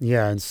 yeah.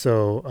 Yeah, and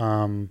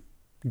so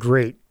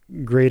great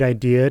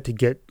idea to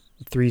get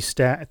 3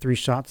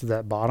 shots of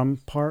that bottom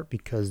part,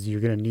 because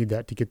you're going to need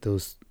that to get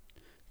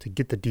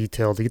the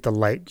detail, to get the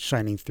light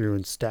shining through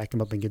and stack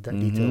them up and get that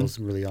detail is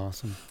really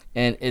awesome.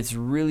 And it's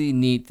really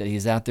neat that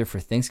he's out there for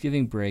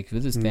Thanksgiving break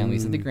with his family.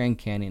 He's at the Grand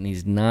Canyon, and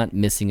he's not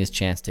missing his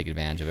chance to take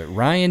advantage of it.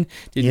 Ryan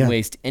didn't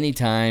waste any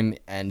time,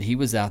 and he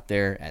was out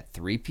there at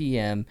 3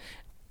 p.m.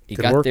 He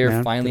got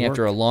there finally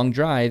after a long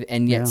drive,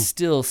 and yet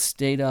still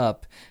stayed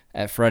up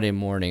at Friday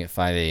morning at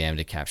 5 a.m.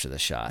 to capture the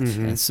shot.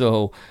 And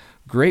so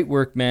great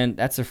work, man.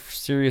 That's a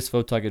serious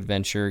photog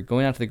adventure.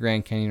 Going out to the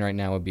Grand Canyon right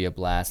now would be a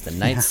blast. The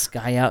night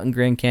sky out in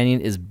Grand Canyon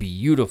is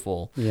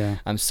beautiful. Yeah.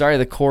 I'm sorry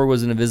the core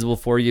wasn't visible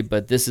for you,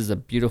 but this is a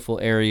beautiful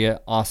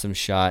area, awesome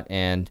shot,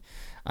 and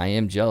I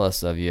am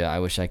jealous of you. I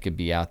wish I could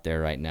be out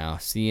there right now,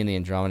 seeing the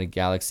Andromeda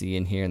Galaxy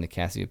in here in the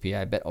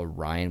Cassiopeia. I bet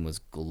Orion was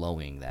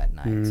glowing that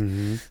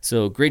night.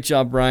 So great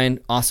job, Brian.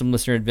 Awesome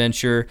listener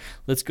adventure.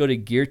 Let's go to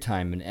gear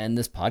time and end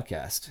this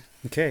podcast.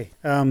 Okay.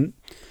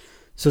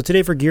 So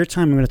today for gear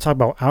time, I'm going to talk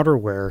about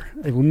outerwear.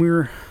 When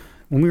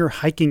we were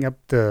hiking up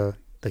the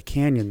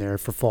canyon there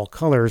for fall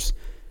colors,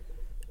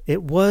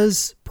 it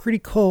was pretty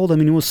cold. I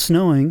mean, it was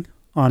snowing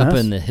on us. Up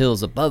in the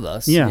hills above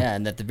us. Yeah.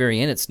 And at the very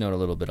end, it snowed a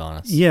little bit on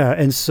us. Yeah,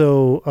 and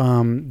so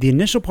the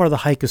initial part of the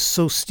hike is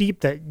so steep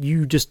that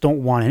you just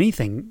don't want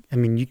anything. I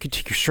mean, you could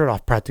take your shirt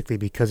off practically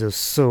because it was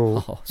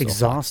so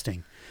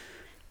exhausting.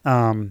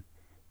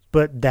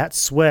 But that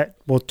sweat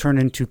will turn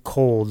into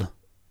cold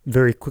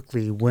very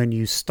quickly when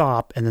you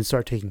stop and then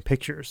start taking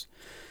pictures.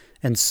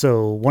 And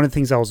so one of the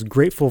things I was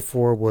grateful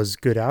for was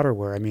good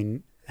outerwear. I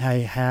mean, I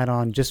had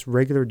on just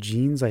regular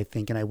jeans, I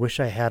think, and I wish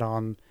I had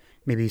on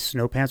maybe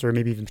snow pants or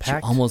maybe even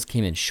packed. You almost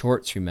came in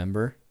shorts,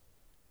 remember?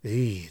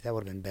 That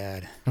would have been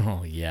bad.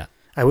 Oh, yeah.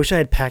 I wish I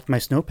had packed my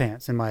snow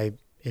pants and my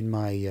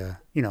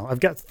I've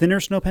got thinner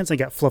snow pants. I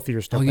got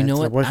fluffier snow Oh, pants. you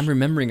know what? I'm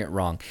remembering it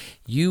wrong.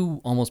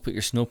 You almost put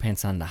your snow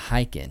pants on to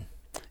hike in,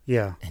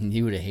 Yeah. and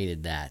you would have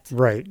hated that.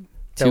 Right.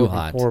 That Too would be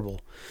hot.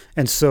 horrible.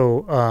 And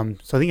so I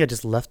think I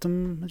just left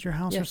them at your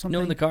house or something.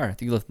 No, in the car. I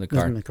think you left in the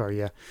Left car. them in the car,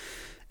 yeah.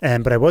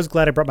 But I was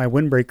glad I brought my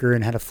windbreaker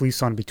and had a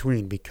fleece on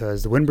between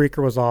because the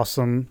windbreaker was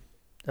awesome.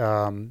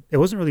 It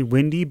wasn't really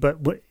windy, but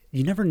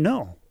you never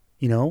know.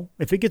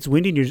 If it gets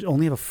windy and you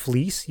only have a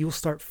fleece, you'll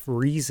start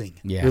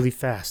freezing really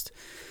fast.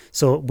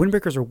 So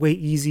windbreakers are way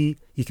easy.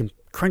 You can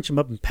crunch them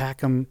up and pack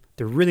them.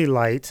 They're really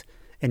light,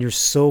 and you're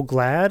so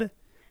glad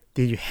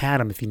that you had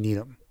them if you need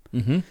them.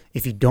 Mm-hmm.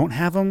 If you don't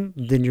have them,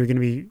 then you're going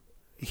to be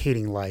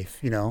hating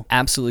life,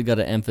 Absolutely got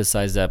to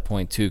emphasize that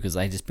point too, because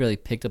I just barely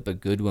picked up a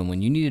good one.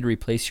 When you needed to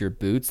replace your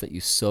boots that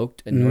you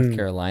soaked in North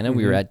Carolina,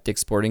 we were at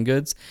Dick's Sporting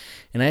Goods,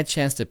 and I had a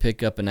chance to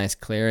pick up a nice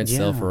clearance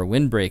sale for a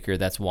windbreaker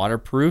that's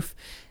waterproof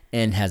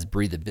and has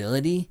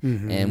breathability,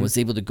 and was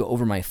able to go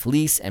over my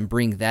fleece and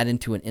bring that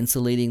into an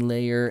insulating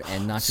layer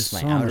and not just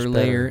my So outer much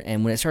layer. better.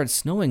 And when it started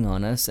snowing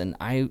on us, and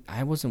I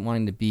wasn't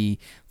wanting to be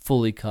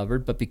fully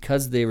covered, but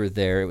because they were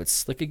there, it would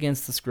slick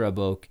against the scrub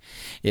oak.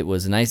 It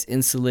was nice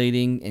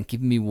insulating and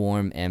keeping me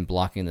warm and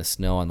blocking the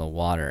snow on the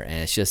water.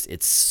 And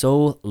it's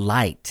so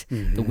light.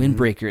 The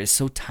windbreaker is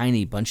so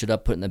tiny. Bunch it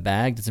up, put it in the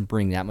bag. Doesn't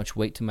bring that much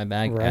weight to my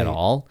bag Right. at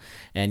all.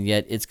 And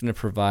yet it's going to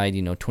provide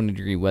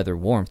 20-degree weather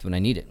warmth when I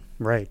need it.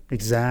 Right,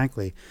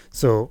 exactly.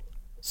 So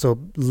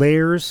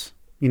layers,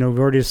 we've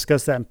already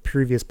discussed that in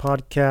previous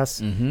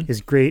podcasts,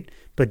 is great,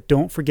 but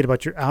don't forget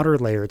about your outer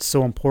layer. It's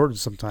so important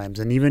sometimes.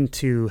 And even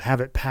to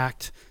have it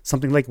packed,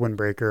 something like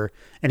windbreaker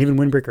and even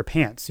windbreaker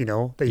pants,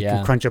 that you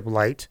can crunch up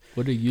light.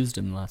 Would have used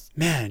them last.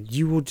 Man,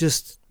 you will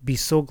just be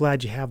so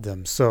glad you have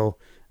them. So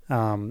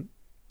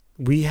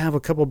we have a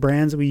couple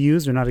brands that we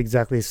use. They're not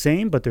exactly the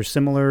same, but they're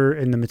similar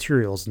in the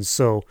materials. And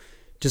so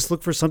just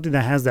look for something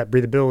that has that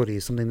breathability,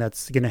 something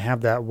that's going to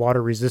have that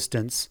water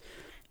resistance,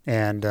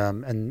 and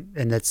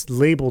that's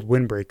labeled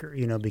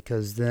windbreaker,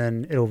 because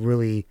then it'll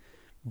really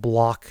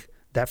block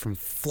that from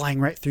flying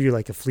right through you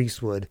like a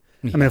fleece would.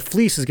 I mean, a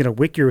fleece is going to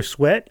wick your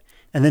sweat,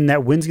 and then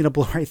that wind's going to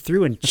blow right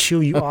through and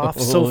chill you off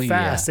so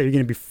fast that you're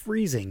going to be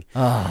freezing.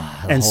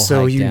 And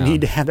so you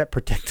need to have that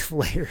protective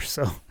layer.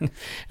 So, and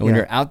when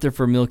you're out there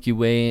for Milky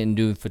Way and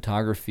doing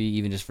photography,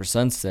 even just for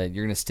sunset,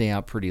 you're going to stay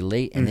out pretty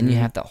late, and then you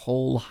have the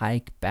whole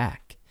hike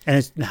back.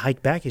 And the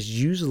hike back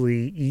is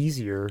usually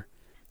easier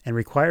and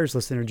requires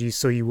less energy,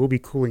 so you will be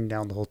cooling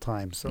down the whole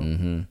time. So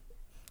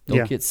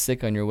Don't get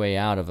sick on your way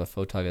out of a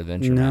photog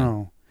adventure. No.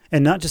 Man.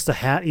 And not just a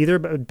hat either,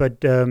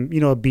 but a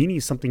beanie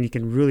is something you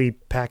can really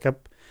pack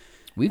up.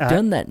 We've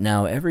done that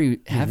now,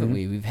 haven't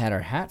we? We've had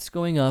our hats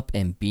going up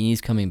and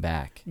beanies coming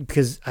back.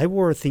 Because I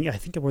think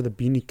I wore the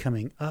beanie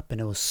coming up and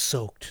it was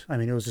soaked. I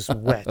mean, it was just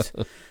wet.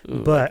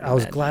 But I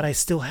was glad I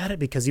still had it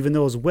because even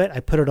though it was wet, I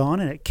put it on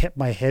and it kept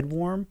my head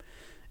warm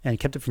and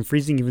kept it from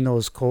freezing even though it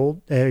was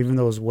cold, even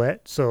though it was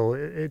wet. So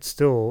it's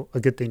still a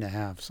good thing to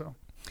have. So.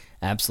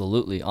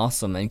 Absolutely.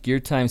 Awesome. And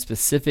Gear Time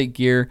specific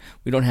gear,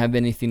 we don't have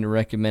anything to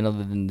recommend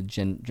other than the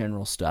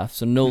general stuff.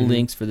 So no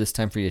links for this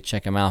time for you to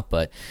check them out.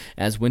 But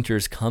as winter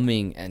is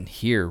coming and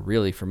here,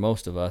 really, for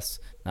most of us,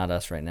 not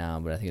us right now,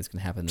 but I think it's going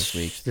to happen this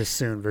week. This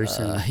soon, very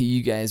soon.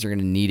 You guys are going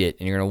to need it,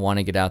 and you're going to want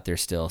to get out there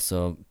still.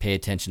 So pay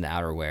attention to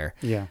outerwear.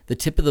 Yeah. The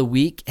tip of the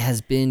week has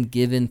been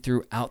given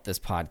throughout this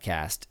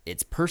podcast.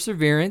 It's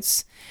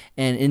perseverance.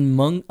 And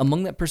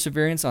among that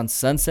perseverance on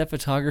sunset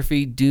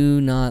photography,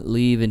 do not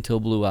leave until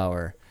blue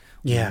hour.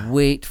 Yeah.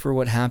 Wait for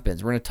what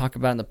happens. We're going to talk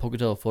about it in the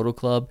Pocatello Photo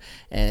Club,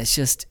 and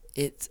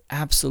it's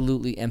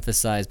absolutely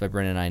emphasized by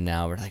Brennan and I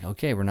now. We're like,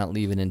 okay, we're not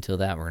leaving until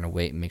that. We're going to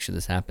wait and make sure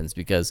this happens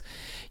because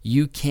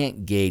you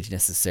can't gauge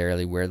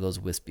necessarily where those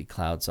wispy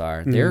clouds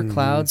are. There are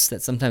clouds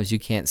that sometimes you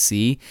can't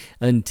see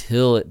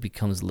until it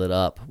becomes lit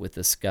up with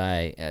the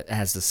sky.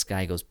 As the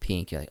sky goes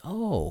pink, you're like,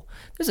 oh,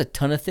 there's a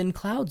ton of thin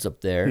clouds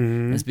up there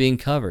that's being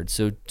covered.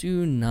 So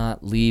do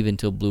not leave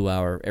until blue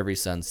hour every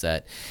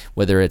sunset,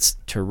 whether it's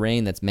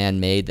terrain that's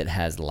man-made that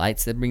has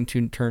lights that are being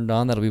turned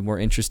on. That'll be more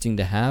interesting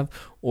to have,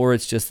 or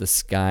it's just the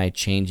sky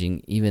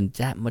changing even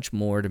that much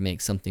more to make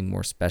something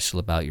more special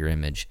about your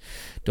image.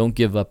 Don't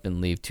give up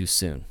and leave too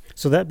soon.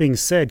 So that being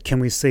said, can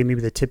we say maybe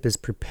the tip is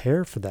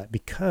prepare for that?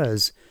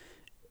 Because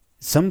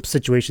some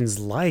situations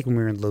like when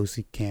we were in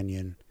Losee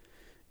Canyon,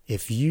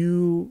 if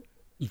you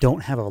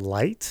don't have a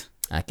light,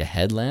 like a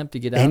headlamp to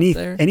get out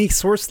there? Any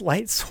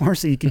light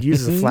source that you could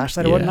use as a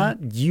flashlight or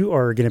whatnot, you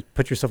are going to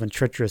put yourself in a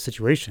treacherous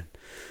situation.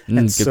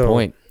 Good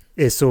point.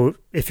 So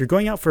if you're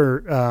going out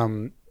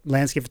for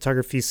landscape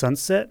photography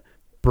sunset,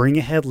 bring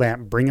a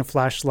headlamp, bring a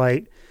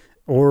flashlight,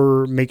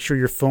 or make sure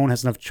your phone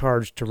has enough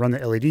charge to run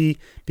the LED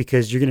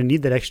because you're going to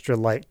need that extra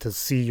light to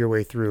see your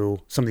way through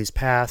some of these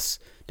paths.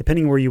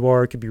 Depending where you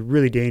are, it could be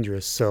really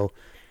dangerous. So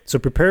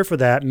prepare for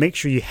that. Make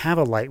sure you have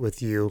a light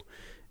with you.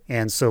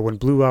 And so when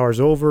blue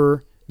hour's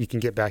over you can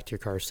get back to your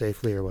car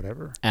safely or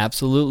whatever.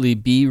 Absolutely.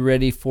 Be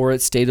ready for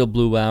it. Stay till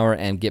Blue Hour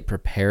and get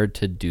prepared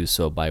to do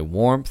so. Buy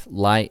warmth,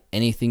 light,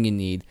 anything you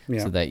need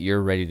so that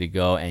you're ready to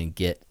go and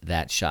get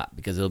that shot,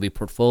 because it'll be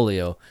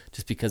portfolio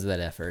just because of that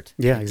effort.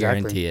 Yeah, I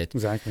exactly. guarantee it.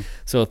 Exactly.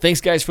 So thanks,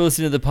 guys, for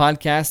listening to the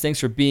podcast. Thanks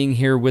for being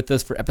here with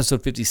us for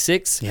episode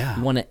 56. Yeah.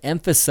 We want to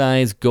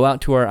emphasize, go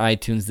out to our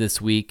iTunes this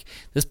week.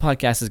 This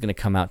podcast is going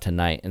to come out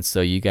tonight, and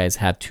so you guys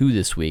have 2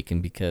 this week,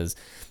 and because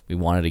we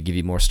wanted to give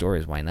you more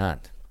stories, why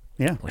not?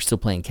 Yeah. We're still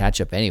playing catch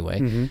up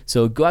anyway.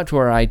 So go out to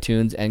our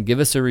iTunes and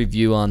give us a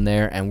review on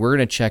there, and we're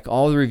going to check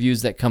all the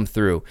reviews that come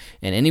through.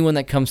 And anyone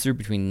that comes through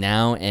between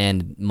now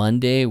and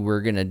Monday,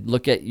 we're going to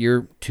look at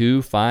your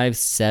 2, 5,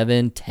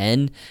 7,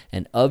 10,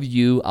 and of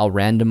you, I'll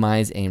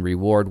randomize and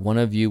reward one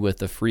of you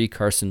with a free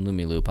Carson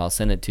Lumi Loop. I'll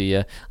send it to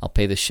you. I'll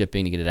pay the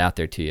shipping to get it out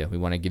there to you. We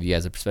want to give you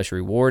guys a special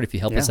reward. If you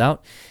help us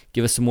out,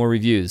 give us some more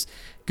reviews.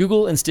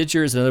 Google and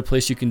Stitcher is another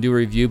place you can do a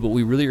review, but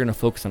we really are going to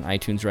focus on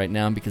iTunes right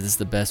now because it's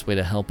the best way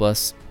to help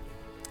us.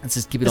 Let's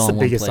just keep it all in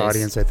one place. It's the biggest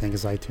audience, I think,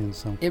 is iTunes.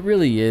 So it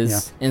really is.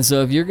 Yeah. And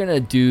so if you're gonna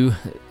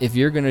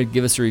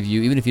give us a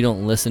review, even if you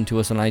don't listen to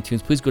us on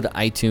iTunes, please go to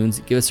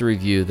iTunes, give us a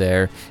review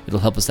there. It'll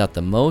help us out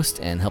the most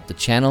and help the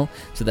channel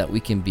so that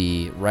we can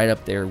be right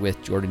up there with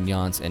Jordan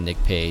Yance and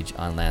Nick Page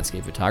on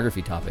landscape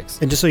photography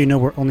topics. And just so you know,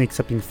 we're only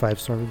accepting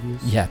 5-star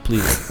reviews. Yeah,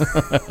 please.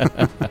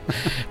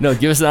 No,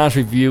 give us an honest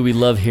review. We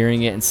love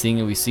hearing it and seeing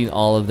it. We've seen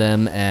all of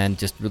them and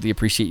just really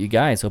appreciate you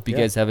guys. Hope you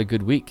guys have a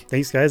good week.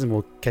 Thanks, guys, and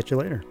we'll catch you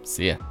later.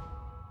 See ya.